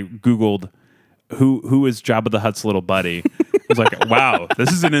name, and then I Googled who is Jabba the Hutt's little buddy. I was like, wow,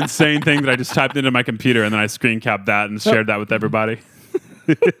 this is an insane thing that I just typed into my computer, and then I screen capped that and shared that with everybody.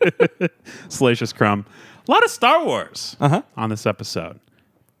 Salacious Crumb. A lot of Star Wars on this episode.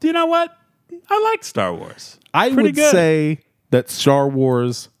 Do you know what? I like Star Wars. I Pretty would good. say that Star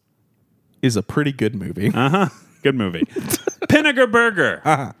Wars is a pretty good movie. Good movie. Pinnaker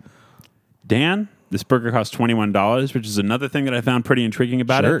Burger. Dan, this burger costs $21, which is another thing that I found pretty intriguing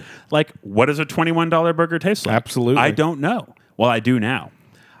about Sure. it. Like, what does a $21 burger taste like? Absolutely. I don't know. Well, I do now.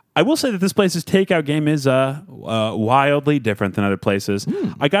 I will say that this place's takeout game is wildly different than other places.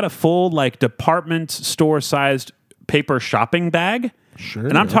 I got a full, like, department store-sized paper shopping bag. Sure,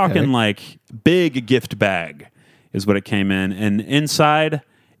 And I'm talking, okay. like, big gift bag is what it came in. And inside,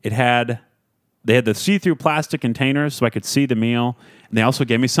 they had the see-through plastic containers so I could see the meal. And they also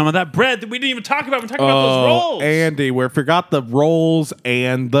gave me some of that bread that we didn't even talk about. We're talking about those rolls. Andy, we forgot the rolls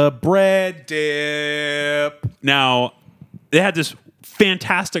and the bread dip. Now, they had this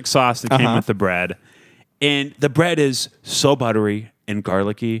fantastic sauce that came with the bread. And the bread is so buttery and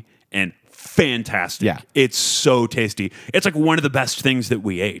garlicky and fantastic. Yeah. It's so tasty. It's like one of the best things that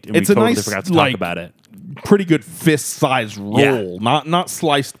we ate. And It's we a totally nice, forgot to talk like, about it. Pretty good fist-sized roll, Yeah. not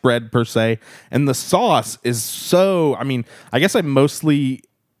sliced bread per se. And the sauce is so, I mean, I guess I mostly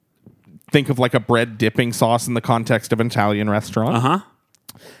think of like a bread dipping sauce in the context of an Italian restaurant.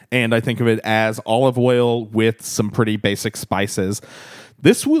 And I think of it as olive oil with some pretty basic spices.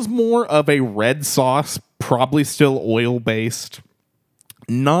 This was more of a red sauce, probably still oil-based,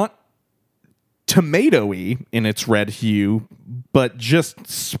 not tomato-y in its red hue, but just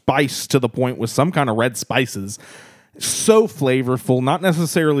spiced to the point with some kind of red spices. So flavorful, not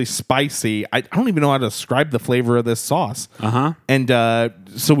necessarily spicy. I don't even know how to describe the flavor of this sauce. And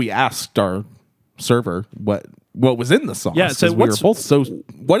so we asked our server what was in the sauce. Yeah, so 'cause we were what's- both so.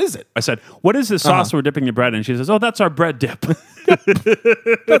 What is it? I said, what is this sauce we're dipping your bread in? She says, oh, that's our bread dip.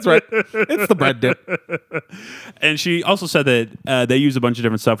 That's right. It's the bread dip. And she also said that they use a bunch of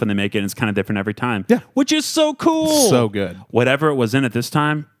different stuff when they make it, and it's kind of different every time. Yeah. Which is so cool. So good. Whatever it was in at this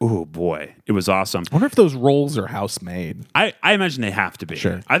time, oh boy, it was awesome. I wonder if those rolls are house made. I imagine they have to be.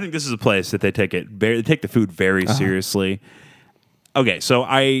 Sure. I think this is a place that they take the food very seriously. Okay, so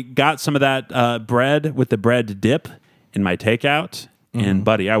I got some of that bread with the bread dip in my takeout, and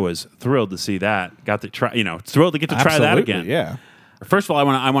buddy, I was thrilled to see that. Got to try, thrilled to get to try that Absolutely, again. Yeah. First of all,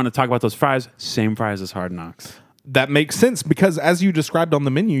 I want to talk about those fries. Same fries as Hard Knocks. That makes sense because as you described on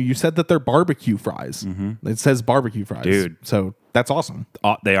the menu, you said that they're barbecue fries. It says barbecue fries. Dude. So that's awesome.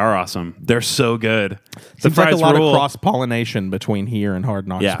 They are awesome. They're so good. Seems like a lot of cross-pollination between here and Hard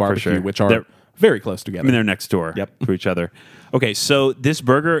Knocks Yeah, for Barbecue, sure. which are They're- very close together. I mean, they're next door Yep. to each other. Okay, so this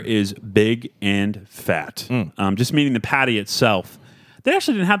burger is big and fat. Just meaning the patty itself. They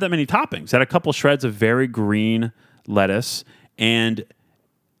actually didn't have that many toppings. They had a couple shreds of very green lettuce and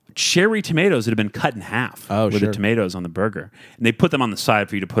cherry tomatoes that had been cut in half with sure. the tomatoes on the burger. And they put them on the side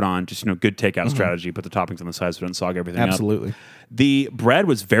for you to put on, just good takeout strategy. Put the toppings on the side so it doesn't sog everything up. Absolutely. The bread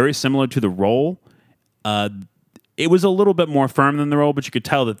was very similar to the roll. It was a little bit more firm than the roll, but you could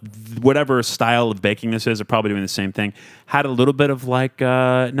tell that whatever style of baking this is, they're probably doing the same thing. Had a little bit of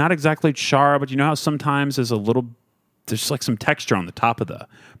not exactly char, but you know how sometimes there's like some texture on the top of the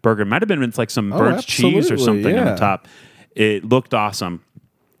burger. It might have been with like some burnt cheese or absolutely, something on yeah. the top. It looked awesome.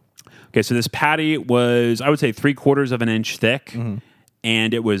 Okay, so this patty was, I would say, 3/4 of an inch thick,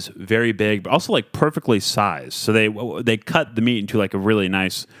 and it was very big, but also like perfectly sized. So they cut the meat into like a really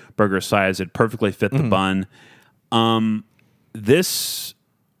nice burger size. It perfectly fit the bun. This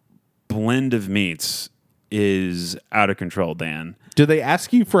blend of meats is out of control, Dan. Do they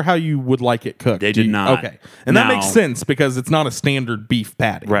ask you for how you would like it cooked? They did not. Okay. And that Now- makes sense because it's not a standard beef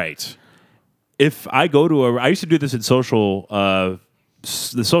patty. Right. If I go to I used to do this at the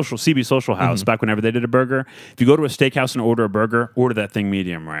CB Social House back whenever they did a burger. If you go to a steakhouse and order a burger, order that thing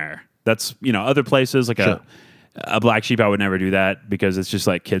medium rare. That's, other places like a Black Sheep, I would never do that because it's just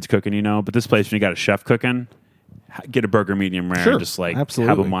like kids cooking, But this place, when you got a chef cooking, get a burger medium rare Sure. and just like Absolutely.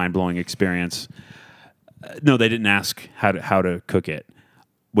 have a mind-blowing experience. No, they didn't ask how to cook it,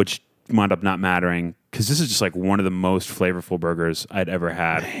 which wound up not mattering because this is just like one of the most flavorful burgers I'd ever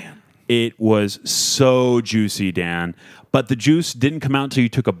had. Man. It was so juicy, Dan, but the juice didn't come out until you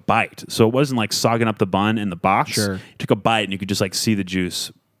took a bite. So it wasn't like sogging up the bun in the box. Sure. You took a bite and you could just like see the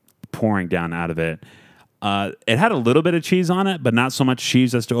juice pouring down out of it. It had a little bit of cheese on it, but not so much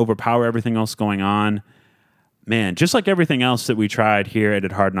cheese as to overpower everything else going on. Man, just like everything else that we tried here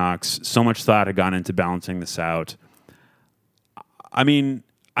at Hard Knocks, so much thought had gone into balancing this out. I mean,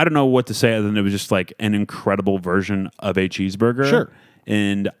 I don't know what to say other than it was just like an incredible version of a cheeseburger. Sure.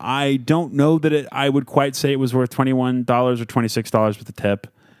 And I don't know that I would quite say it was worth $21 or $26 with the tip.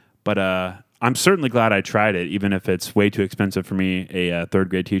 But I'm certainly glad I tried it, even if it's way too expensive for me, a third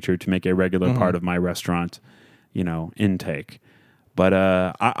grade teacher, to make a regular part of my restaurant, intake. But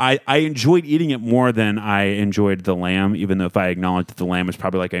I enjoyed eating it more than I enjoyed the lamb, even though if I acknowledge that the lamb was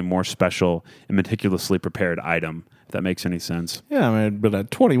probably like a more special and meticulously prepared item, if that makes any sense. Yeah, I mean, but at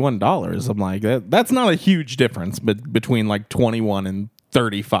 $21, I'm like, that's not a huge difference between like 21 and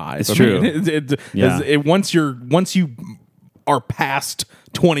 35. It's true. Once you are past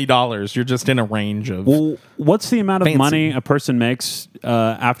 $20, you're just in a range of. Well, what's the amount of Fancy. money a person makes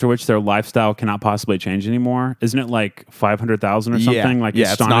after which their lifestyle cannot possibly change anymore? Isn't it like $500,000 or something? Yeah. Like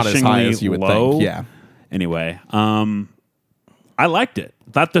Yeah, it's not as high astonishingly as you would low. think. Yeah. Anyway, I liked it.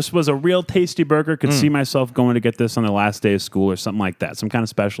 Thought this was a real tasty burger. Could see myself going to get this on the last day of school or something like that. Some kind of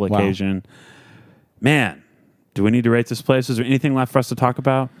special occasion. Man, do we need to rate this place? Is there anything left for us to talk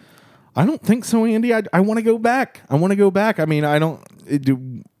about? I don't think so, Andy. I want to go back. I mean,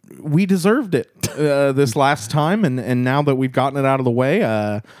 we deserved it this last time, and now that we've gotten it out of the way,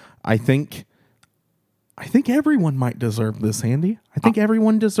 I think everyone might deserve this, Andy. I think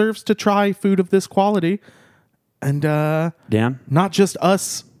everyone deserves to try food of this quality, and Dan? not just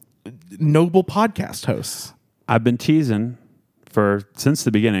us noble podcast hosts. I've been teasing since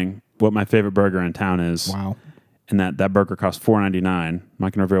the beginning what my favorite burger in town is. Wow. And that burger costs $4.99. I'm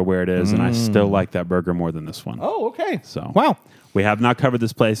not going to reveal where it is, and I still like that burger more than this one. Oh, okay. So wow. We have not covered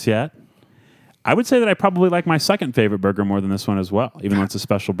this place yet. I would say that I probably like my second favorite burger more than this one as well, even though it's a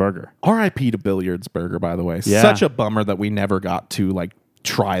special burger. R.I.P. to Billiards Burger, by the way. Yeah. Such a bummer that we never got to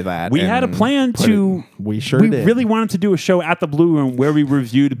try that. We had a plan to. We sure we did. really wanted to do a show at the Blue Room where we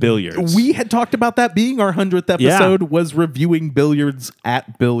reviewed billiards. We had talked about that being our 100th episode, was reviewing billiards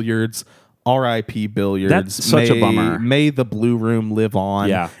at Billiards. R.I.P. Billiards. That's such a bummer. May the Blue Room live on.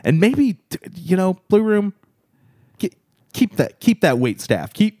 Yeah. And maybe, Blue Room, keep that wait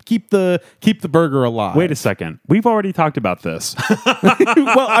staff. Keep the burger alive. Wait a second. We've already talked about this.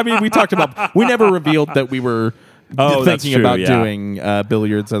 Well, I mean, we never revealed that we were that's thinking true, about yeah. doing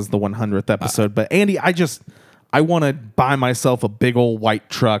Billiards as the 100th episode. But Andy, I want to buy myself a big old white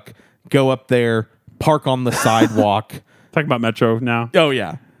truck, go up there, park on the sidewalk. Talking about Metro now. Oh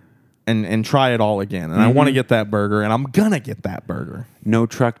yeah. And try it all again. And I want to get that burger, and I'm gonna get that burger. No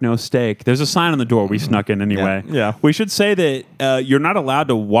truck, no steak. There's a sign on the door. We snuck in anyway. Yeah. We should say that you're not allowed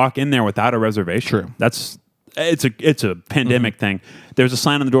to walk in there without a reservation. True. It's a pandemic thing. There's a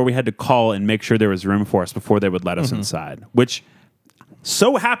sign on the door. We had to call and make sure there was room for us before they would let us inside. Which,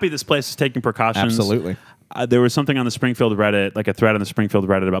 so happy this place is taking precautions. Absolutely. There was something on the Springfield Reddit, like a thread on the Springfield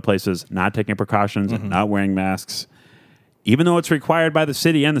Reddit about places not taking precautions and not wearing masks, even though it's required by the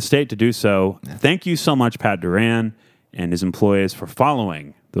city and the state to do so. Yeah. Thank you so much, Pat Duran and his employees, for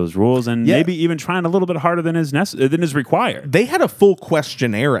following those rules and maybe even trying a little bit harder than is required. They had a full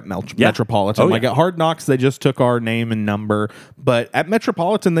questionnaire at Metropolitan. Oh, Like at Hard Knocks, they just took our name and number. But at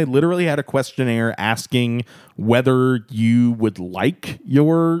Metropolitan, they literally had a questionnaire asking whether you would like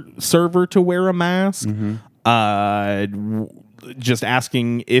your server to wear a mask. Just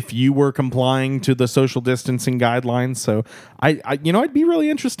asking if you were complying to the social distancing guidelines. So it'd be really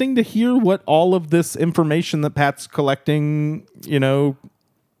interesting to hear what all of this information that Pat's collecting,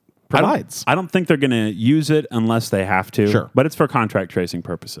 provides. I don't think they're going to use it unless they have to. Sure. But it's for contract tracing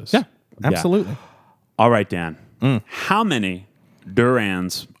purposes. Yeah, absolutely. All right, Dan. How many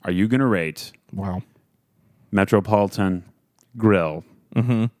Durans are you going to rate Wow. Metropolitan Grill?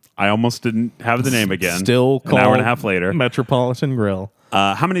 I almost didn't have the name again. Still an hour and a half later. Metropolitan Grill.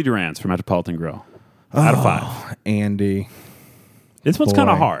 How many Durans for Metropolitan Grill? Out of 5. Andy. This one's kind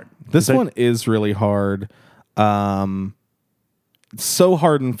of hard. This one is really hard. So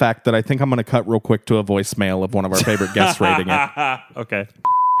hard, in fact, that I think I'm going to cut real quick to a voicemail of one of our favorite guests rating it. Okay.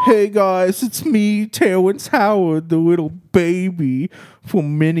 Hey guys, it's me, Terrence Howard, the little baby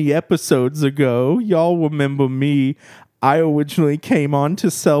from many episodes ago. Y'all remember me. I originally came on to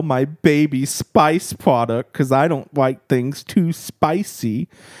sell my baby spice product because I don't like things too spicy.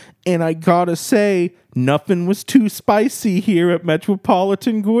 And I gotta say, nothing was too spicy here at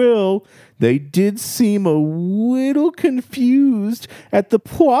Metropolitan Grill. They did seem a little confused at the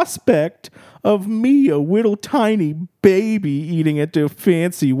prospect of me, a little tiny baby, eating at their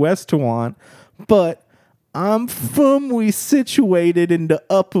fancy restaurant. But I'm firmly situated in the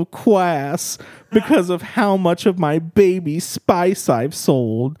upper class because of how much of my baby spice I've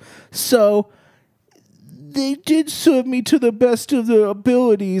sold. So they did serve me to the best of their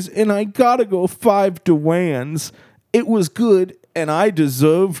abilities, and I gotta go 5 Durans. It was good, and I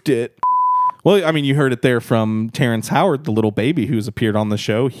deserved it. Well, I mean, you heard it there from Terrence Howard, the little baby who's appeared on the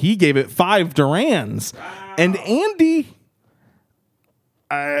show. He gave it 5 Durans. Wow. And Andy,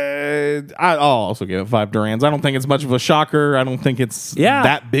 I'll also give it 5 Durans. I don't think it's much of a shocker. I don't think it's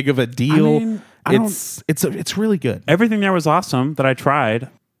that big of a deal. I mean, it's really good. Everything there was awesome that I tried.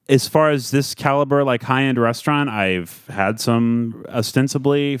 As far as this caliber, like high-end restaurant, I've had some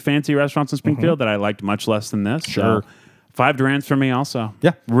ostensibly fancy restaurants in Springfield that I liked much less than this. Sure. So 5 Durans for me also.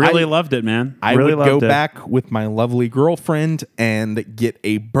 Yeah. Really loved it, man. I really would go loved it. back with my lovely girlfriend and get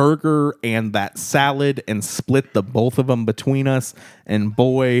a burger and that salad and split the both of them between us. And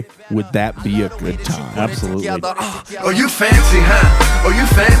boy, would that be a good time. Absolutely. Oh, you fancy, huh? Oh, you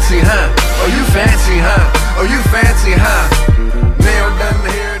fancy, huh? Oh, you fancy, huh? Oh, you fancy, huh? Nail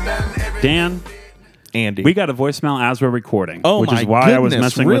done, hair done, everything. Dan, Andy. we got a voicemail as we're recording, Oh, which my is why I was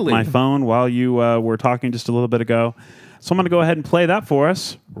goodness, messing really? with my phone while you were talking just a little bit ago. So I'm going to go ahead and play that for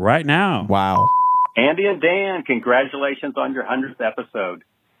us right now. Wow. Andy and Dan, congratulations on your 100th episode.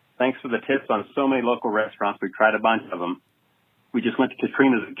 Thanks for the tips on so many local restaurants. We tried a bunch of them. We just went to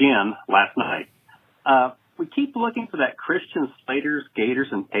Katrina's again last night. We keep looking for that Christian Slater's Gators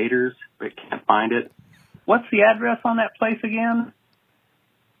and Taters, but can't find it. What's the address on that place again?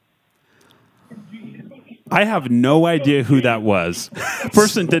 I have no idea who that was.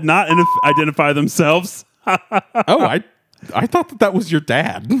 Person did not identify themselves. Oh, I thought that was your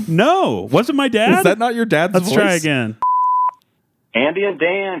dad. No, wasn't my dad? Is that not your dad's Let's voice? try again. Andy and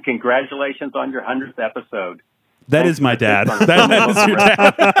Dan, congratulations on your 100th episode. That is my dad. That is your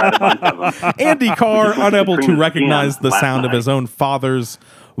dad. Andy Carr, unable to Katrina's recognize again the last sound of night. his own father's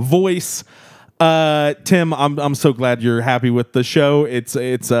voice. Tim, I'm so glad you're happy with the show. It's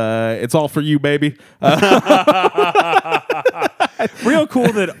all for you, baby. Real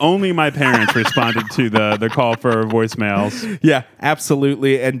cool that only my parents responded to the call for voicemails. Yeah,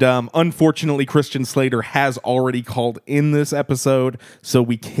 absolutely. And unfortunately, Christian Slater has already called in this episode, so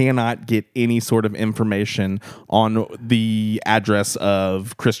we cannot get any sort of information on the address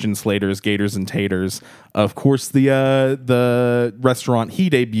of Christian Slater's Gators and Taters. Of course, the restaurant he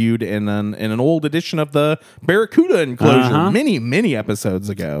debuted in an old edition of the Barracuda Enclosure many episodes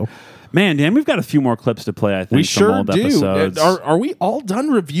ago. Man, Dan, we've got a few more clips to play, I think, We from sure old do. episodes. Are we all done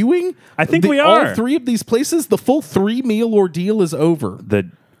reviewing? I think we are. All three of these places, the full 3-meal ordeal is over.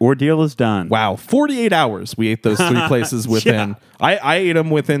 The ordeal is done. Wow, 48 hours we ate those three places within. I ate them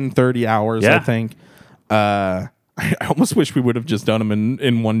within 30 hours, I think. I almost wish we would have just done them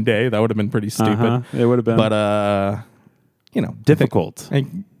in one day. That would have been pretty stupid. It would have been. But, difficult.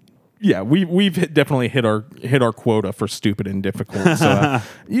 Yeah, we've definitely hit our quota for stupid and difficult. So,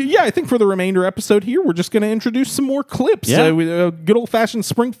 I think for the remainder episode here, we're just going to introduce some more clips. Yeah. Good old fashioned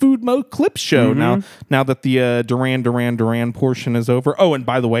Spring Food Mo clip show. Now that the Duran portion is over. Oh, and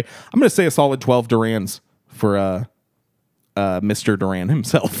by the way, I'm going to say a solid 12 Durans for Mr. Duran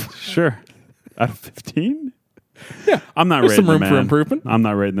himself. Sure. Out of 15? Yeah, I'm not there's rating some room the for man. improvement. I'm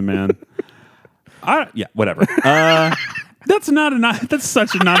not rating the man. Whatever. That's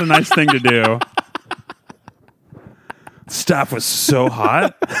such not a nice thing to do. Staff was so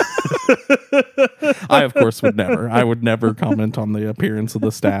hot. I, of course, would never. I would never comment on the appearance of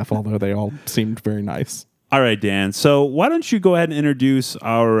the staff, although they all seemed very nice. All right, Dan. So why don't you go ahead and introduce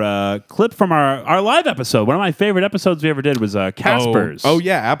our clip from our live episode? One of my favorite episodes we ever did was Casper's. Oh,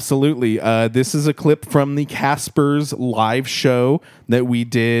 yeah, absolutely. This is a clip from the Casper's live show that we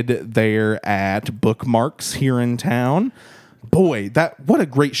did there at Bookmarks here in town. Boy, what a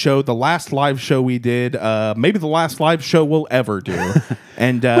great show. The last live show we did, maybe the last live show we'll ever do.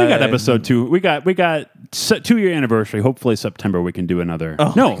 And we got episode 2. We got 2-year anniversary. Hopefully September we can do another.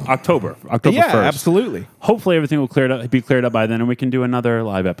 October yeah, 1st. Absolutely. Hopefully everything will be cleared up by then and we can do another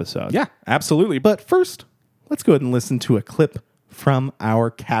live episode. Yeah, absolutely. But first, let's go ahead and listen to a clip from our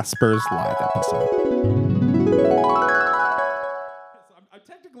Casper's live episode. I'm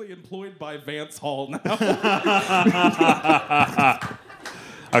technically employed by Vance Hall now.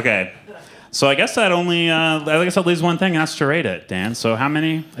 Okay. So I guess that leaves one thing, and that's to rate it, Dan. So how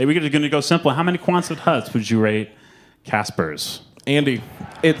many? We're going to go simple. How many Quonset huts would you rate Casper's? Andy,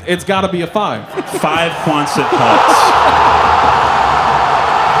 it's got to be a 5. 5 Quonset huts.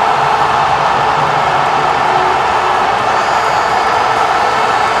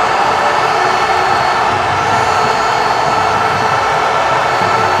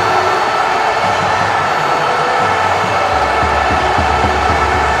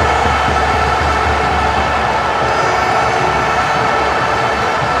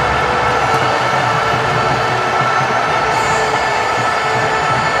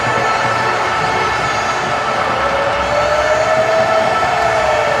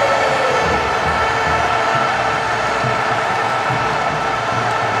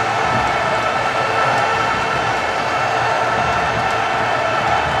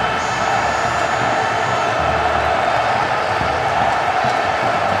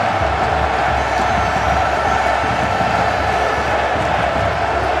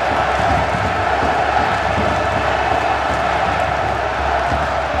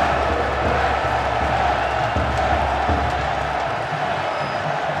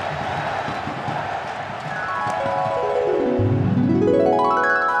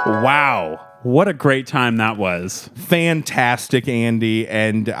 Wow. What a great time that was. Fantastic, Andy.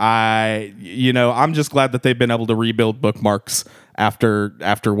 And I'm just glad that they've been able to rebuild Bookmarks after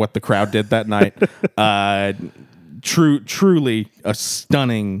what the crowd did that night. Truly a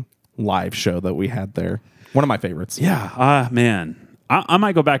stunning live show that we had there. One of my favorites. Yeah. Man. I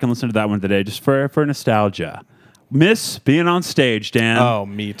might go back and listen to that one today just for nostalgia. Miss being on stage, Dan. Oh,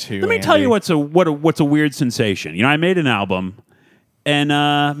 me too. Let me tell you what's a weird sensation. I made an album and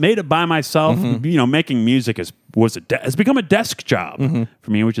made it by myself. Mm-hmm. Making music has become a desk job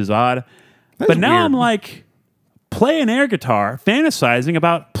for me, which is odd. But now weird. I'm like playing air guitar, fantasizing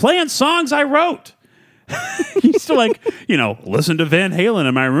about playing songs I wrote. Used to listen to Van Halen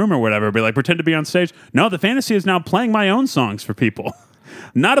in my room or whatever, but pretend to be on stage. No, the fantasy is now playing my own songs for people.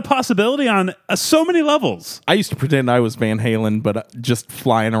 Not a possibility on so many levels. I used to pretend I was Van Halen, but just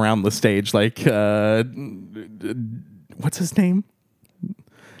flying around the stage like, what's his name?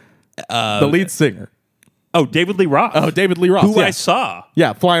 The lead singer. Oh, David Lee Roth. Oh, David Lee Roth. Who yeah. I saw.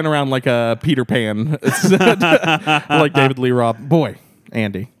 Yeah, flying around like a Peter Pan. Like David Lee Roth. Boy,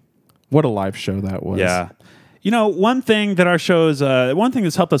 Andy, what a live show that was. Yeah. one thing that our shows, one thing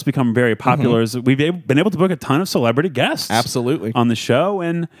that's helped us become very popular is that we've been able to book a ton of celebrity guests. Absolutely. On the show.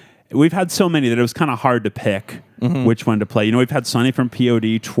 And we've had so many that it was kind of hard to pick which one to play. We've had Sonny from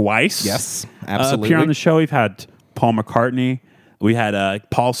POD twice. Yes, absolutely. Appear on the show. We've had Paul McCartney. We had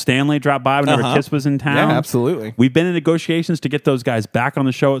Paul Stanley drop by whenever Kiss was in town. Yeah, absolutely. We've been in negotiations to get those guys back on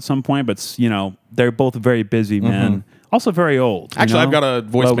the show at some point, but they're both very busy men. Also very old. Actually, I've got a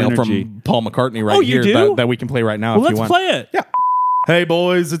voicemail from Paul McCartney right you here do? that we can play right now if you let's want. play it. Yeah. Hey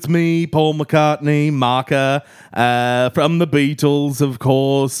boys, it's me, Paul McCartney, Marker, from the Beatles, of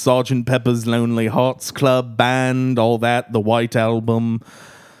course, Sgt. Pepper's Lonely Hearts Club Band, all that, the White Album.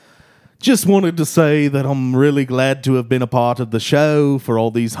 Just wanted to say that I'm really glad to have been a part of the show for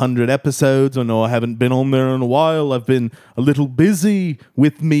all these 100 episodes. I know I haven't been on there in a while. I've been a little busy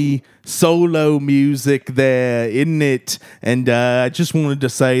with me solo music there, isn't it? And I just wanted to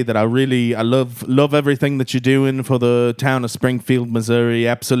say that I love everything that you're doing for the town of Springfield, Missouri.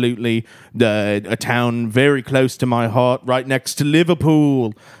 Absolutely, a town very close to my heart, right next to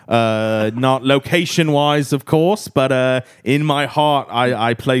Liverpool. Not location-wise, of course, but in my heart,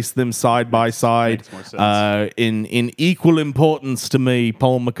 I place them side by side in equal importance to me.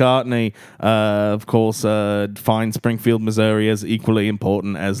 Paul McCartney, of course, finds Springfield, Missouri as equally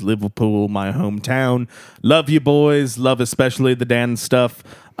important as Liverpool, my hometown. Love you, boys. Love especially the Dan stuff.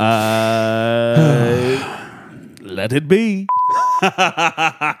 Let it be.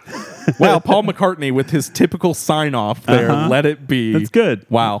 Wow, Paul McCartney with his typical sign-off there. Let it be. That's good.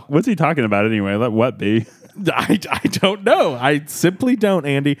 Wow. What's he talking about anyway? Let what be? I don't know. I simply don't,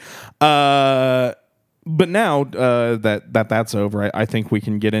 Andy. But now that's over, I think we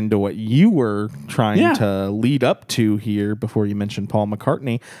can get into what you were trying to lead up to here before you mentioned Paul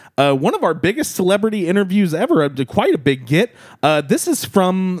McCartney. One of our biggest celebrity interviews ever, quite a big get. This is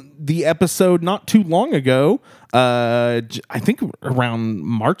from the episode not too long ago. I think around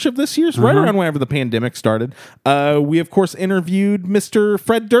March of this year, right around whenever the pandemic started. We, of course, interviewed Mr.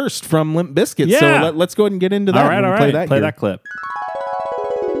 Fred Durst from Limp Bizkit. Yeah. So let's go ahead and get into that. All right. Play that clip.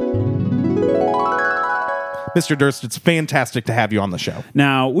 Mr. Durst, it's fantastic to have you on the show.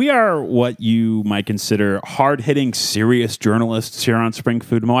 Now, we are what you might consider hard-hitting, serious journalists here on Spring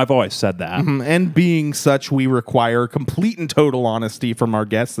Food Mo. I've always said that. And being such, we require complete and total honesty from our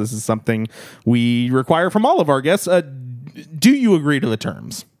guests. This is something we require from all of our guests. Do you agree to the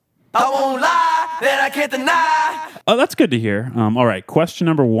terms? I won't lie, that I can't deny. Oh, that's good to hear. All right, question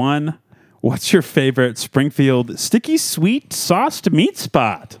number 1. What's your favorite Springfield sticky sweet sauced meat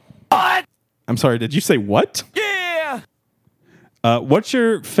spot? What? I'm sorry, did you say what? Yeah! What's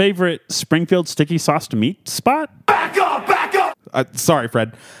your favorite Springfield sticky sauced meat spot? Back up! Sorry,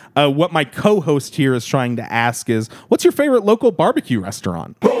 Fred. What my co-host here is trying to ask is, what's your favorite local barbecue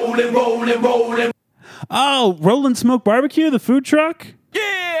restaurant? Rolling. Oh, Rollin' Smoke Barbecue, the food truck?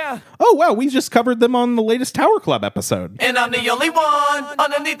 Yeah! Oh, wow, we just covered them on the latest Tower Club episode. And I'm the only one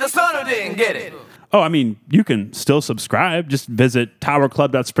underneath the sun who didn't get it. Oh, I mean, you can still subscribe. Just visit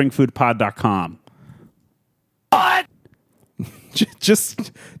towerclub.springfoodpod.com. What? Just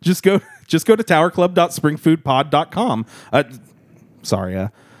go to towerclub.springfoodpod.com. Sorry.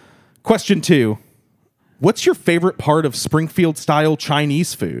 Question 2. What's your favorite part of Springfield-style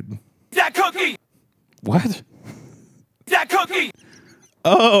Chinese food? That cookie! What? That cookie!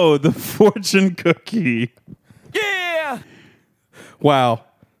 Oh, the fortune cookie. Yeah! Wow.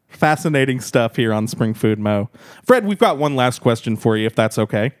 Fascinating stuff here on Spring Food Mo. Fred, we've got one last question for you, if that's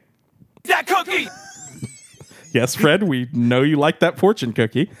okay. That cookie! Yes, Fred, we know you like that fortune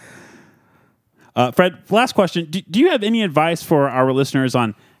cookie. Fred, last question. Do you have any advice for our listeners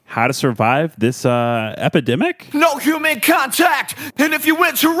on how to survive this epidemic? No human contact! And if you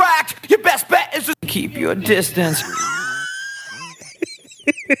interact, your best bet is to keep your distance.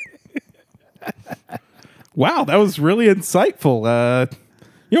 Wow, that was really insightful.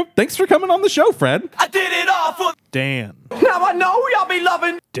 Thanks for coming on the show, Fred. I did it all for Dan. Now I know y'all be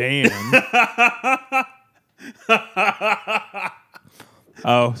loving Dan.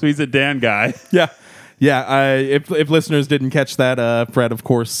 Oh, so he's a Dan guy. Yeah. If listeners didn't catch that, Fred, of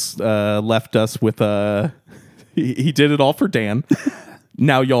course, left us with he did it all for Dan.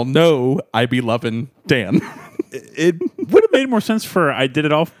 Now y'all know I be loving Dan. It would have made more sense for I did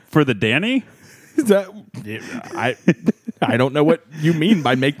it all for the Danny. I don't know what you mean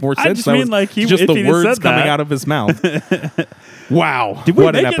by make more sense. I just mean like just the words coming out of his mouth. Wow,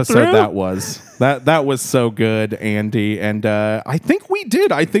 what an episode that was. That was so good, Andy. And I think we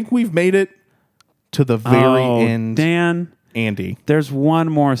did. I think we've made it to the very end. Dan, Andy, there's one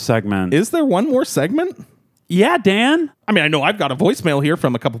more segment. Is there one more segment? Yeah, Dan. I mean, I know I've got a voicemail here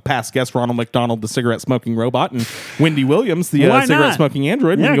from a couple past guests, Ronald McDonald, the cigarette smoking robot, and Wendy Williams, the Why cigarette not? smoking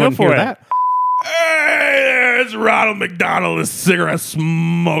android. Yeah, We can go ahead and for hear it. that. Hey, it's Ronald McDonald, the cigarette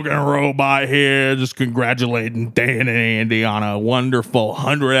smoking robot here. Just congratulating Dan and Andy on a wonderful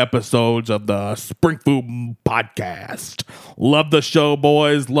 100 episodes of the Spring Food Podcast. Love the show,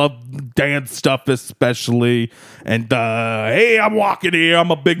 boys. Love Dan's stuff especially. And hey, I'm walking here. I'm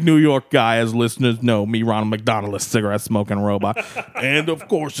a big New York guy, as listeners know. Me, Ronald McDonald, a cigarette smoking robot. And of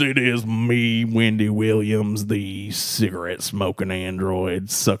course, it is me, Wendy Williams, the cigarette smoking android,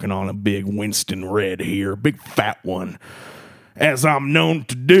 sucking on a big Winston Red here, big fat one, as I'm known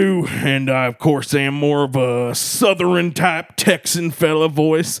to do. And I, of course, am more of a southern type Texan fella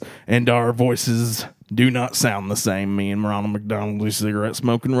voice, and our voices do not sound the same. Me and Ronald McDonald, the cigarette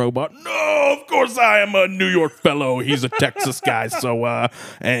smoking robot. No, of course I am a New York fellow. He's a Texas guy. So,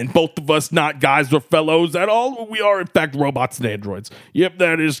 and both of us not guys or fellows at all. We are, in fact, robots and androids. Yep,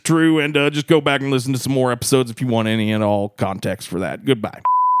 that is true. And just go back and listen to some more episodes if you want any and all context for that. Goodbye.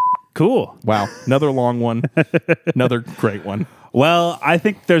 Cool. Wow, another long one. Another great one. Well, I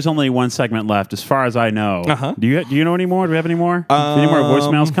think there's only one segment left, as far as I know. Uh-huh. Do you know any more? Do we have any more? Any more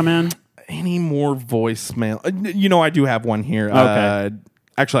voicemails come in? Any more voicemail? I do have one here. Okay.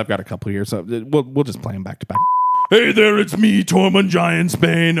 Actually, I've got a couple here, so we'll just play them back to back. Hey there, it's me, Tormund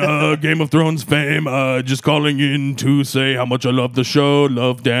Giantsbane, Game of Thrones fame. Just calling in to say how much I love the show.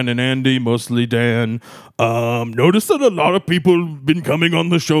 Love Dan and Andy, mostly Dan. Notice that a lot of people have been coming on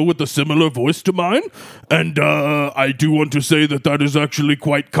the show with a similar voice to mine. And I do want to say that is actually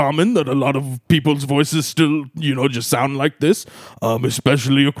quite common, that a lot of people's voices still, just sound like this,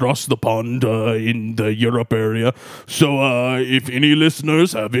 especially across the pond in the Europe area. So if any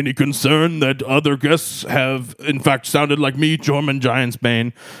listeners have any concern that other guests have, in fact, sounded like me, Tormund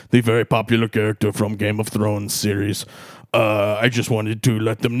Giantsbane, the very popular character from Game of Thrones series, I just wanted to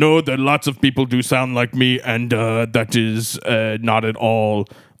let them know that lots of people do sound like me, and that is not at all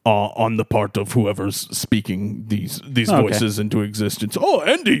on the part of whoever's speaking these voices into existence. Oh,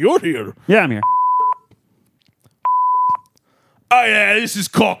 Andy, you're here. Yeah, I'm here. Oh yeah, this is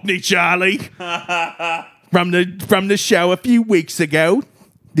Cockney Charlie from the show a few weeks ago.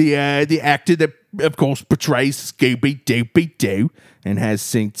 The actor that, of course, portrays Scooby-Dooby-Doo and has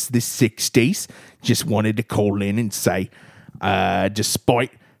since the 60s. Just wanted to call in and say,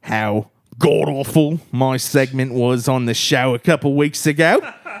 despite how god-awful my segment was on the show a couple weeks ago,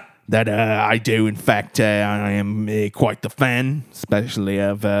 that I do, in fact, I am quite the fan, especially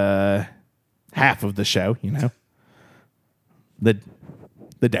of half of the show, the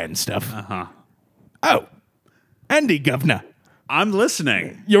Dan stuff. Uh-huh. Oh, Andy, governor. I'm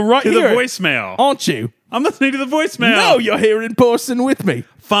listening. You're right to here, the voicemail. aren't you? I'm listening to the voicemail. No, you're here in person with me.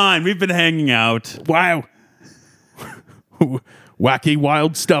 Fine, we've been hanging out. Wow. Wacky,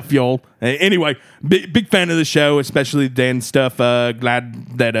 wild stuff, y'all. Anyway, big fan of the show, especially Dan stuff.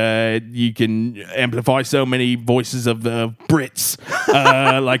 Glad that you can amplify so many voices of Brits,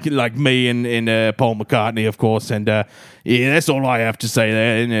 like me and Paul McCartney, of course. And yeah, that's all I have to say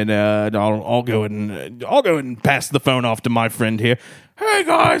there. And I'll go and pass the phone off to my friend here. Hey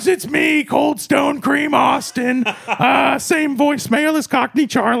guys, it's me, Cold Stone Cream Austin. Same voicemail as Cockney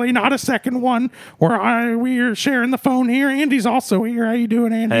Charlie, not a second one. We're sharing the phone here. Andy's also here. How you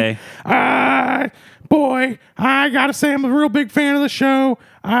doing, Andy? Hey. Boy, I gotta say I'm a real big fan of the show.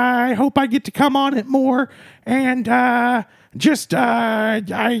 I hope I get to come on it more. And I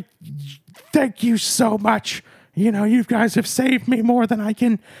thank you so much. You guys have saved me more than I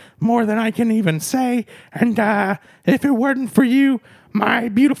can even say. And if it weren't for you, my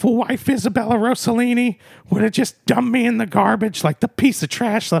beautiful wife, Isabella Rossellini, would have just dumped me in the garbage like the piece of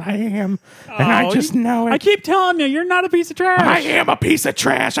trash that I am. And I just know it. I keep telling you, you're not a piece of trash. I am a piece of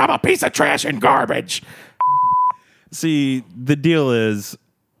trash. I'm a piece of trash and garbage. See, the deal is,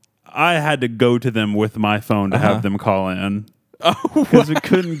 I had to go to them with my phone to have them call in. Because we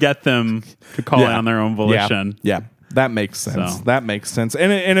couldn't get them to call in on their own volition. Yeah. That makes sense. So. That makes sense.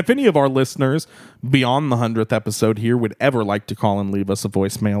 And if any of our listeners beyond the 100th episode here would ever like to call and leave us a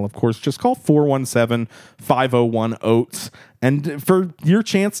voicemail, of course, just call 417-501-OATS and for your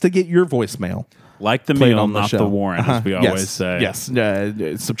chance to get your voicemail. Like the played meal, on the not show. the Warren, as we always say. Yes.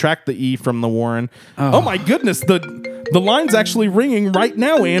 Subtract the E from the Warren. Oh my goodness. The line's actually ringing right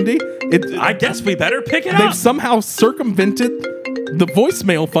now, Andy. I guess we better pick it They've up. somehow circumvented the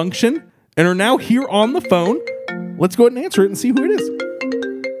voicemail function and are now here on the phone. Let's go ahead and answer it and see who it is.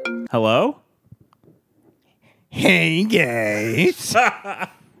 Hello? Hey, guys.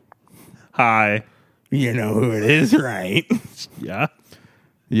 Hi. You know who it is, right? Yeah.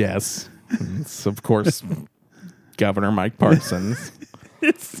 Yes. It's, of course, Governor Mike Parsons.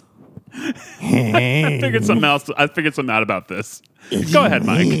 I figured something out about this. Go ahead,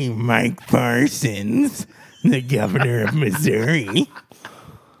 Mike. Hey, Mike Parsons, the governor of Missouri.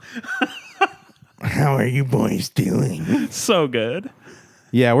 How are you boys doing? So good.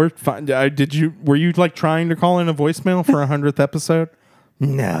 Yeah, we're fine. Were you like trying to call in a voicemail for 100th episode?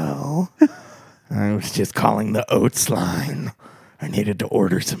 No. I was just calling the oats line. I needed to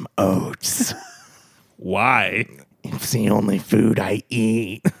order some oats. Why? It's the only food I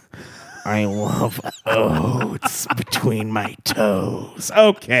eat. I love oats between my toes.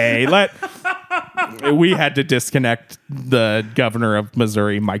 Okay, we had to disconnect the governor of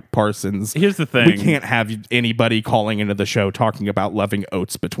Missouri, Mike Parsons. Here's the thing. We can't have anybody calling into the show talking about loving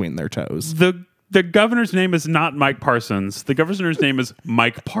oats between their toes. The governor's name is not Mike Parsons. The governor's name is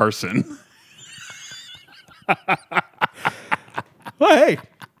Mike Parson. Well, hey,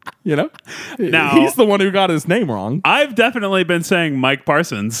 now, he's the one who got his name wrong. I've definitely been saying Mike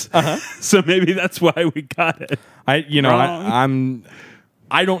Parsons, so maybe that's why we got it. I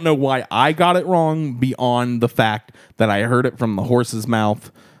don't know why I got it wrong beyond the fact that I heard it from the horse's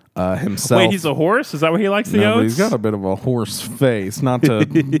mouth himself. Wait, he's a horse? Is that why he likes the oats? He's got a bit of a horse face. Not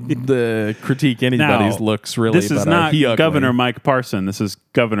to critique anybody's looks, really. This is not Governor Mike Parson. This is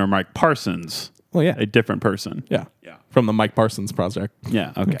Governor Mike Parsons. Well, yeah. A different person. Yeah. From the Mike Parsons Project.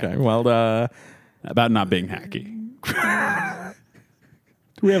 Yeah, okay. Well, about not being hacky.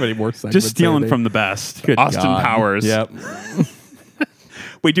 Do we have any more segments? Just stealing from the best. Good Austin God. Powers. Yep.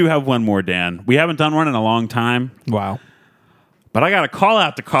 We do have one more, Dan. We haven't done one in a long time. Wow. But I got a call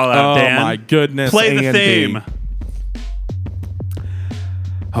out, Dan. Oh, my goodness. Play the Andy. theme.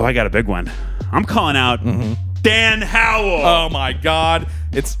 Oh, I got a big one. I'm calling out Dan Howell. Oh, my God.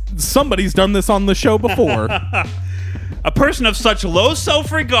 Somebody's done this on the show before. A person of such low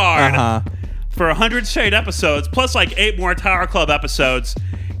self-regard for 100 straight episodes, plus like 8 more Tower Club episodes,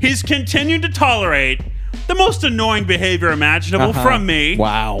 he's continued to tolerate the most annoying behavior imaginable from me,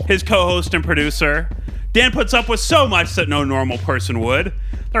 his co-host and producer. Dan puts up with so much that no normal person would.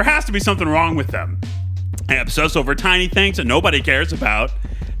 There has to be something wrong with them. I obsess over tiny things that nobody cares about.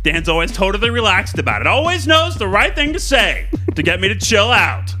 Dan's always totally relaxed about it. Always knows the right thing to say to get me to chill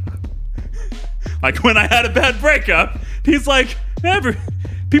out. Like when I had a bad breakup, he's like,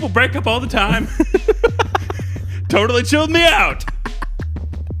 people break up all the time. Totally chilled me out.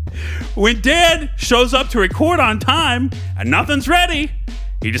 When Dan shows up to record on time and nothing's ready,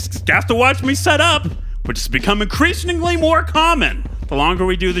 he just has to watch me set up, which has become increasingly more common the longer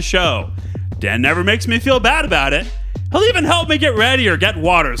we do the show. Dan never makes me feel bad about it. He'll even help me get ready or get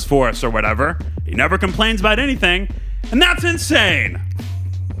waters for us or whatever. He never complains about anything, and that's insane.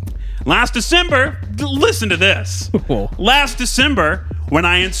 Last December, listen to this. Last December, when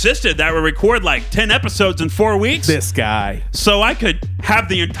I insisted that we record like 10 episodes in 4 weeks. This guy. So I could have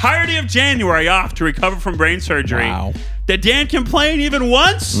the entirety of January off to recover from brain surgery. Wow. Did Dan complain even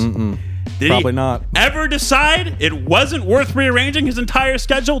once? Did Probably he not. ever decide it wasn't worth rearranging his entire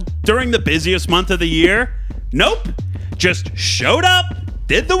schedule during the busiest month of the year? Nope. Just showed up,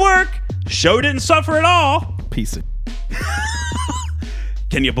 did the work, show didn't suffer at all. Piece of...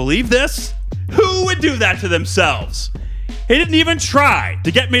 Can you believe this? Who would do that to themselves? He didn't even try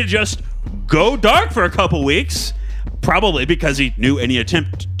to get me to just go dark for a couple weeks. Probably because he knew any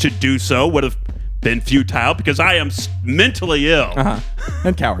attempt to do so would have been futile because I am mentally ill.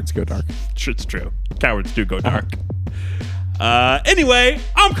 And cowards go dark. It's true. Cowards do go dark. Anyway,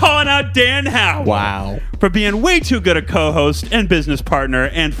 I'm calling out Dan Howell. Wow. For being way too good a co-host and business partner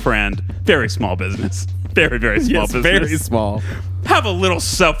and friend. Very small business. Very, very small business. Very small. Have a little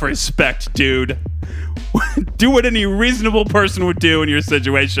self-respect, dude. Do what any reasonable person would do in your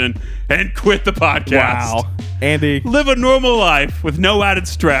situation and quit the podcast. Wow. Andy. Live a normal life with no added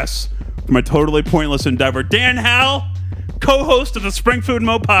stress from a totally pointless endeavor. Dan Howell, co-host of the Spring Food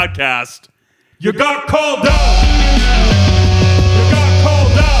Mo podcast. You got called out. You got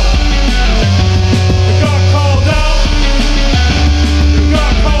called out. You got called out. You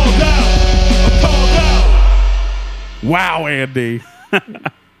got called out. I'm called out. Wow, Andy.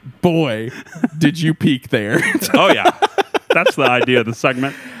 Boy, did you peak there. Oh, yeah. That's the idea of the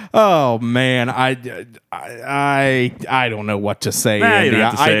segment. Oh, man. I don't know what to say, Andy. You don't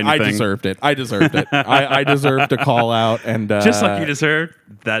have to say I anything. deserved it. I deserved it. I deserved a call out. And Just like you deserved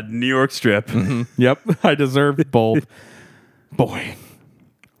that New York strip. Yep. I deserved both. Boy,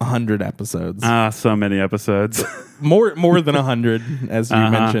 100 episodes. So many episodes. More than 100, as you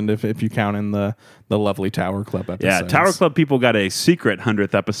mentioned, if you count in the lovely Tower Club episodes. Yeah, Tower Club people got a secret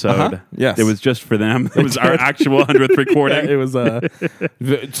 100th episode. Yes. It was just for them. It was our actual 100th recording. Yeah, it was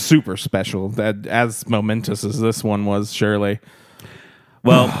super special, that as momentous as this one was, surely.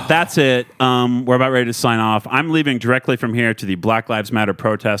 Well, that's it. We're about ready to sign off. I'm leaving directly from here to the Black Lives Matter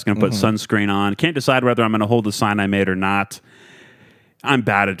protest. Going to put sunscreen on. Can't decide whether I'm going to hold the sign I made or not. I'm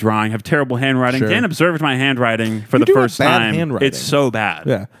bad at drawing. Have terrible handwriting. Sure. Dan observed my handwriting for You the do have first bad time. handwriting. It's so bad.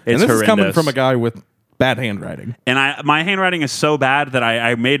 Yeah. It's and this horrendous. is coming from a guy with bad handwriting. And my handwriting is so bad that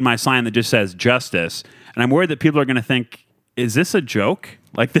I made my sign that just says justice. And I'm worried that people are going to think, is this a joke?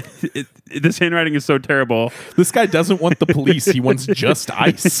 Like, this handwriting is so terrible. This guy doesn't want the police. He wants just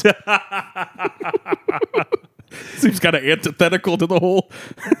ice. Seems kind of antithetical to the whole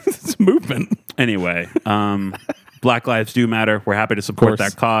movement. Anyway, Black Lives do matter. We're happy to support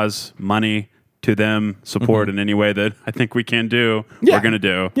that cause. Money to them, support in any way that I think we can do, we're going to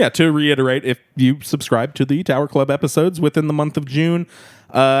do. Yeah, to reiterate, if you subscribe to the Tower Club episodes within the month of June,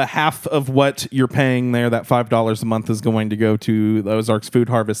 half of what you're paying there, that $5 a month, is going to go to the Ozarks Food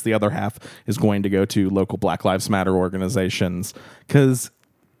Harvest. The other half is going to go to local Black Lives Matter organizations. Because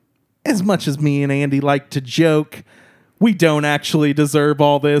as much as me and Andy like to joke, we don't actually deserve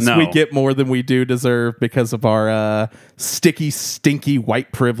all this. No. We get more than we do deserve because of our sticky, stinky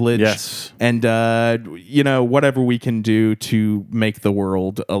white privilege. Yes. And, whatever we can do to make the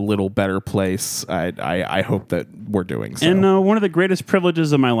world a little better place, I hope that we're doing so. And one of the greatest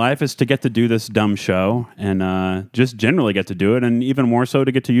privileges of my life is to get to do this dumb show and just generally get to do it. And even more so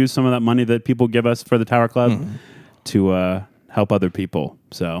to get to use some of that money that people give us for the Tower Club to help other people.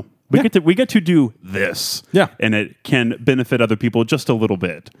 So... We get to do this. Yeah. And it can benefit other people just a little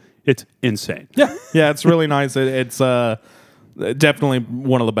bit. It's insane. Yeah, it's really nice. It's definitely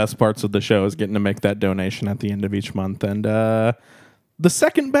one of the best parts of the show is getting to make that donation at the end of each month. And the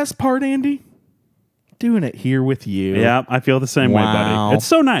second best part, Andy, doing it here with you. Yeah, I feel the same way, Wow. buddy. It's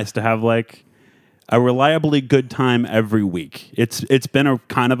so nice to have like a reliably good time every week. It's been a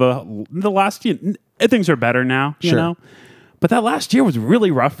kind of the last year. Things are better now, you know. But that last year was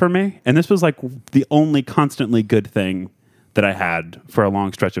really rough for me, and this was like the only constantly good thing that I had for a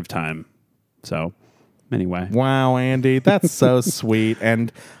long stretch of time. So, anyway. Wow, Andy, that's so sweet.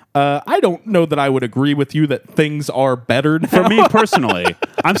 And I don't know that I would agree with you that things are better now. For me personally,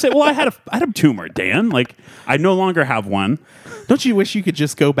 I'm saying, well, I had a tumor, Dan. Like, I no longer have one. Don't you wish you could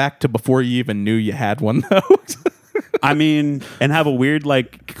just go back to before you even knew you had one, though? I mean, and have a weird,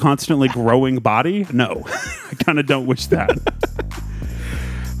 like, constantly growing body? No, I kind of don't wish that.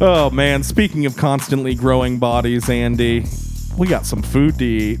 Oh, man. Speaking of constantly growing bodies, Andy, we got some food to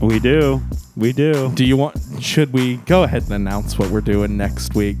eat. We do. Should we go ahead and announce what we're doing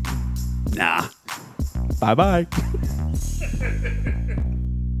next week? Nah. Bye-bye.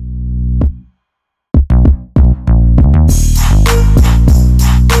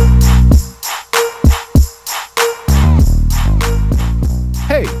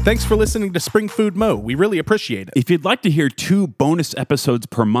 Hey, thanks for listening to Spring Food Mo. We really appreciate it. If you'd like to hear 2 bonus episodes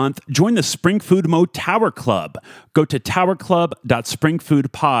per month, join the Spring Food Mo Tower Club. Go to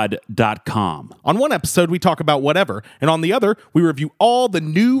towerclub.springfoodpod.com. On one episode, we talk about whatever, and on the other, we review all the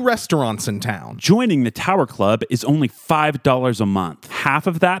new restaurants in town. Joining the Tower Club is only $5 a month. Half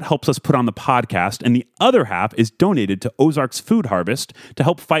of that helps us put on the podcast, and the other half is donated to Ozarks Food Harvest to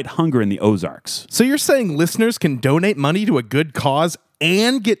help fight hunger in the Ozarks. So you're saying listeners can donate money to a good cause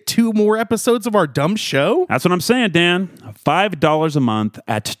and get 2 more episodes of our dumb show? That's what I'm saying, Dan. $5 a month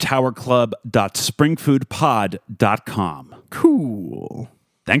at towerclub.springfoodpod.com. Cool.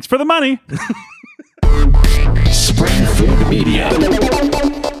 Thanks for the money. Spring Food Media.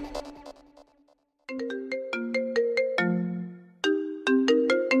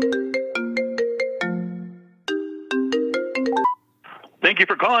 Thank you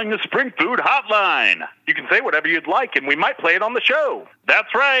for calling the Spring Food Hotline. You can say whatever you'd like, and we might play it on the show.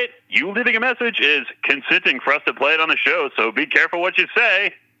 That's right. You leaving a message is consenting for us to play it on the show, so be careful what you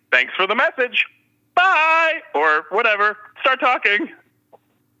say. Thanks for the message. Bye! Or whatever. Start talking.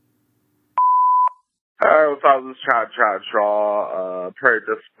 Hi, what's up? This is Chad Shaw. Pretty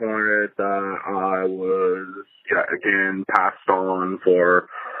disappointed that I was yet again passed on for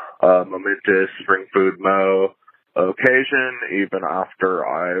momentous Spring Food Mo occasion, even after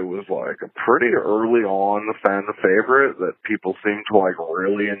I was like a pretty early on fan favorite that people seem to like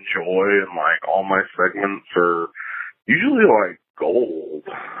really enjoy, and like all my segments are usually like gold.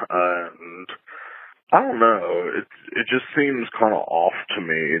 And I don't know, it just seems kind of off to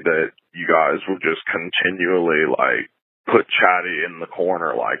me that you guys will just continually like put Chatty in the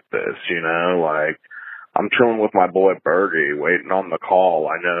corner like this, you know? Like, I'm chilling with my boy Bergie, waiting on the call.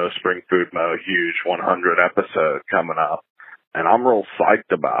 I know Spring Food Mo, huge 100 episode coming up, and I'm real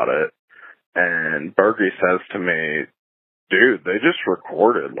psyched about it. And Bergie says to me, dude, they just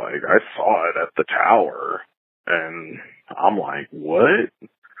recorded, like, I saw it at the tower. And I'm like, what?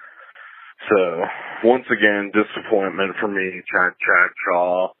 So, once again, disappointment for me, Chad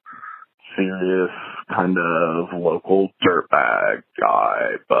Shaw. Serious kind of local dirtbag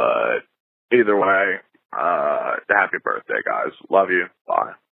guy. But either way, happy birthday, guys. Love you.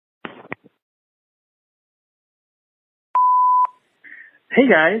 Bye. Hey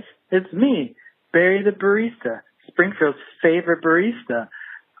guys, it's me, Barry the Barista, Springfield's favorite barista.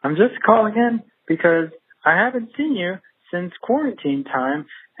 I'm just calling in because I haven't seen you since quarantine time,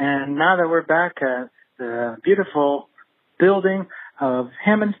 and now that we're back at the beautiful building of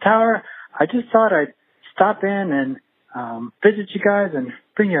Hammond's Tower, I just thought I'd stop in and visit you guys and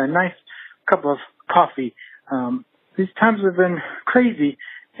bring you a nice cup of coffee. These times have been crazy,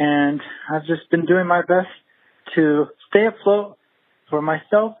 and I've just been doing my best to stay afloat for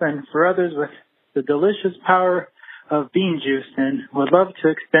myself and for others with the delicious power of bean juice, and would love to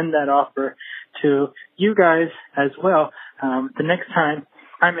extend that offer to you guys as well. The next time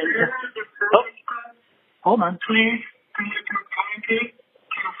I'm in... Oh, hold on. Please.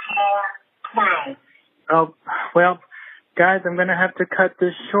 Oh, well, guys, I'm going to have to cut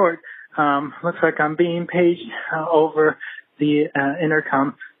this short. Looks like I'm being paged over the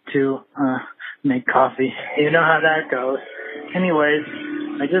intercom to make coffee. You know how that goes. Anyways,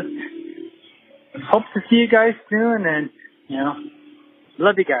 I just hope to see you guys soon, and, you know,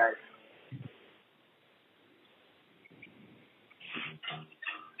 love you guys.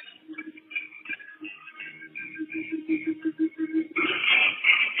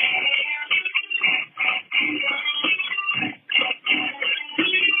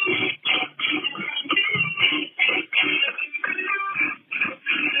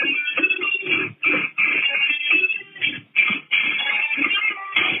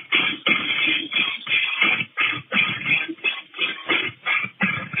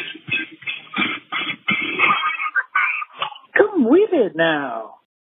 Come with it now.